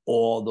ran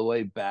all the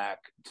way back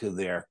to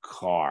their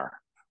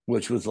car,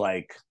 which was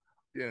like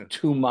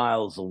 2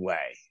 miles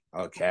away.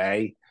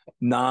 Okay.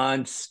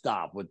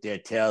 Non-stop with their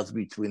tails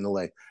between the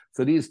legs.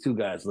 So these two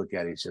guys look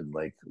at each other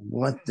like,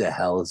 "What the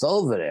hell is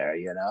over there?"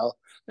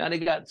 Now they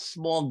got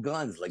small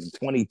guns like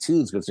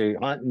 22s because they're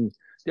hunting,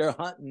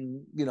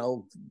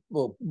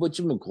 well,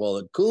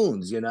 whatchamacallit,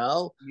 coons,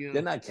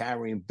 They're not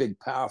carrying big,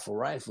 powerful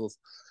rifles.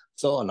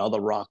 So another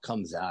rock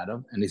comes at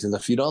him, and he says,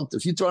 if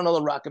you throw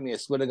another rock at me, I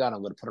swear to God,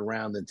 I'm going to put a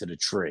round into the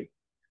tree."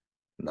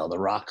 Another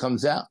rock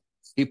comes out.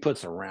 He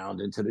puts a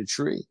round into the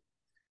tree.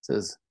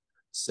 Says,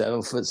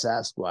 7-foot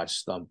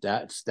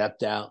Sasquatch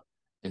stepped out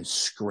and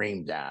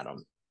screamed at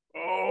him.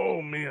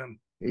 Oh, man.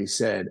 He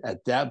said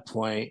at that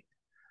point,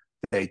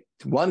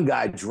 one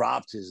guy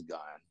dropped his gun.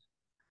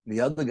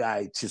 The other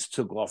guy just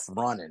took off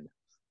running.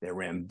 They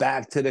ran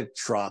back to the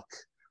truck.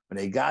 When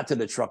they got to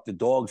the truck, the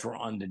dogs were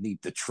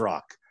underneath the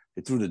truck.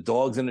 They threw the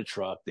dogs in the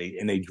truck.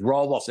 They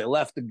drove off. They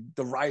left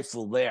the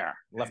rifle there,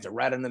 left it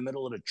right in the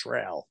middle of the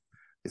trail.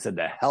 They said,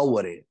 "The hell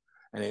with it."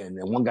 And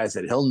one guy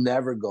said, "He'll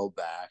never go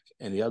back."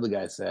 And the other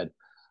guy said,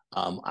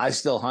 "I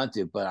still hunt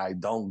it, but I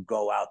don't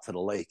go out to the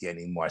lake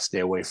anymore. I stay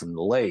away from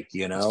the lake,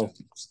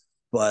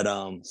 But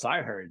so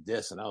I heard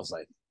this, and I was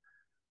like,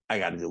 I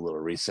got to do a little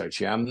research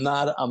here. I'm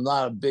not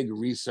a big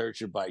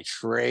researcher by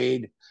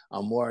trade.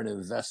 I'm more an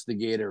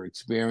investigator,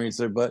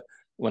 experiencer. But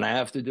when I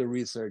have to do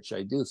research,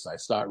 I do. So I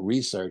start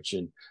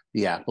researching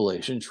the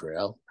Appalachian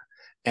Trail,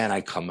 and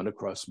I coming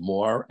across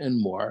more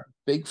and more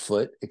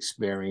Bigfoot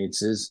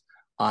experiences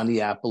on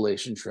the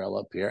Appalachian Trail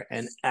up here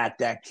and at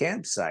that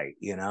campsite,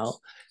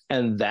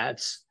 and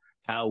that's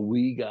how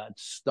we got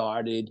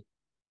started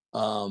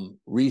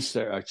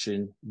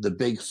researching the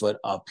Bigfoot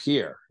up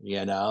here,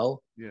 Yeah.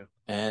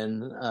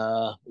 and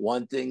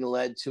one thing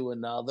led to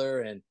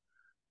another, and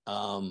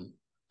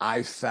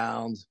I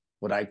found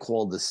what I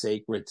call the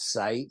sacred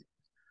site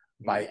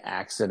by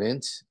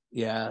accident.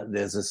 Yeah,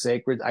 there's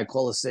I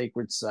call a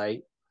sacred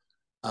site.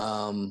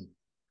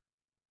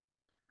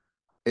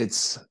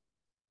 It's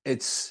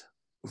it's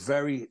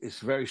it's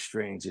very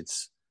strange.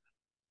 It's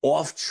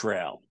off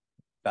trail,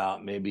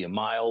 about maybe a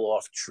mile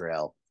off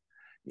trail,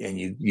 and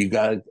you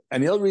got.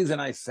 And the only reason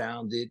I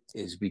found it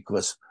is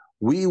because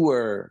me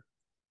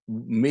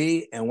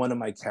and one of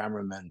my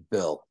cameramen,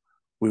 Bill,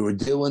 we were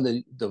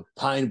doing the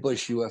Pine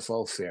Bush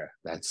UFO Fair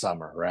that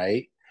summer,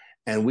 right?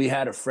 And we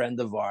had a friend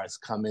of ours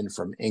come in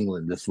from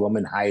England, this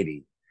woman,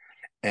 Heidi.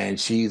 And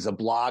she's a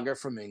blogger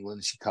from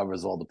England. She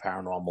covers all the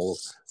paranormal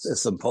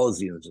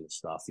symposiums and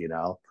stuff,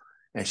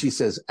 And she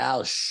says,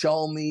 Al,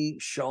 show me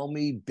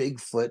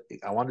Bigfoot.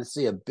 I want to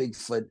see a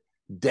Bigfoot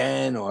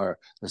den or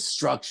the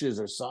structures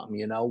or something,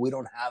 We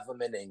don't have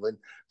them in England.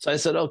 So I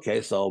said,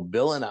 okay. So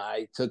Bill and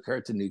I took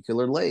her to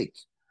Nuclear Lake.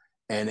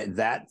 And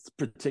that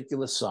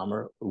particular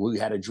summer, we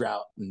had a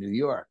drought in New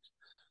York.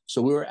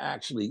 So we were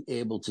actually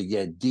able to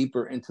get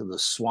deeper into the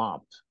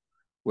swamp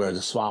where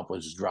the swamp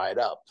was dried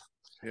up.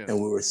 Yeah.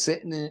 And we were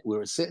sitting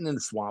in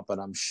the swamp,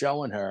 and I'm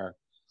showing her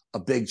a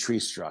big tree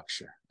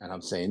structure. And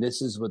I'm saying,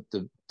 this is what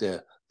the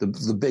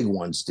big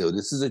ones do.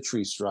 This is a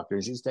tree structure.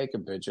 And she's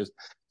taking pictures.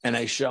 And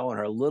I showing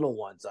her little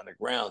ones on the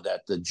ground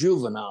that the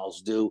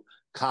juveniles do,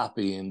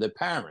 copying the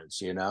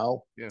parents,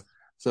 Yeah.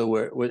 So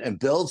and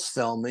Bill's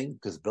filming,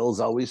 because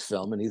Bill's always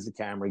filming. He's the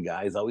camera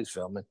guy. He's always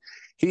filming.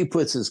 He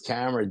puts his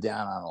camera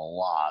down on a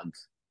log,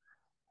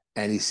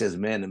 and he says,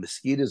 man, the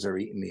mosquitoes are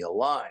eating me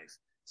alive.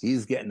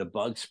 He's getting the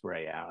bug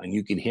spray out, and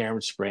you can hear him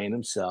spraying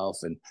himself,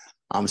 and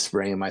I'm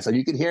spraying myself.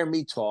 You can hear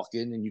me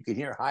talking, and you can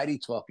hear Heidi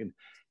talking.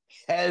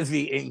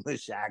 Heavy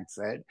English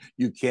accent.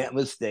 You can't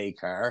mistake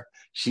her.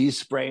 She's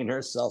spraying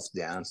herself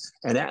down.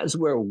 And as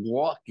we're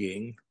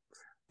walking,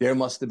 there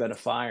must have been a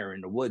fire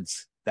in the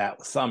woods that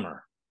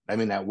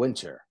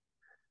winter.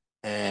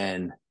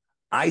 And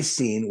I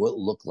seen what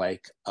looked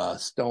like a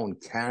stone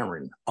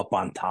cairn up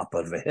on top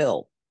of a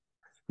hill.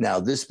 Now,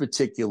 this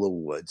particular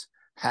woods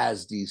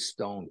has these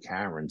stone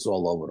cairns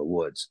all over the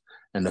woods.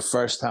 And the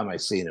first time I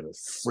seen them, it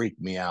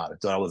freaked me out. I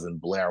thought I was in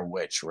Blair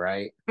Witch,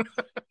 right?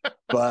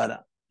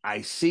 But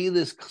I see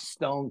this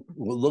stone,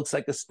 what looks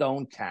like a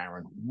stone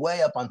cairn,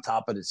 way up on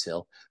top of this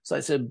hill. So I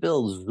said,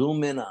 Bill,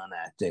 zoom in on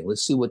that thing.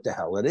 Let's see what the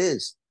hell it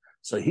is.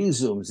 So he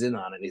zooms in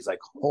on it. And he's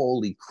like,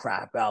 holy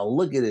crap, Al,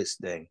 look at this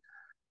thing.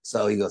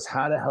 So he goes,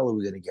 how the hell are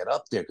we going to get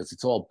up there? Because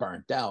it's all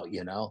burnt out,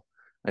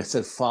 I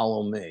said,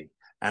 follow me.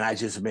 And I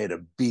just made a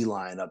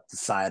beeline up the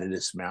side of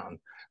this mountain.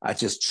 I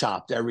just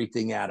chopped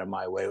everything out of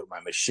my way with my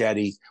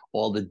machete,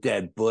 all the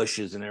dead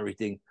bushes and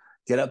everything,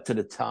 get up to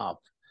the top.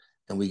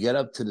 And we get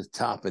up to the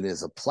top, and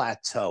there's a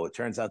plateau. It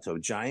turns out to a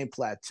giant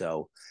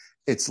plateau.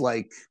 It's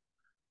like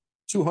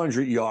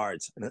 200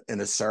 yards in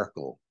a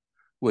circle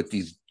with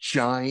these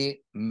giant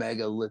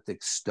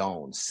megalithic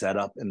stones set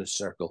up in a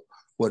circle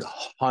with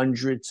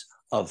hundreds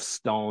of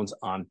stones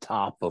on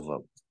top of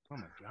them. Oh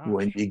my God.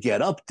 When you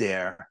get up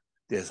there,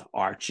 there's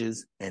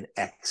arches and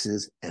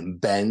X's and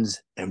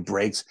bends and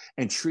breaks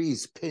and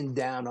trees pinned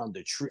down on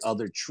the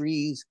other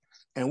trees.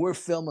 And we're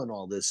filming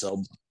all this.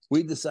 So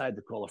we decided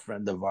to call a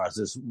friend of ours,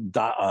 this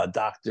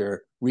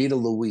Dr. Rita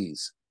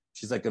Louise.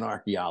 She's like an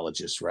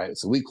archaeologist, right?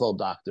 So we call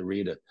Dr.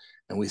 Rita,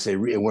 and we say,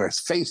 and we're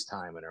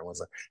FaceTiming her.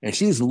 And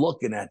she's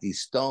looking at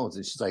these stones,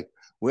 and she's like,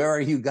 where are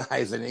you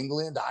guys, in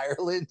England,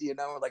 Ireland?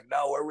 We're like,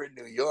 no, we're in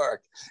New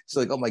York. She's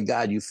like, oh my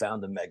God, you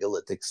found a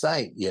megalithic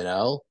site,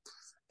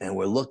 And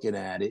we're looking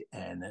at it,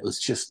 and it was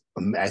just,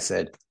 I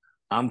said,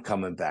 I'm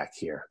coming back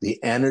here.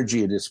 The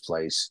energy of this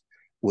place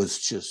was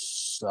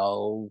just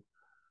so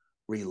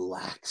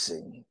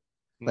relaxing.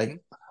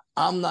 Like,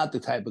 I'm not the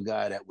type of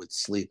guy that would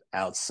sleep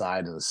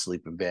outside in a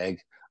sleeping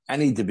bag. I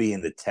need to be in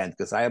the tent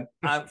because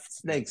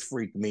snakes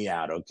freak me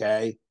out,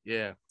 okay?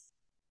 Yeah.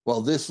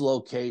 Well, this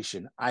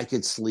location, I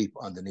could sleep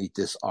underneath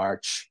this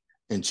arch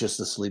in just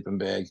a sleeping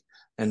bag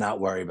and not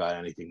worry about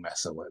anything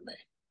messing with me.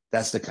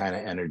 That's the kind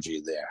of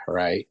energy there,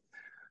 right?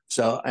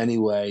 So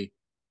anyway,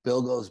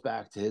 Bill goes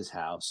back to his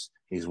house.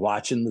 He's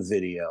watching the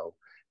video.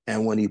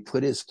 And when he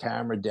put his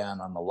camera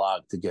down on the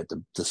log to get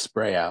the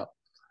spray out,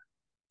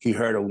 he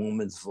heard a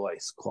woman's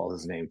voice call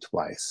his name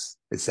twice.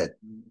 It said,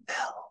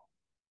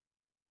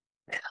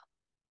 Bill.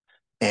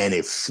 And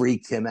it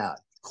freaked him out.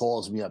 He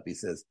calls me up. He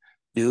says,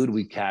 dude,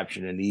 we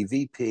captured an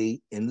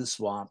EVP in the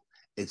swamp.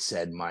 It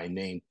said my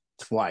name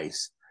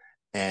twice.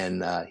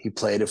 And he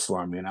played it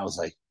for me. And I was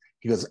like,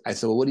 I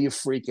said, well, what are you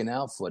freaking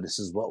out for? This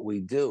is what we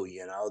do,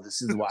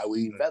 This is why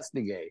we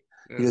investigate.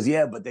 Yeah. He goes,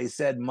 yeah, but they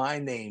said my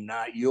name,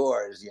 not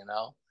yours,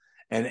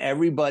 And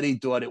everybody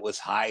thought it was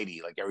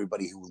Heidi, like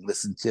everybody who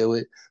listened to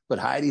it. But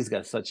Heidi's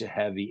got such a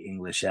heavy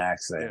English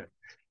accent.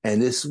 Yeah.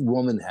 And this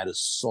woman had a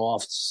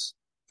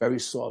very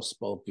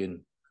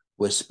soft-spoken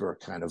whisper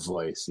kind of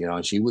voice,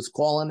 and she was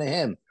calling to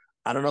him.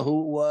 I don't know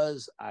who it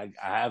was. I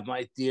have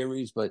my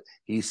theories, but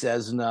he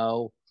says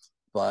no.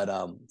 But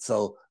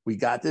so we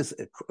got this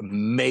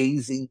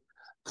amazing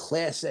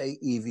Class A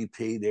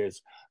EVP.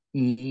 There's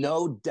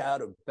no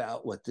doubt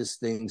about what this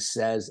thing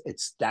says.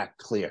 It's that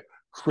clear,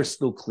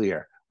 crystal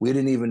clear. We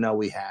didn't even know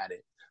we had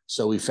it.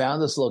 So we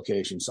found this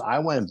location. So I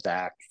went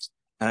back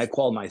and I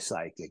called my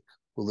psychic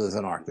who lives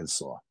in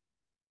Arkansas.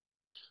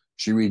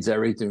 She reads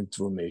everything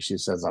through me. She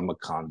says, I'm a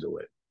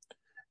conduit.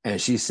 And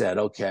she said,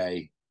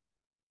 okay,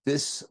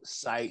 this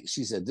site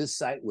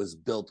was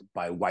built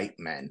by white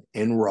men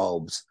in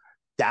robes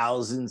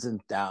thousands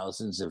and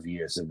thousands of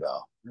years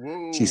ago.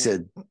 Whoa. She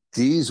said,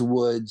 these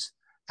woods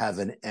have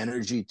an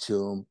energy to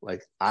them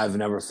like I've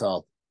never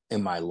felt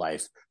in my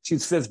life.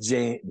 She's fifth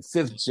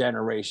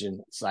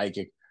generation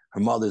psychic.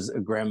 Her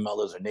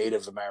grandmothers are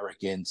Native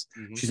Americans.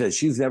 Mm-hmm. She says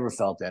she's never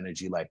felt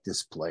energy like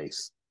this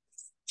place.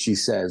 She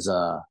says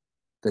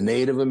the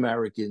Native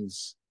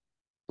Americans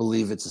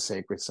believe it's a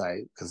sacred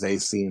site because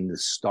they've seen the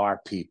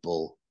star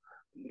people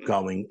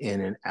coming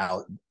in and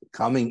out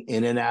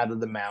of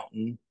the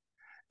mountain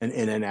and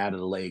in and out of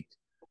the lake.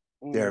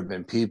 There have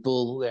been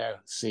people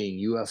there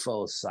seeing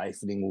UFOs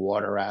siphoning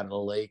water out of the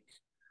lake.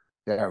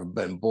 There have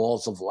been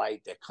balls of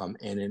light that come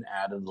in and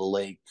out of the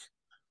lake.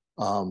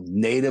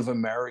 Native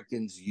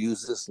Americans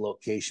use this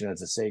location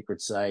as a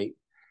sacred site,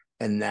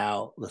 and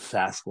now the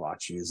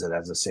Sasquatch use it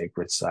as a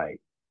sacred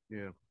site.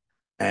 Yeah.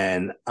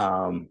 And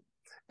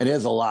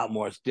there's a lot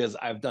more.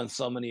 I've done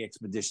so many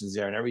expeditions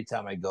there, and every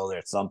time I go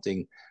there,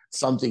 something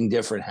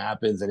different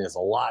happens, and there's a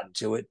lot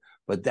to it.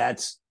 But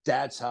that's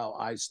how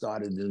I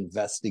started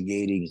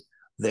investigating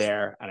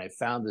there, and I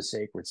found the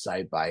sacred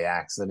site by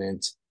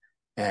accident.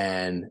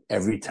 And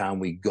every time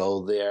we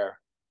go there,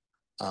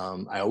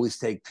 I always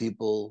take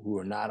people who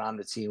are not on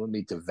the team with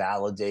me to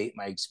validate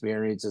my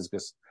experiences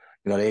because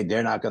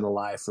they're not going to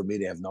lie for me.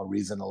 They have no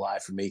reason to lie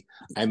for me.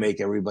 I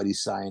make everybody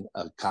sign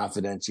a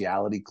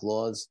confidentiality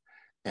clause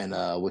and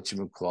a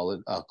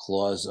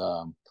clause.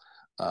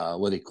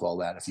 What do you call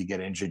that? If you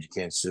get injured, you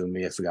can't sue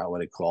me. I forgot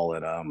what they call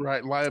it.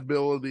 Right,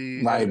 liability,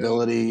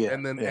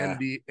 and then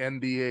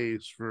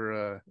NDAs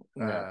for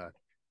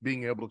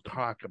being able to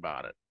talk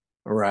about it.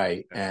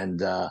 Right,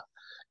 and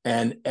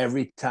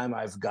every time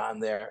I've gone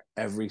there,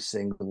 every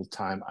single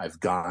time I've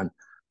gone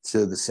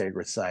to the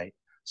sacred site,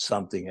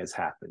 something has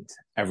happened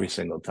every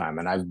single time,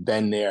 and I've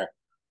been there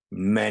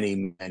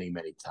many, many,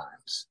 many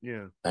times.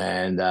 Yeah,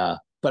 and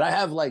but I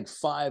have like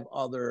 5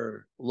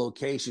 other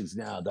locations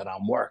now that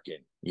I'm working.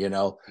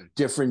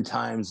 Different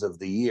times of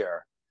the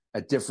year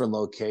at different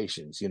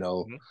locations.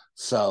 Mm-hmm.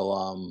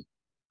 So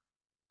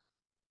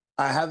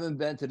I haven't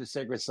been to the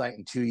sacred site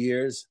in 2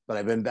 years, but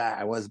I've been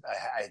back.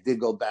 I did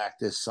go back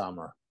this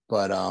summer,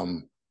 but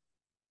I've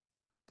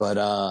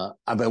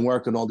been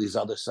working all these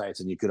other sites,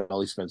 and you could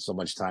only spend so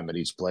much time at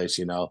each place,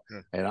 and I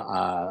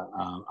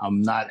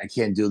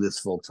can't do this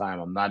full time.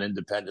 I'm not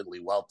independently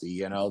wealthy,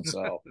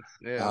 so,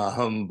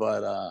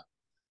 yeah.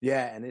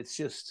 Yeah, and it's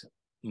just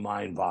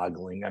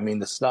mind-boggling. I mean,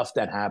 the stuff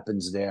that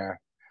happens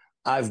there.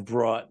 I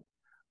brought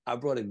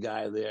a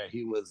guy there.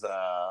 He was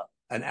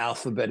an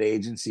Alphabet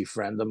agency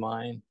friend of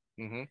mine.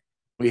 Mm-hmm.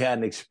 We had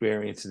an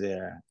experience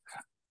there.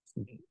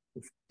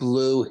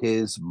 Blew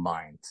his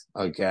mind.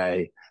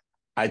 Okay.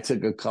 I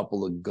took a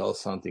couple of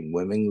ghost hunting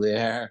women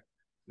there.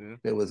 Yeah.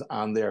 It was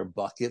on their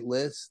bucket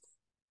list.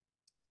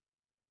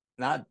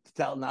 Not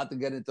to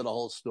get into the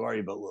whole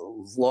story, but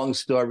long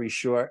story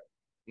short,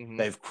 mm-hmm.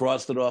 They've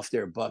crossed it off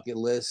their bucket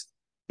list.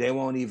 They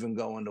won't even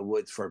go in the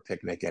woods for a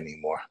picnic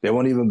anymore. They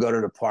won't even go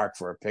to the park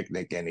for a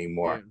picnic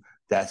anymore. Yeah.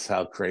 That's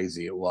how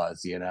crazy it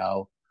was,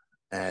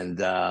 And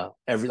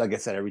like I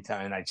said, every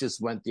time. And I just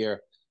went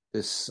there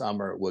this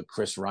summer with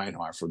Chris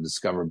Reinhardt from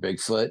Discover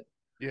Bigfoot.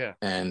 Yeah.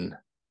 And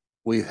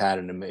we had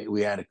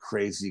a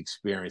crazy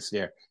experience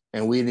there.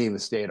 And we didn't even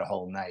stay the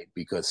whole night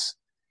because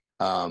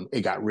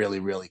it got really,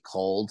 really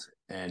cold.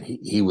 And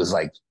he was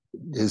like,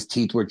 his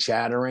teeth were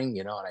chattering,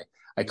 and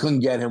I couldn't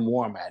get him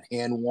warm. I had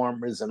hand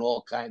warmers and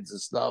all kinds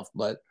of stuff,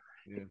 but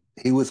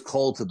he was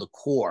cold to the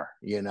core,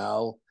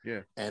 Yeah.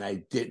 And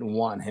I didn't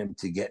want him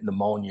to get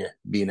pneumonia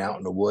being out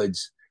in the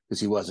woods because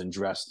he wasn't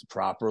dressed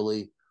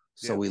properly.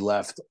 So we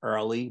left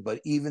early.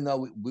 But even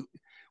though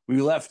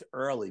we left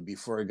early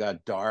before it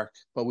got dark,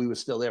 but we were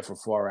still there for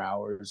 4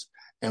 hours,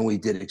 and we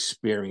did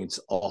experience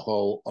a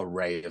whole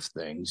array of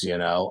things, a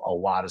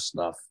lot of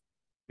stuff.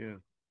 Yeah.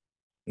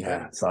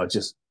 Yeah. So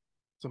it's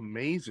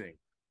amazing.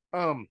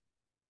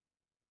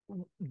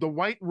 The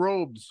white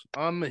robes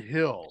on the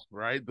hill,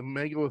 right? The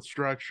megalith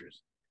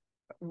structures.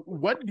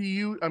 What do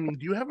you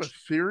have a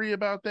theory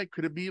about that?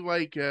 Could it be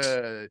like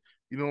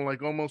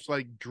like almost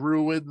like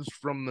druids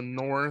from the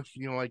north,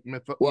 like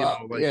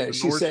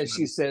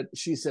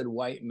she said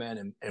white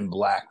men in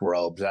black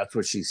robes. That's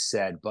what she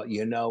said. But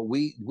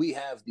we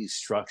have these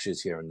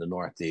structures here in the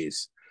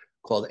Northeast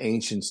called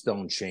ancient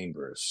stone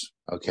chambers.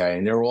 Okay.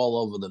 And they're all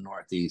over the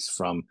Northeast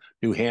from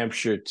New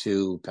Hampshire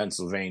to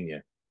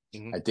Pennsylvania.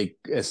 Mm-hmm. I think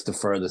it's the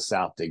furthest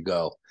south they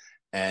go.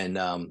 And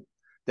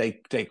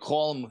they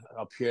call them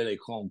up here. They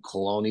call them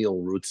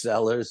colonial root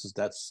cellars.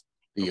 That's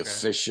the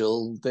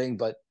official thing,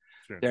 but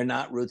they're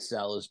not root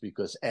cellars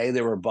because A,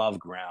 they're above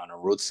ground,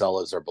 and root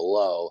cellars are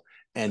below,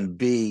 and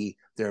B,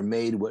 they're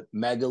made with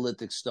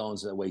megalithic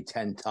stones that weigh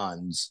 10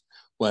 tons.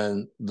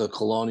 When the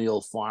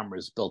colonial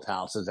farmers built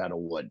houses out of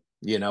wood,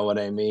 you know what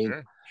I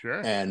mean?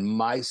 Sure. And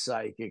my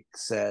psychic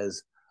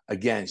says,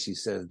 again, she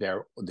says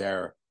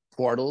they're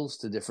portals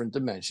to different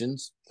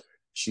dimensions.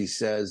 She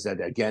says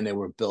that again they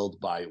were built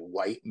by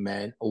white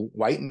men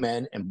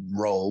in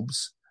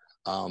robes.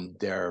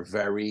 They're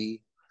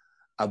very,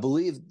 I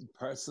believe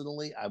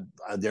personally,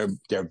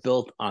 they're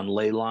built on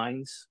ley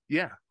lines.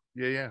 Yeah.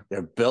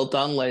 They're built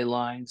on ley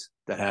lines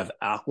that have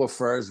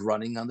aquifers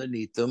running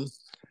underneath them,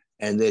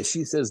 and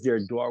she says their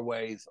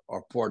doorways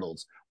or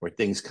portals where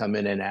things come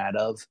in and out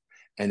of,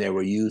 and they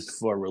were used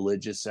for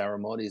religious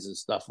ceremonies and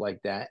stuff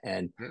like that.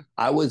 And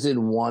I was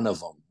in one of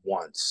them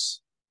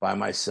once by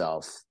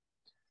myself.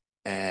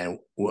 And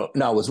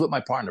I was with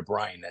my partner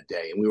Brian that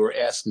day, and we were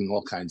asking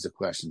all kinds of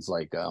questions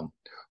like,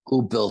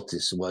 who built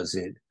this? Was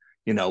it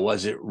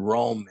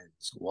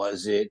Romans?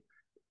 Was it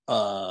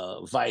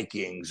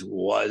Vikings?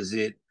 Was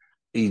it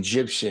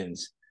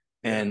Egyptians?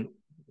 And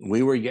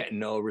we were getting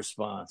no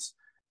response.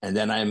 And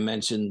then I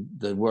mentioned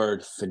the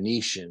word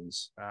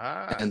Phoenicians,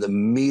 and the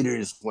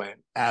meters went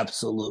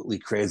absolutely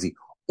crazy.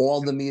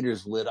 All the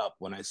meters lit up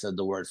when I said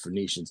the word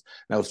Phoenicians.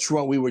 Now,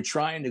 we were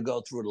trying to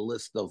go through the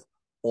list of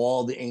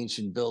all the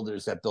ancient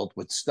builders that built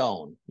with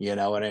stone, you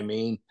know what I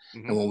mean?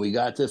 And when we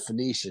got to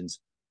Phoenicians,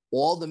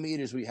 all the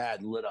meters we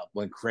had lit up,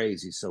 went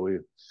crazy. So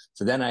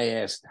then I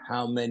asked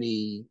how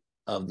many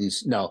of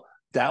these. No,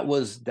 that's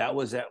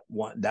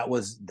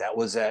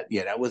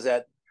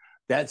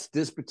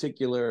this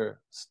particular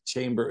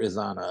chamber is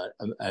on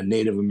a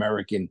Native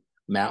American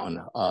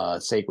mountain,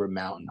 sacred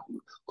mountain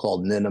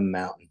called Ninum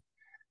Mountain.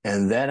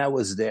 And then I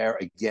was there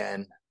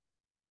again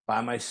by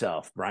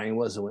myself. Brian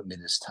wasn't with me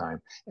this time.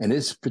 And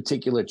this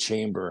particular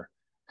chamber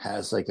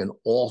has like an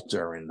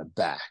altar in the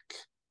back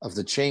of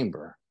the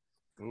chamber.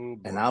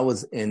 And I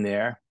was in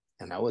there,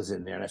 and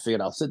I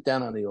figured I'll sit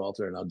down on the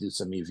altar and I'll do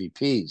some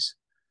EVPs.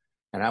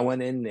 And I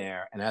went in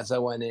there, and as I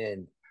went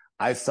in,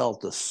 I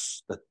felt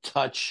the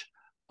touch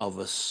of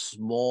a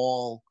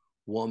small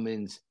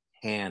woman's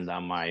hand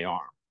on my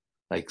arm.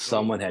 Like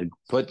someone had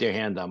put their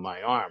hand on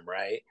my arm,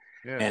 right?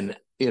 Yeah. And,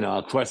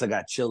 of course I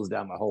got chills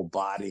down my whole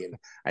body. And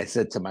I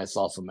said to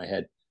myself in my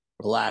head,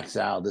 relax,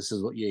 Al, this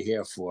is what you're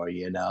here for,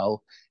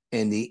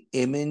 And the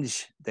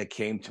image that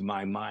came to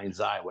my mind's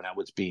eye when I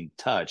was being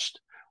touched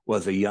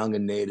was a young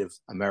and Native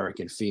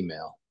American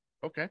female.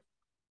 Okay.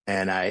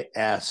 And I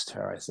asked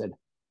her, I said,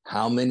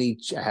 I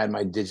had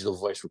my digital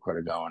voice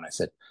recorder going. I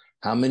said,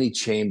 how many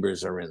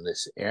chambers are in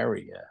this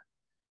area?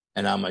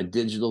 And on my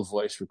digital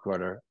voice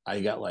recorder, I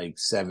got like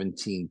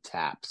 17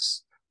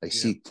 taps. Like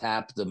she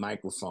tapped the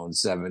microphone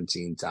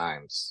 17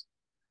 times.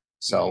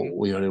 So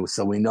we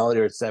know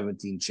there are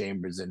 17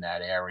 chambers in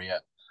that area.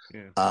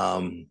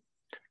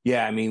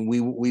 Yeah. I mean,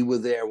 we were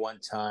there one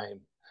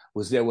time,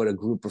 was there with a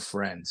group of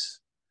friends.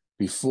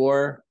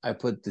 Before I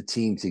put the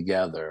team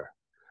together,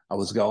 I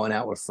was going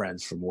out with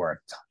friends from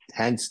work,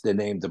 hence the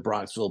name, the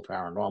Bronxville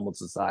Paranormal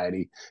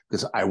Society,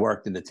 because I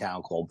worked in a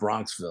town called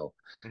Bronxville.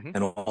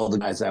 And all the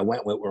guys I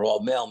went with were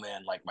all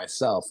mailmen like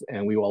myself,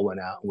 and we all went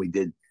out and we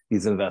did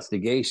these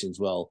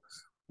investigations. Well,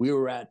 we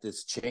were at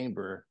this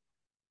chamber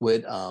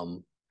with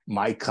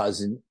my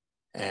cousin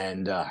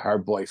and her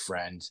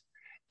boyfriend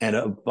and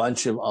a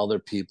bunch of other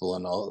people,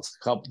 and a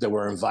couple that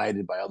were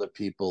invited by other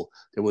people.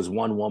 There was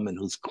one woman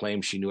who's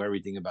claimed she knew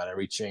everything about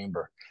every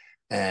chamber.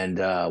 And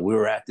we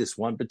were at this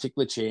one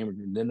particular chamber,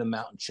 in the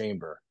mountain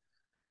chamber,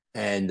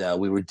 and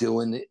we were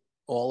doing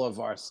all of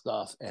our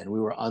stuff, and we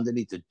were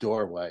underneath the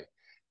doorway.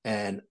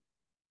 And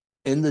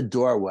in the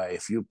doorway,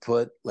 if you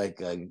put like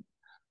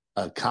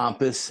a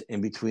compass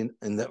in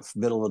the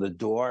middle of the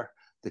door,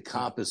 the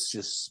compass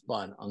just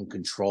spun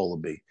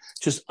uncontrollably.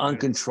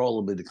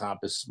 The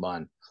compass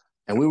spun.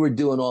 And we were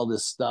doing all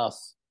this stuff,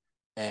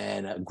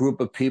 and a group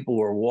of people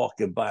were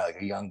walking by,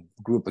 like a young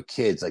group of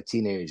kids, like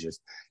teenagers.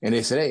 And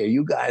they said, hey, are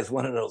you guys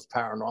one of those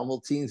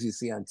paranormal teams you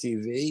see on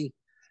TV?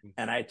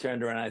 And I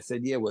turned around and I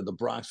said, yeah, we're the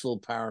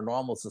Bronxville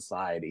Paranormal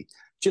Society.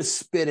 Just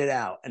spit it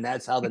out. And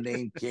that's how the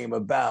name came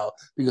about,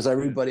 because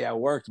everybody I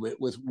worked with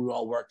we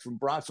all worked from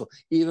Bronxville.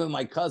 Even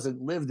my cousin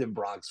lived in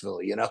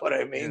Bronxville, you know what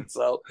I mean?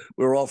 So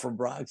we were all from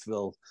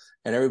Bronxville.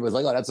 And everybody's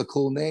like, oh, that's a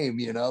cool name,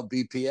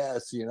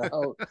 BPS,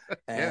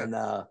 And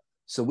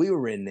so we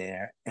were in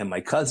there, and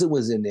my cousin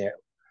was in there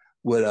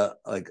with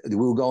we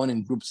were going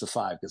in groups of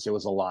 5 because there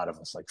was a lot of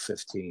us, like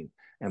 15.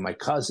 And my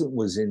cousin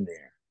was in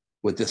there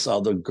with this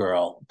other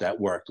girl that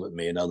worked with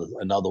me,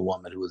 another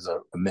woman who was a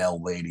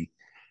male lady.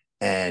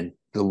 And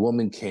the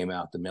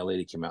male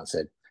lady came out and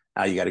said,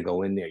 "Ah, you got to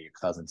go in there. Your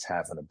cousin's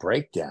having a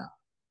breakdown."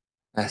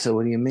 I said,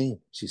 "What do you mean?"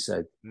 She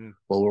said,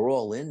 "Well, we're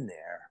all in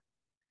there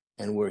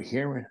and we're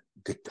hearing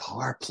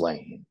guitar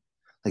playing.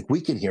 Like we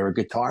can hear a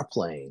guitar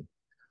playing."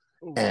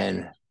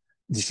 And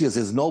she goes,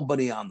 there's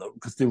nobody on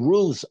because the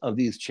roofs of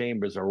these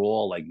chambers are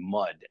all like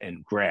mud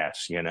and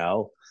grass, you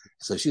know?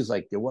 So she's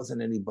like, there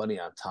wasn't anybody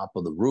on top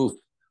of the roof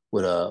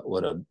with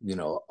a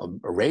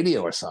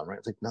radio or something. Right?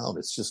 It's like, no,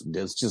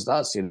 there's just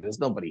us. You know, there's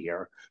nobody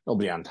here,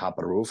 nobody on top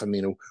of the roof. I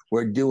mean,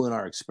 we're doing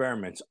our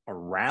experiments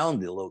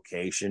around the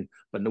location,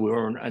 but there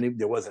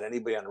wasn't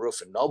anybody on the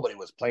roof and nobody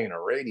was playing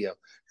a radio.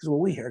 Because well,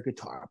 we hear a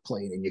guitar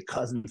playing and your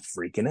cousin's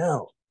freaking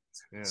out.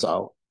 Yeah.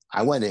 So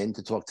I went in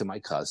to talk to my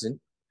cousin.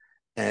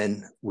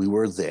 And we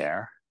were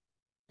there,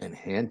 and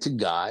hand to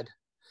God,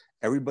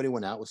 everybody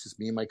went out. It was just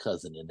me and my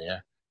cousin in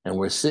there, and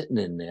we're sitting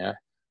in there,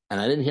 and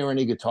I didn't hear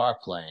any guitar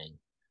playing.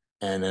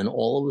 And then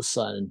all of a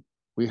sudden,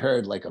 we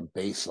heard like a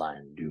bass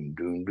line, doom,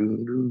 doom,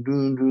 doom, doom,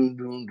 doom, doom,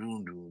 doom,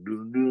 doom, doom,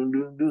 doom, doom,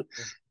 doom, doom.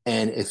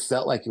 And it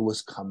felt like it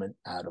was coming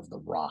out of the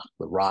rock.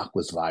 The rock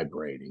was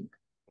vibrating.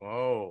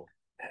 Oh.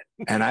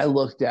 And I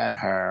looked at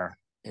her,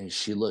 and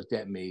she looked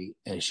at me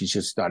and she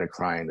just started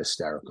crying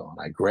hysterical.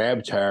 And I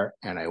grabbed her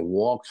and I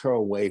walked her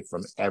away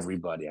from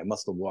everybody. I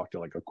must have walked her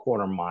like a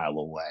quarter mile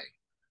away.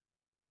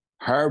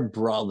 Her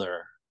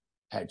brother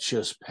had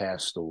just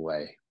passed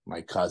away. My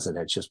cousin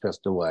had just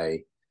passed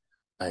away.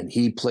 And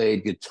he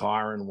played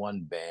guitar in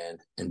one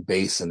band and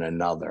bass in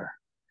another.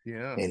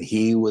 Yeah. And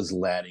he was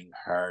letting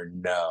her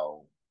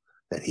know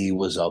that he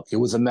was okay. It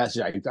was a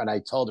message. And I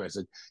told her, I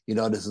said, you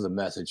know, this is a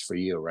message for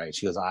you, right?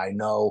 She goes, I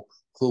know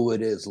who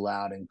it is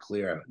loud and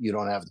clear. You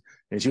don't have to.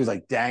 And she was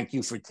like, thank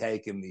you for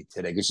taking me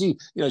today. Because she,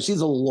 you know, she's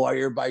a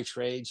lawyer by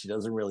trade. She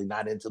doesn't really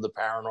not into the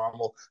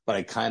paranormal, but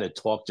I kind of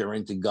talked her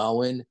into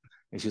going.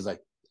 And she's like,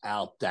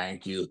 Al,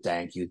 thank you.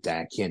 Can't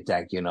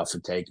thank you enough for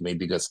taking me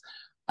because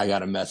I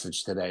got a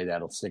message today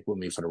that'll stick with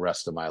me for the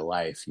rest of my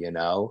life, you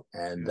know?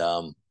 And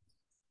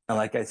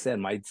like I said,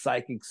 my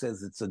psychic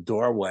says it's a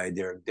doorway.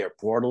 They're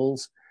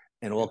portals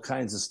and all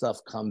kinds of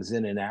stuff comes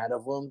in and out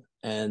of them.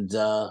 And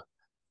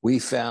we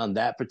found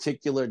that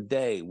particular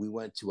day, we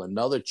went to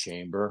another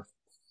chamber.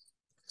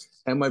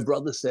 And my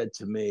brother said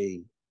to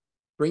me,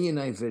 bring your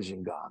night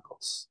vision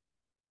goggles.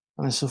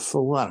 And I said,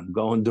 for what? I'm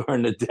going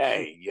during the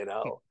day, you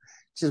know?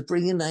 Just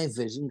bring your night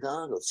vision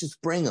goggles. Just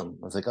bring them.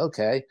 I was like,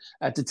 okay.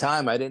 At the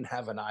time, I didn't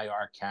have an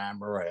IR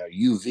camera, a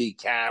UV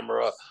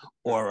camera,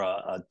 or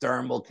a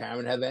thermal camera. I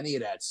didn't have any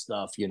of that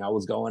stuff. You know, I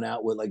was going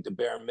out with like the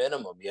bare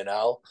minimum, you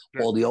know,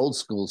 all the old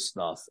school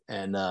stuff.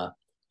 And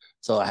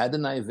so I had the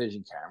night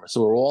vision camera.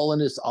 So we're all in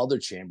this other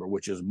chamber,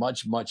 which is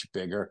much, much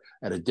bigger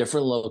at a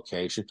different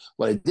location.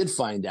 What I did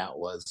find out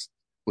was,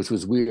 which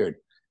was weird,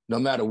 no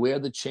matter where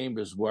the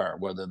chambers were,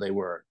 whether they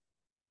were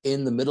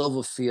in the middle of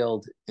a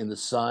field, in the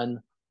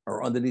sun,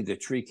 or underneath the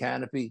tree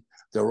canopy,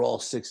 they're all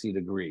 60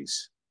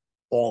 degrees.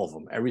 All of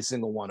them, every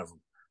single one of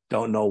them.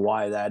 Don't know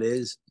why that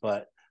is,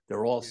 but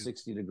they're all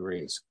 60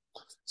 degrees.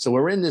 So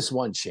we're in this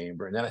one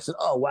chamber. And then I said,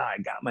 oh, wow,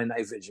 I got my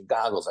night vision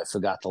goggles. I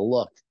forgot to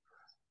look.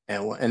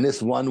 And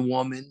this one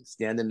woman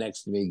standing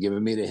next to me,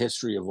 giving me the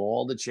history of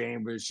all the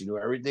chambers. She knew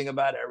everything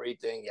about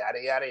everything, yada,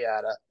 yada,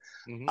 yada.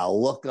 Mm-hmm.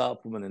 I'll look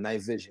up with the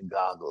night vision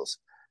goggles,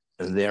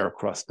 and there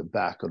across the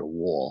back of the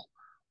wall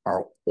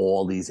are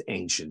all these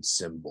ancient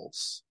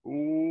symbols.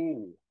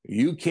 Ooh.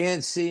 You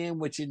can't see them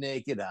with your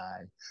naked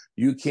eye.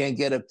 You can't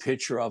get a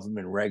picture of them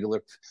in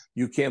regular.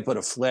 You can't put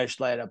a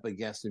flashlight up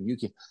against them. You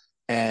can.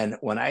 And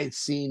when I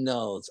seen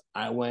those,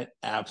 I went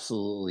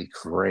absolutely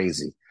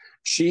crazy.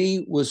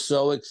 She was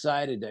so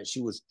excited that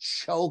she was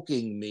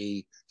choking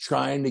me,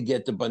 trying to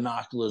get the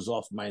binoculars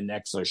off my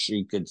neck so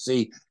she could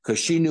see, because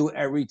she knew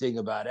everything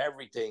about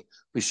everything,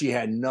 but she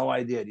had no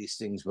idea these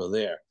things were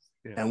there.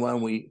 Yeah.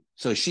 And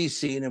so she's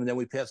seen them, and then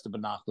we passed the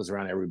binoculars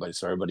around everybody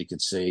so everybody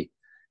could see.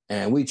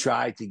 And we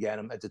tried to get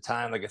them. At the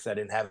time, like I said,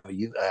 I didn't have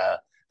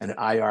an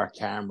IR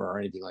camera or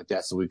anything like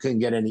that, so we couldn't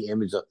get any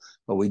images.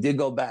 But we did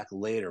go back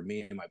later,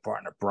 me and my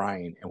partner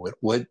Brian, and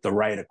with the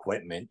right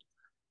equipment,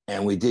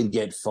 and we did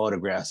get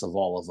photographs of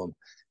all of them.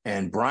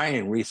 And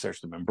Brian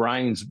researched them, and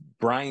Brian's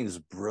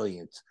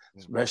brilliant,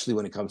 especially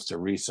when it comes to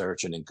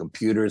research and in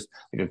computers,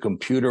 like a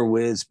computer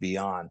whiz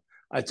beyond.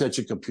 I touch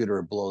a computer,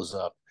 it blows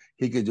up.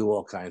 He could do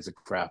all kinds of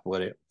crap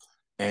with it.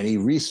 And he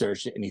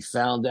researched it, and he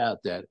found out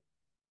that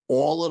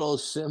all of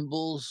those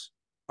symbols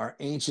are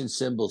ancient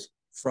symbols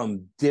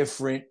from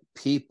different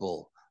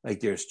people. Like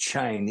there's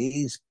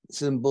Chinese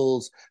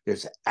symbols,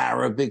 there's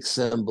Arabic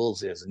symbols,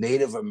 there's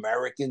Native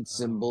American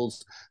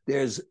symbols,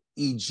 there's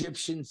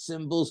Egyptian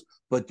symbols,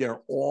 but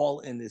they're all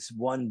in this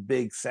one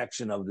big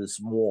section of this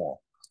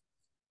wall.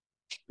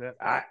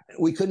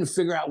 We couldn't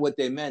figure out what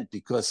they meant,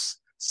 because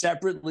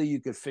separately you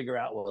could figure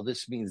out, well,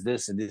 this means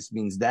this and this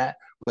means that,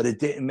 but it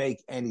didn't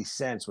make any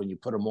sense when you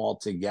put them all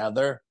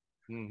together.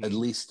 Mm-hmm. At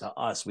least to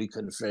us, we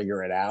couldn't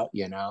figure it out,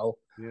 you know?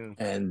 Yeah.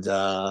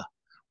 And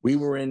we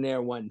were in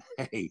there one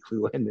day. We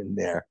went in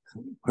there.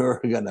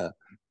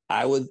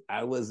 I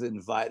was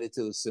invited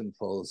to a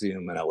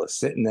symposium, and I was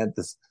sitting at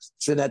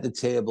the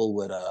table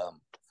with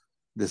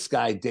this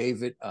guy,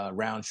 David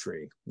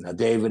Roundtree. Now,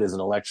 David is an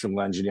electrical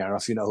engineer. I don't know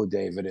if you know who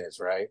David is,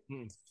 right?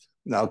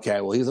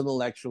 Okay, well, he's an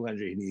electrical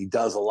engineer. He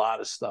does a lot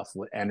of stuff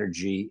with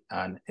energy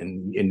in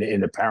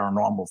the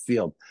paranormal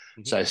field.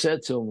 Mm-hmm. So I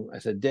said to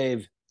him,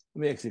 Dave,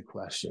 let me ask you a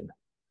question.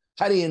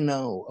 How do you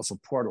know if a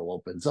portal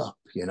opens up?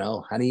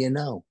 How do you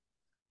know?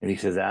 And he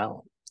says,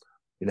 Al,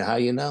 you know how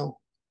you know?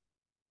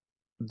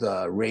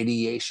 The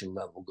radiation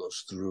level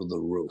goes through the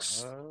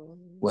roof.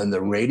 When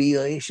the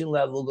radiation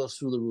level goes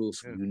through the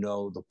roof, yeah. you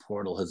know the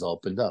portal has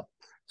opened up.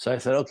 So I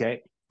said,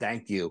 okay,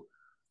 thank you.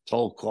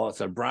 Told Cole, I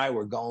said, Brian,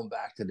 we're going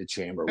back to the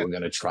chamber. We're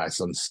going to try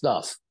some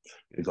stuff.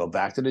 We go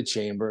back to the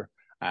chamber.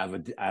 I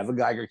have a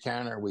Geiger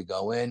counter. We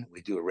go in.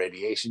 We do a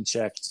radiation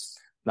check.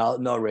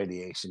 No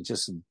radiation,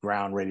 just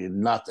ground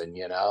radiation, nothing.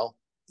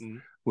 Mm-hmm.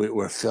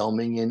 We're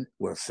filming in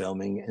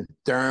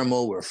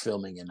thermal. We're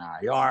filming in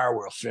IR.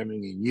 We're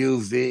filming in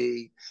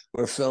UV.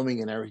 We're filming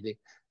in everything.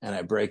 And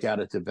I break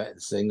out a Tibetan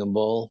singing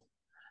bowl,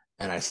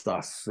 and I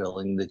start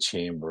filling the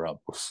chamber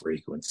up with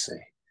frequency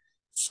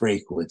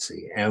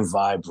and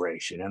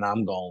vibration, and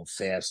I'm going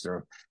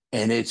faster,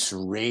 and it's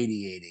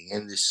radiating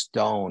in the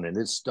stone, and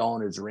this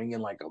stone is ringing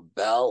like a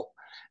bell,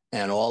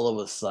 and all of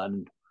a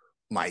sudden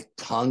my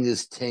tongue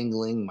is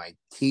tingling, my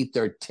teeth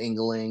are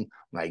tingling,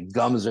 my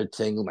gums are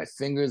tingling, my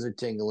fingers are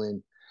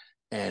tingling,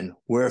 and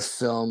we're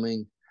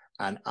filming,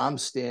 and I'm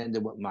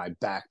standing with my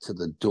back to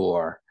the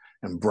door,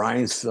 and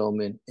Brian's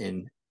filming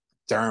in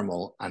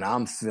thermal, and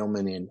I'm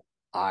filming in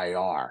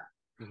IR.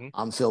 Mm-hmm.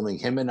 I'm filming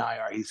him in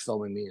IR, he's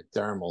filming me in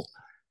thermal,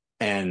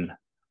 and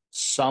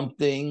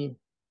something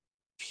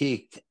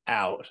peeked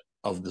out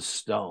of the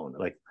stone.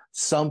 Like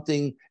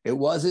something, it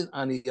wasn't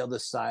on the other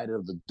side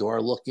of the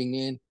door looking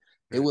in,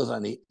 it was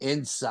on the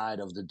inside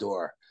of the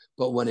door.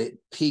 But when it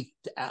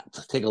peeked out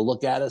to take a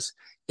look at us,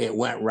 it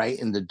went right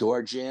in the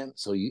door jam.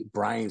 So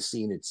Brian's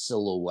seen its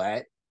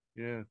silhouette.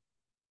 Yeah.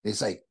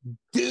 It's like,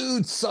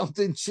 dude,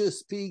 something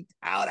just peeked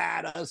out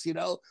at us,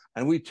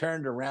 And we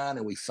turned around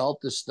and we felt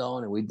the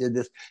stone and we did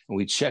this and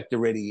we checked the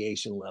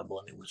radiation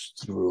level and it was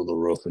through the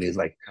roof. And he's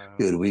like,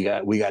 dude, we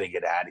got to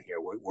get out of here.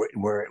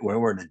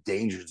 We're in a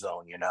danger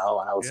zone, And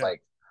I was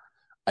like,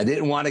 I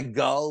didn't want to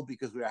go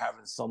because we were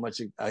having so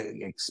much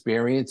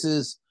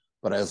experiences,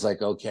 but I was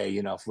like, okay,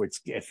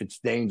 if it's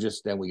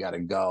dangerous, then we got to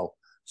go.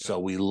 So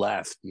we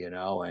left,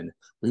 and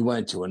we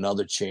went to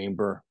another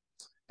chamber,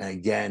 and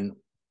again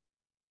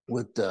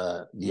with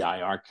the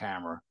IR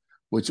camera,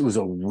 which was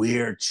a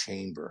weird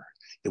chamber.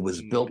 It was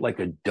built like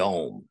a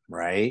dome,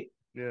 right?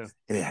 Yeah.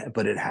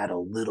 But it had a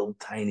little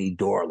tiny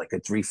door, like a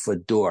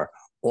 3-foot door.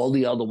 All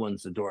the other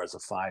ones, the doors are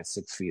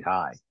 5-6 feet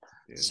high.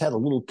 Yeah. It had a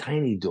little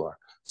tiny door.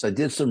 So I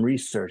did some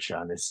research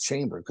on this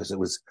chamber because it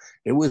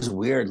was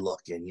weird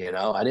looking,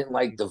 I didn't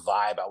like the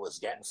vibe I was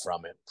getting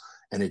from it.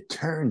 And it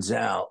turns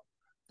out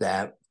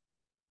that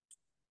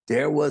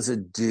there was a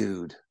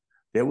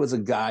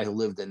guy who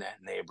lived in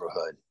that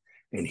neighborhood,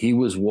 and he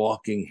was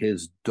walking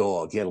his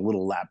dog. He had a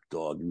little lap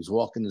dog. He was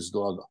walking his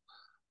dog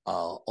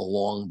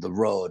along the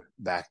road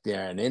back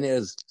there. And then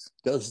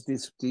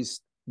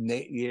these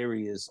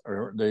areas,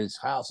 or these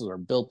houses are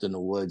built in the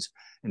woods,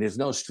 and there's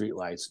no street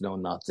lights, no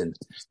nothing.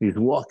 He's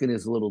walking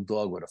his little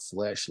dog with a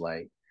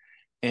flashlight,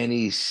 and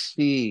he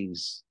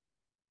sees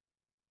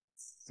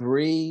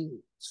 3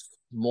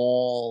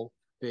 small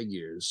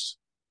figures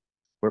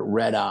with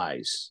red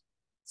eyes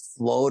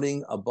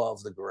floating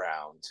above the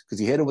ground because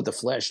he hit it with the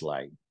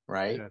flashlight,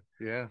 right?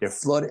 Yeah. They're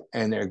floating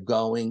and they're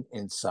going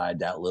inside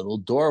that little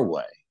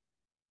doorway.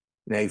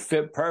 They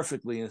fit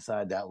perfectly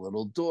inside that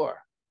little door.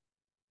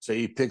 So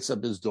he picks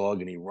up his dog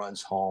and he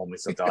runs home.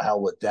 He's like, the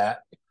hell with that.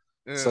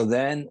 Yeah. So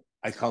then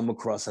I come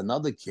across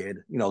another kid,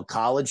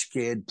 college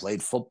kid,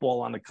 played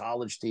football on the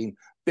college team.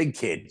 Big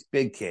kid,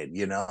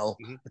 a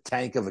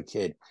tank of a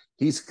kid.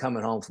 He's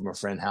coming home from a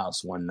friend's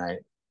house one night,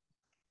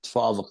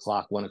 12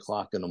 o'clock, 1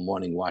 o'clock in the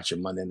morning,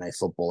 watching Monday Night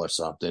Football or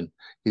something.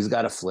 He's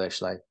got a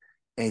flashlight,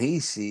 and he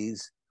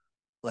sees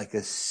like a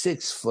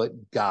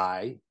 6-foot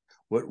guy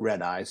with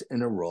red eyes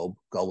in a robe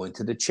go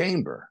into the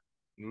chamber.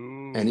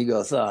 And he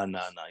goes, oh, no.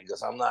 He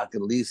goes, I'm not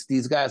going to,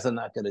 these guys are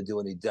not going to do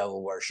any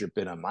devil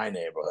worshiping in my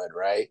neighborhood,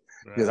 right?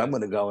 Because I'm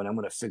going to go and I'm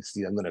going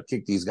to I'm going to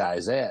kick these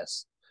guys'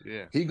 ass.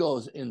 Yeah. He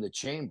goes in the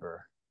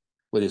chamber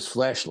with his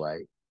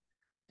flashlight,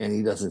 and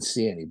he doesn't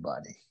see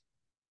anybody.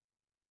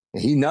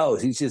 And he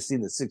knows, he's just seen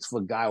the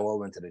 6-foot guy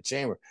over into the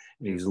chamber,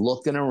 and he's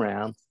looking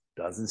around,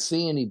 doesn't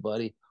see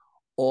anybody.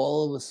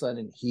 All of a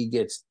sudden, he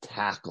gets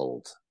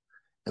tackled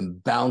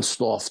and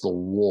bounced off the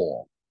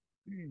wall.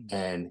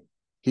 And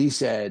he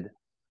said,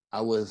 I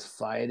was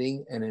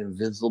fighting an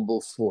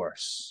invisible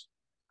force.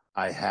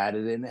 I had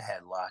it in a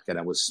headlock, and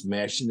I was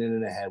smashing it in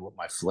the head with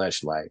my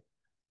flashlight.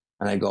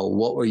 And I go,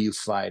 what were you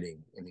fighting?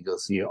 And he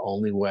goes, the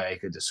only way I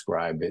could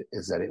describe it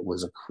is that it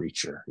was a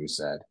creature, he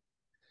said.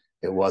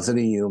 It wasn't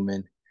a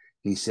human.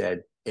 He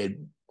said, it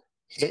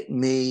hit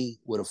me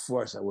with a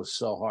force that was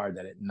so hard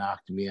that it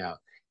knocked me out.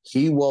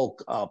 He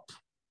woke up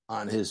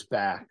on his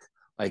back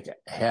like a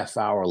half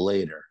hour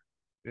later.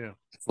 Yeah.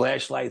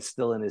 Flashlight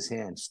still in his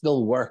hand,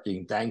 still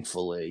working,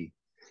 thankfully.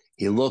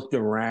 He looked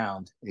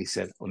around and he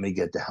said, let me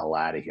get the hell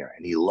out of here.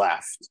 And he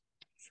left.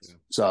 Yeah.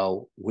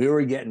 So we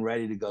were getting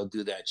ready to go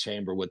do that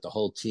chamber with the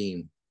whole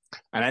team.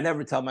 And I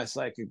never tell my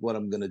psychic what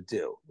I'm going to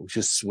do.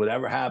 Just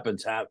whatever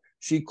happens.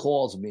 She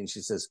calls me and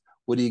she says,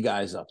 what are you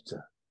guys up to?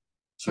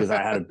 She goes,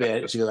 I had a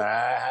bad. She goes,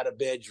 I had a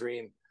bad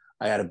dream.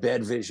 I had a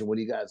bad vision. What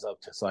are you guys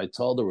up to? So I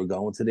told her we're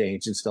going to the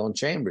ancient stone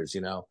chambers,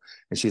 And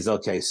she's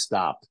okay.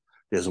 Stop.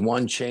 There's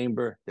one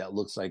chamber that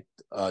looks like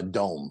a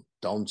dome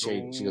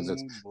shape. She goes, Oh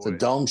it's a boy.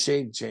 dome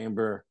shaped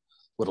chamber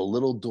with a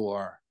little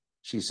door.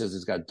 She says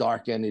it's got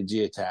dark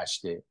energy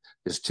attached to it.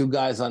 There's two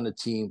guys on the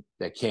team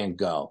that can't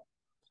go.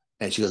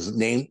 And she goes,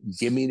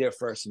 give me their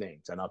first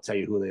names, and I'll tell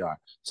you who they are.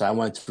 So I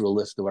went through a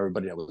list of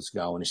everybody that was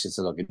going, and she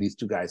said, okay, these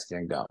two guys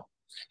can't go.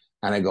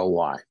 And I go,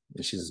 why?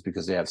 And she says,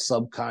 because they have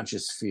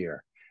subconscious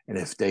fear. And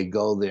if they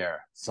go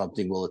there,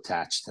 something will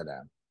attach to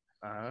them.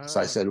 So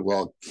I said,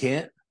 well,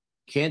 can't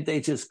they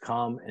just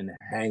come and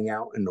hang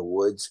out in the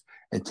woods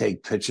and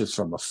take pictures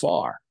from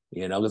afar?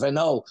 Because I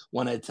know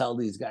when I tell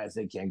these guys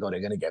they can't go,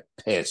 they're going to get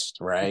pissed,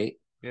 right?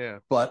 Yeah.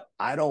 But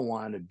I don't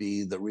want to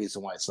be the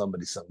reason why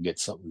somebody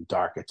gets something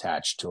dark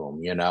attached to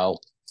them,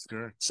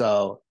 Sure.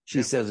 So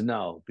she says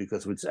no,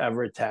 because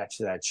whatever attached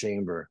to that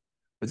chamber,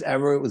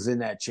 whatever was in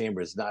that chamber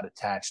is not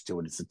attached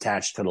to it. It's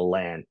attached to the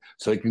land,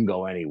 so it can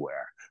go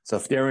anywhere. So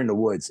if they're in the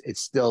woods,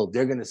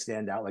 they're going to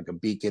stand out like a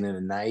beacon in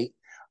the night,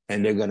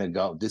 and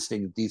these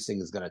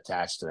things is going to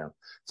attach to them.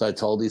 So I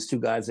told these two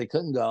guys they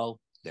couldn't go.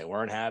 They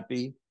weren't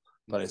happy,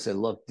 but I said,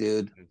 look,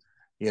 dude,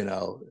 you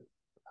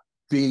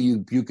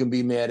can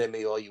be mad at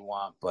me all you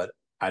want, but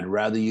I'd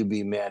rather you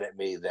be mad at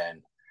me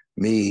than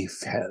me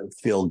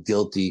feel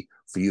guilty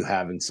for you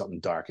having something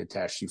dark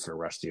attached to you for the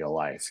rest of your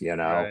life,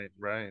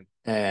 Right.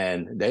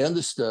 And they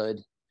understood,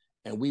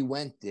 and we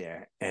went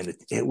there, and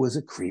it was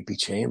a creepy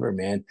chamber,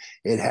 man.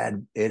 It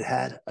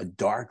had a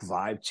dark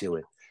vibe to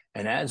it.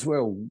 And as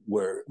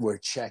we're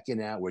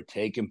checking out, we're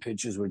taking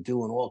pictures, we're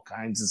doing all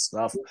kinds of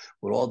stuff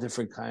with all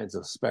different kinds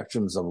of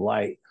spectrums of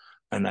light.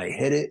 And I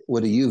hit it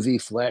with a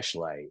UV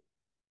flashlight.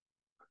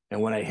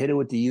 And when I hit it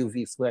with the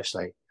UV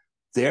flashlight,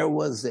 there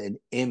was an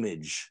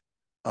image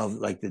of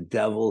like the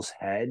devil's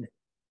head,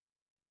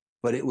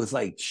 but it was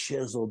like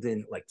chiseled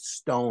in like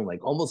stone,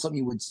 like almost something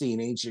you would see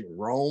in ancient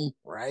Rome,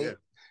 right?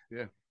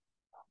 Yeah.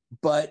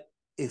 But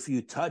if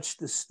you touched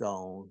the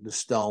stone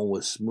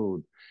was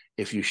smooth.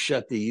 If you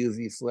shut the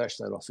UV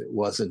flashlight off, it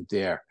wasn't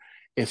there.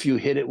 If you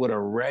hit it with a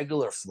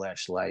regular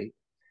flashlight,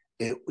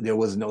 there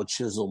was no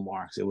chisel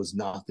marks. It was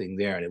nothing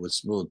there, and it was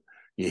smooth.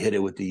 You hit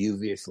it with the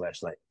UV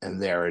flashlight,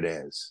 and there it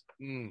is.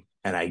 And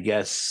I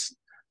guess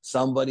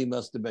somebody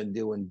must have been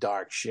doing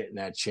dark shit in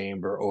that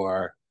chamber,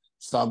 or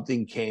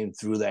something came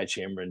through that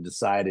chamber and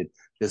decided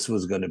this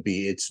was going to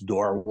be its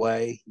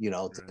doorway,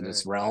 to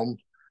this realm,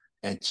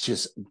 and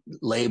just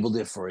labeled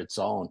it for its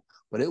own.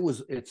 But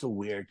it's a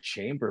weird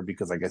chamber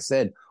because, like I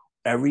said,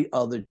 every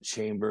other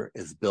chamber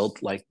is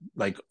built like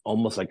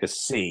almost like a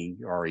C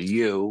or a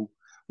U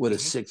with a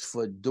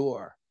 6-foot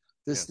door.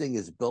 This thing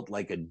is built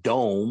like a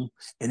dome,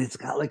 and it's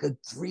got like a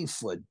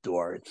 3-foot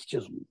door. It's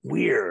just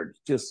weird,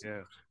 just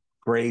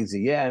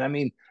crazy. Yeah, and I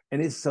mean,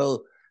 and it's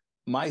so.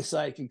 My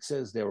psychic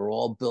says they were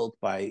all built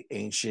by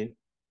ancient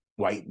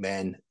white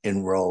men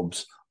in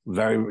robes,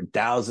 very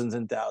thousands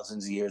and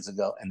thousands of years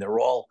ago, and they're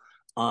all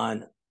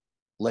on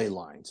ley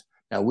lines.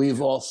 Now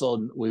we've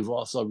also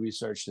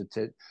researched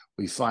it.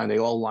 We find they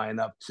all line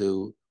up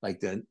to like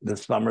the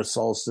summer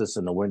solstice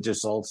and the winter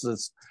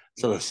solstice,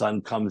 so the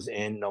sun comes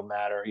in no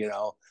matter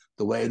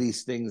the way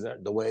these things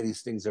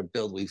are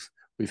built.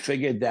 We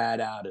figured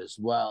that out as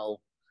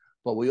well,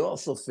 but we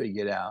also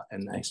figured out,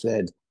 and I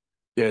said,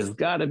 there's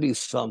got to be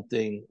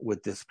something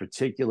with this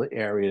particular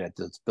area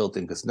that's built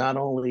in, because not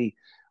only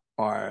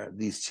are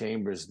these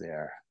chambers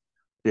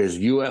there's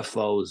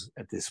UFOs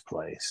at this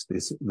place.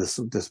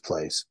 This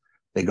place,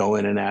 they go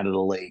in and out of the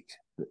lake.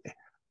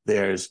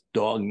 There's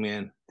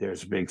Dogman.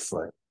 There's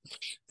Bigfoot.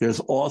 There's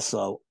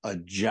also a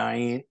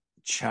giant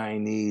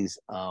Chinese,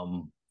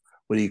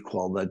 what do you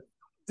call that?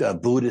 The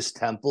Buddhist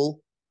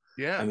temple.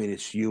 Yeah. I mean,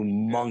 it's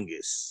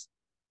humongous,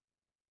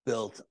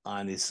 built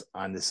on this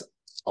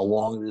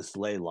along this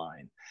ley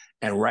line,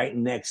 and right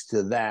next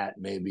to that,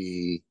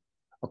 maybe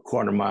a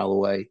quarter mile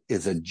away,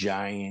 is a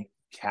giant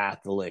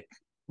Catholic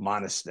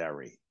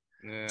monastery.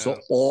 So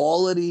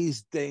all of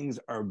these things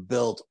are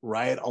built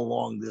right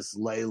along this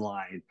ley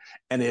line,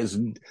 and there's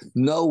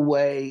no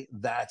way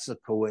that's a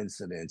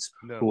coincidence.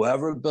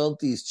 Whoever built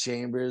these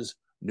chambers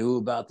knew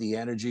about the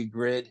energy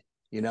grid,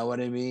 you know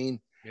what I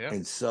mean?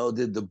 And so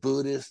did the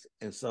Buddhists,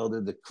 and so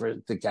did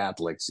the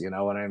Catholics, you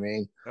know what I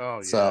mean?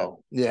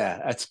 So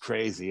that's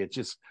crazy. It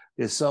just,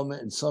 there's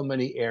so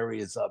many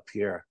areas up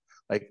here,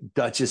 like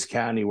Dutchess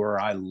County where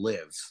I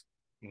live.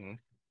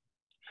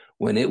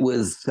 When it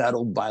was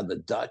settled by the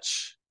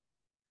Dutch,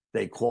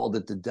 they called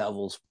it the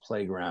Devil's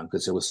Playground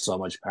because there was so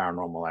much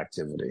paranormal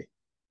activity.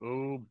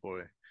 Oh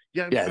boy.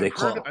 Yeah,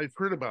 I've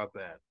heard about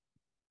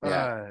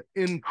that.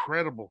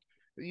 Incredible.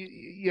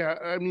 Yeah,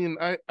 I mean,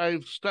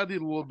 I've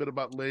studied a little bit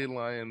about ley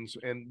lines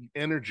and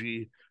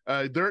energy.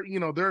 There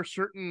are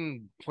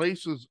certain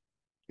places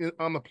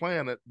on the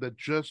planet that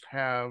just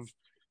have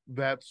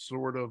that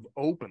sort of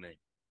opening,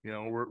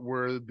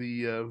 where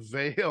the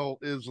veil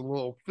is a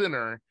little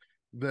thinner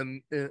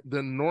than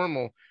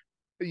normal.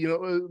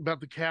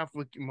 about the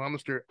Catholic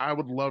monastery, I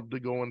would love to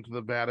go into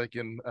the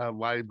Vatican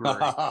library,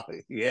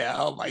 Yeah.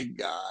 Oh my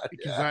God.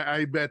 because Yeah.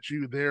 I bet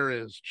you there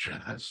is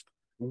just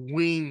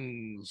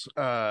wings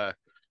of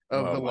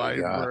Oh the my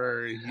God.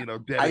 library, I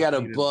got a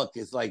dedicated. book.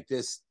 It's like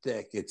this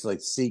thick. It's like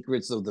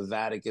Secrets of the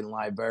Vatican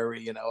Library.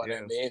 You know what I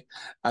Yeah. mean?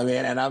 I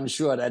mean, and I'm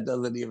sure that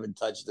doesn't even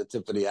touch the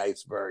tip of the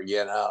iceberg.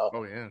 You know?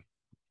 Oh yeah.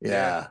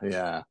 Yeah. Yeah.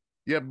 Yeah.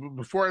 Yeah,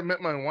 before I met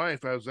my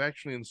wife, I was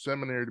actually in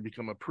seminary to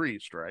become a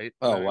priest, right?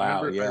 And Oh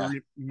wow. I Yeah.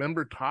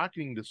 remember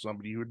talking to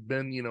somebody who had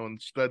been, and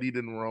studied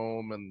in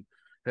Rome and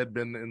had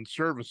been in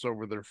service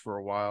over there for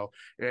a while,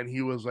 and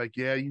he was like,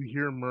 "Yeah, you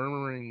hear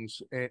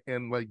murmurings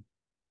and like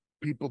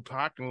people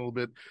talking a little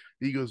bit."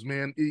 He goes,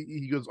 "Man,"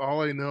 he goes,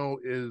 "All I know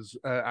is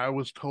I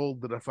was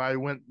told that if I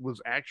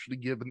was actually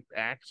given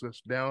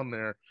access down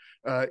there,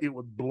 it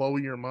would blow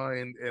your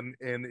mind and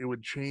it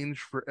would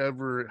change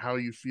forever how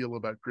you feel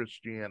about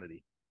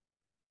Christianity."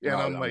 And Oh,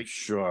 I'm I'm like,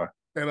 sure.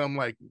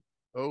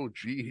 oh,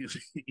 geez,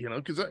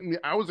 because I mean,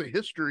 I was a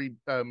history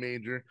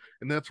major,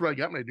 and that's where I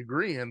got my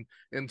degree in.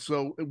 And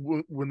so,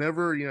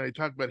 whenever you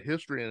talk about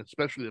history, and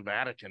especially the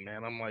Vatican,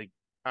 man, I'm like,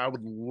 I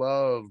would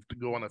love to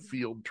go on a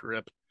field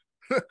trip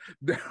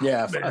down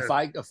Yeah. there.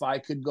 If I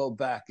could go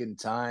back in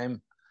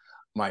time,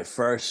 my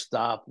first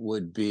stop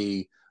would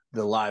be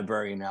the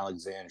library in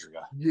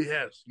Alexandria.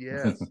 Yes,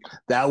 yes,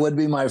 That would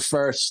be my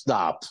first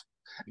stop.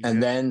 And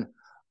yeah, then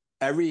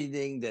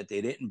everything that they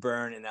didn't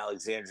burn in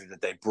Alexandria that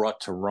they brought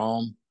to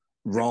Rome,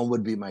 yep, Rome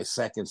would be my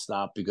second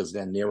stop because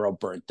then Nero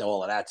burnt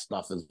all of that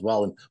stuff as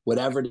well. And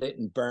whatever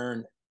didn't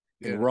burn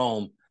in yeah,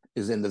 Rome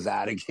is in the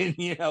Vatican.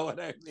 You know what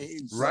I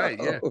mean? right,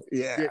 So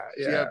yeah, yeah, yeah,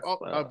 yeah.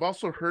 yeah. I've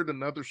also heard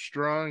another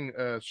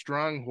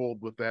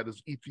stronghold with that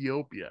is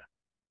Ethiopia.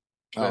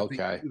 Oh, That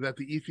the okay. that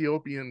the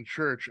Ethiopian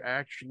church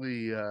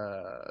actually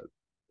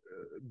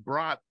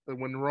brought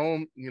when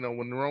Rome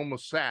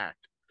was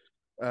sacked,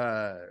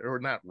 or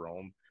not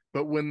Rome,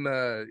 but when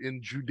in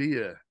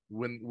Judea,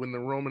 when the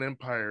Roman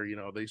Empire,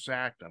 they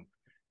sacked them,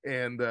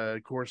 and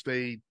of course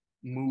they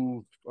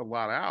moved a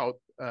lot out.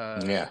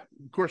 Yeah,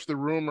 Of course, the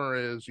rumor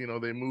is,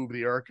 they moved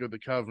the Ark of the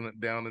Covenant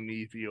down in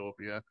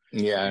Ethiopia,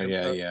 yeah, and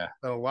yeah, yeah.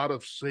 a lot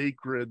of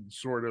sacred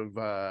sort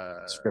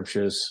of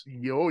Scriptures.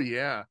 oh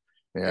yeah.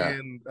 Yeah,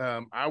 And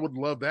I would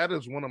love that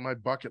as one of my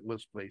bucket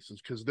list places,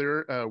 because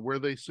they're where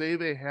they say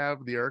they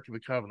have the Ark of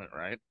the Covenant,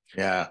 right?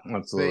 yeah, they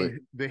absolutely.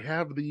 they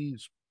have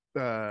these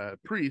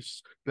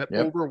priests that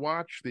Yep.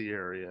 overwatch the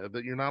area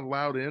that you're not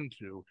allowed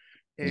into,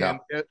 and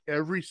Yep.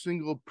 every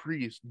single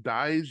priest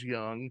dies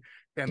young,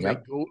 and they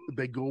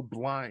Yep. go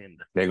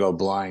blind. They go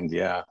blind.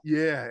 Yeah.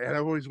 Yeah, and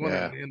I've always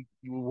wondered, Yeah. man,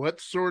 what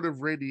sort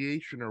of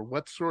radiation or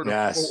what sort of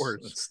Yes, force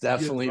it's gives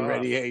definitely off?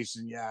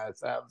 radiation.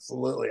 Yes,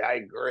 absolutely. I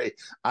agree.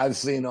 I've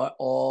seen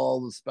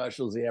all the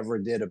specials he ever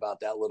did about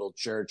that little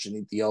church in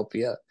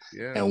Ethiopia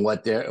Yeah, and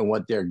what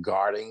they're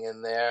guarding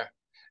in there.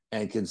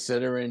 And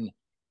considering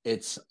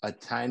it's a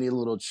tiny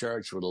little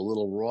church with a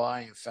little wrought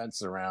iron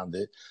fence around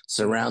it, mm-hmm.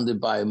 surrounded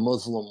by a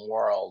Muslim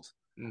world,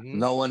 Mm-hmm.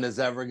 no one has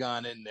ever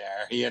gone in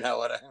there. You know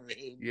what I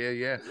mean? Yeah,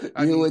 yeah.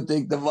 I You mean, would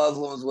think the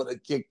Muslims would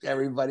have kicked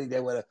everybody.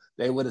 They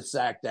would have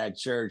sacked that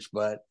church,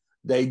 but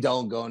they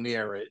don't go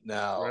near it.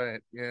 No.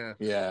 right, yeah.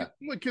 Yeah.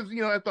 Because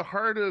at the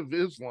heart of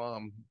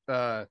Islam,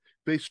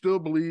 they still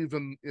believe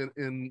in the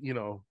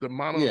Yeah.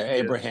 monotheist.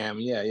 Abraham.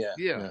 Yeah. Yeah.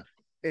 Yeah.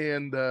 Yeah.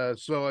 And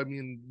so I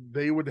mean,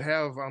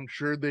 I'm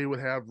sure they would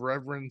have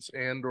reverence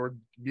and or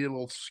be a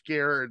little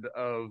scared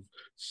of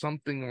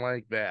something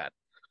like that.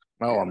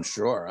 Oh, You I'm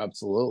sure.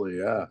 Absolutely.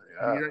 Yeah.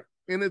 Yeah. Yeah.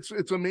 And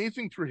it's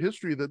amazing through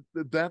history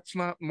that's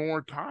not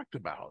more talked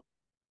about,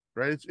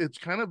 right? It's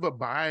kind of a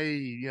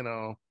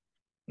uh,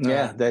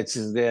 Yeah. That's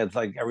just there. It's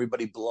like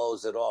everybody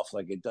blows it off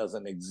like it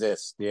doesn't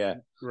exist. Yeah.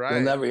 You'll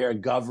right, never hear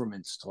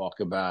governments talk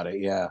about it.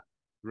 Yeah.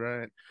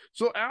 right.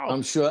 So Al,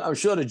 I'm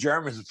sure the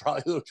Germans are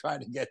probably will try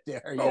to get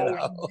there, you oh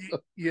know.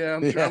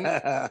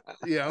 yeah,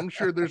 Yeah. I'm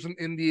sure there's an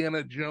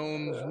Indiana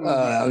Jones movie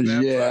with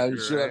that Yeah, I'm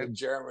sucker, sure right? the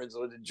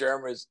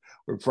Germans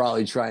were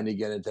probably trying to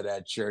get into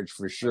that church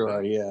for I bet.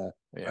 sure. Yeah,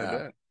 I yeah,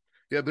 bet.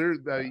 Yeah, they're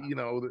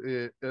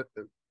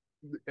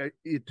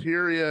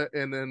Eteria,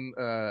 and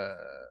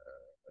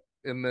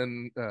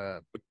then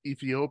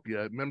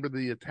Ethiopia. Remember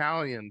the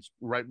Italians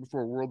right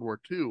before World War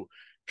II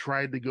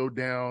tried to go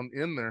down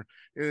in there,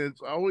 and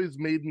it's always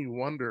made me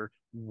wonder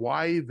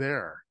why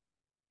there.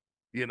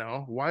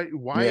 yeah. Why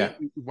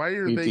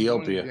are they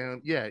going Ethiopia.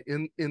 down? Yeah,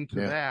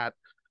 into Yeah, that.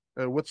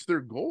 What's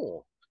their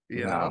goal?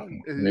 no,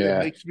 It yeah.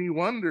 makes me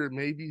wonder.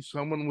 Maybe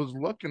someone was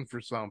looking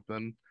for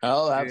something,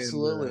 Oh, and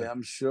absolutely.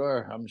 I'm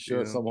sure. I'm you sure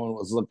know, someone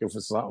was looking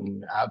for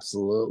something.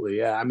 Absolutely.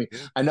 Yeah. I mean, yeah.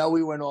 I know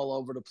we went all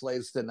over the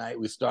place tonight.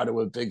 We started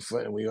with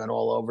Bigfoot and we went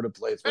all over the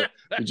place, but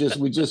we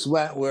just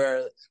went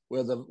where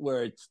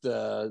it's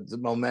the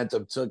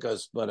momentum took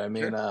us. But I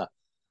mean, Sure.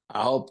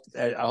 I hope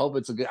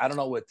it's a good. I don't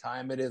know what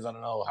time it is. I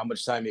don't know how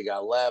much time you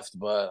got left,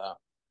 but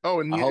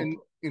Oh, and I you,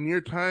 hope. in your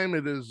time,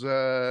 it is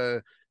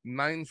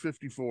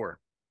 9:54.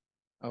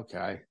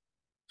 Okay.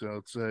 So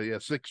it's yeah,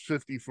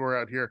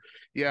 6:54 out here.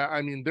 Yeah,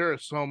 I mean there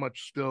is so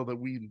much still that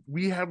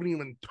we haven't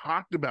even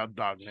talked about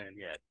Dogman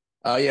yet.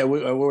 Oh yeah,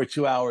 we're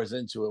 2 hours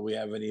into it. We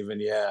haven't even.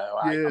 Yeah,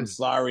 I'm Dude,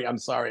 sorry. I'm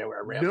sorry. I no,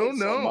 rambled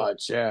so no.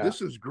 much. Yeah.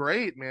 This is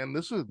great, man.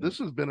 This has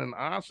been an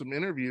awesome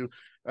interview.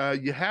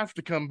 You have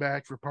to come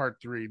back for part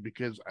 3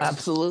 because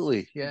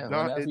Absolutely. Yeah.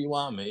 Whenever you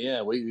want me.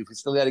 Yeah. We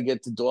still got to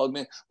get to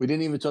Dogman. We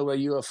didn't even talk about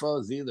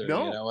UFOs either. You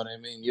no, know what I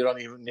mean? You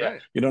don't even, yeah,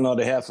 right. you don't know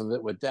the half of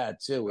it with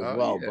that too as Oh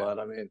well. yeah. But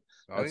I mean,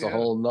 Oh that's a yeah.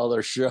 whole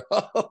nother show.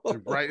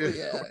 Right.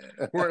 Yeah.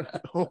 We're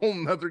a whole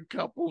nother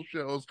couple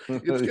shows.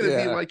 It's gonna be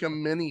Yeah. like a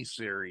mini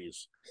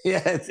series.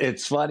 Yeah.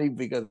 It's funny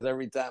because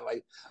every time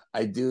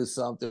I do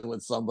something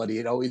with somebody,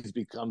 it always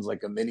becomes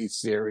like a mini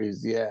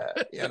series. Yeah.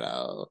 And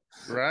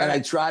Right. I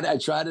try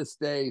to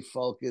stay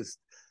focused.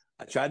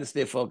 I try to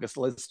stay focused.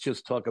 Let's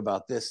just talk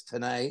about this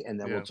tonight, and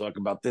then we'll Yeah. talk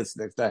about this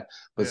next time.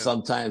 But Yeah.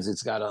 sometimes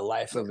it's got a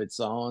life of its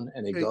own,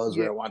 and it goes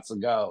Yeah. where it wants to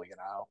go. You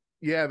know.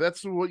 Yeah,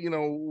 that's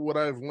what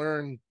I've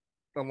learned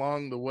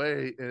along the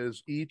way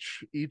is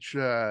each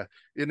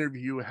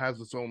interview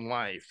has its own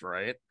life,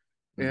 right?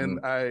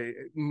 And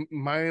Mm-hmm.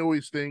 my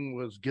always thing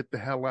was get the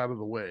hell out of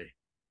the way,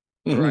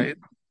 right?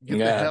 Get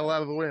the Yeah, hell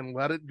out of the way and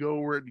let it go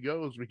where it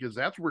goes because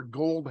that's where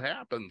gold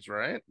happens,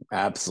 right?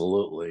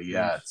 absolutely. And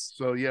Yes.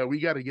 so yeah, we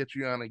got to get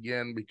you on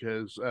again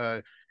because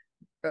I've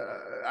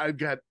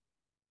got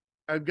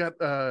I've got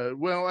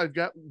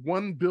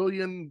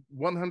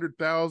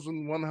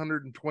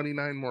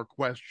 1,100,129 more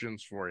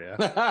questions for you.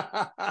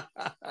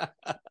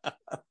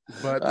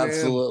 But man,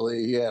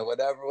 Absolutely. Yeah.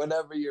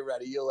 Whenever you're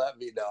ready, you let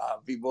me know.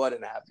 I'll be more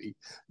than happy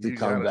to you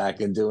got come it.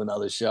 back and do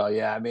another show.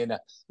 Yeah. I mean,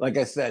 like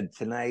I said,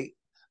 tonight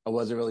I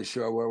wasn't really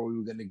sure where we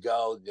were going to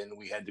go. Then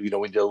we had to, we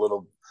did a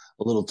little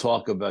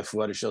talk about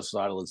before the show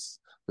started.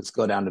 Let's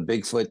go down the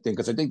Bigfoot thing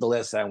because I think the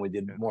last time we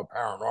did more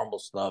paranormal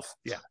stuff,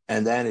 Yeah.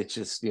 and then it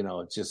just it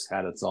just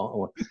had its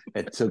own.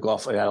 It took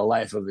off. It had a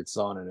life of its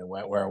own, and it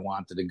went where it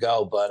wanted to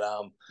go. But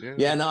Yeah.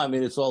 yeah, no, I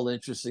mean it's all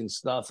interesting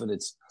stuff, and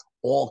it's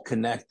all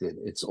connected.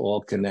 It's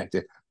all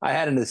connected. I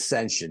had an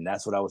ascension.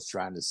 That's what I was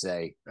trying to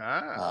say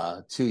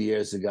Ah, 2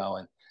 years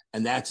ago,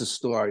 and that's a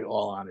story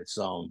all on its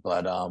own.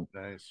 But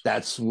nice.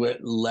 that's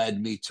what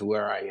led me to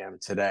where I am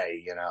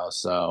today.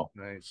 So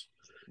Nice.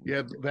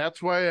 Yeah,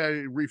 that's why I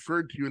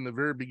referred to you in the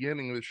very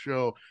beginning of the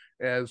show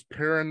as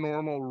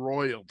paranormal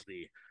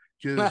royalty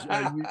because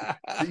you've yeah,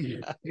 I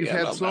don't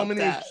had know so about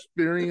many that.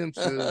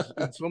 experiences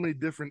in so many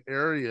different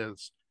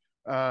areas.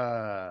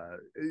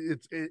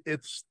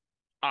 It's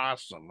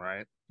awesome,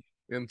 right?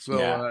 And so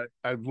Yeah.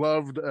 I've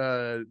loved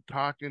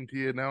talking to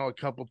you now a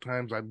couple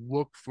times. I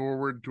look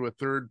forward to a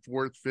third,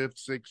 fourth, fifth,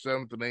 sixth,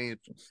 seventh, and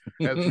eighth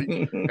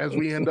as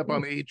we end up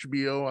on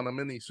HBO on a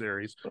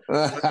miniseries.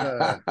 But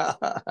uh,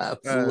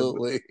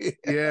 Absolutely.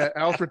 yeah,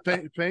 Alfred,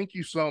 thank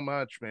you so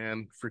much,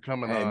 man, for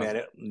coming Hey, on.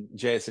 man,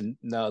 Jason,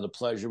 no, the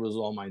pleasure was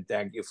all mine.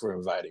 Thank you for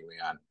inviting me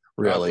on.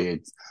 Really,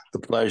 Awesome. the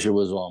pleasure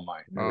was all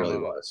mine. It Oh really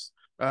no. was.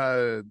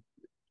 Uh,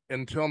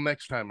 until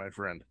next time, my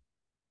friend.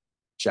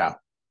 Ciao.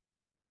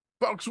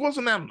 Folks,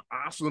 wasn't that an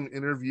awesome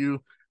interview?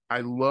 I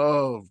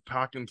love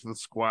talking to the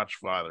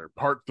Squatchfather.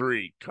 Part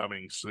 3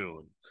 coming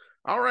soon.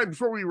 All right,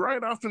 before we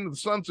ride off into the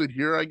sunset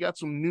here, I got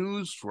some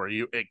news for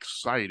you.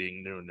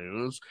 Exciting new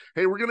news.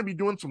 Hey, we're going to be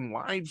doing some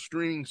live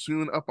streaming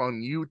soon up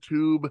on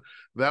YouTube.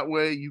 That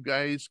way you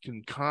guys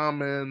can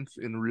comment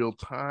in real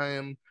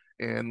time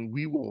and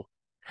we will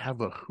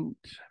have a hoot.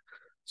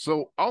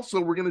 So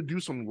also we're going to do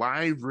some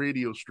live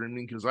radio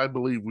streaming because I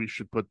believe we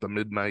should put the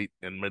Midnight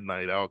and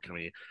Midnight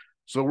Alchemy.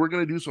 So we're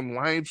going to do some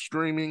live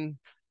streaming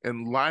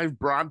and live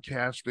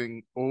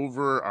broadcasting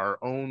over our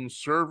own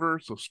server.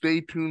 So stay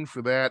tuned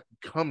for that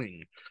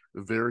coming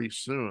very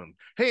soon.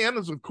 Hey, and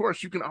as of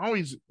course, you can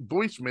always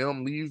voicemail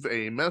and leave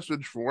a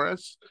message for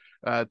us.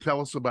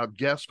 Tell us about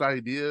guest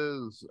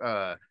ideas,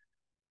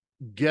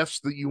 guests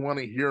that you want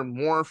to hear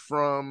more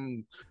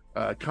from,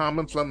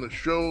 comments on the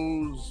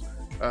shows,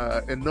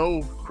 and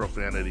no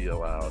profanity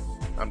allowed.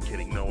 I'm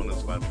kidding. No one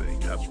has left any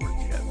cuss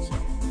words yet, so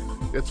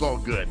it's all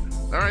good.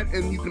 All right,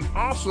 and you can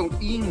also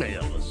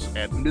email us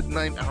at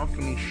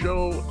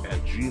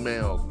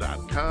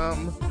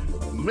midnightalchemyshow@gmail.com,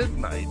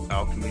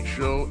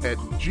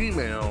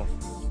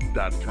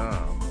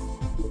 midnightalchemyshow@gmail.com.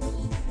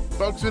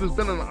 Folks, it has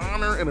been an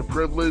honor and a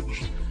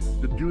privilege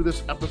to do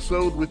this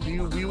episode with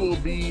you. We will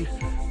be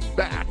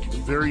back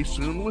very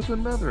soon with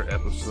another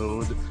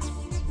episode.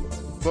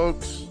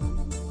 Folks,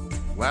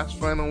 last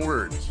final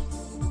words.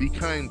 Be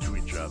kind to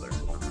each other,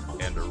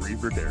 and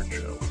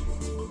arrivederci.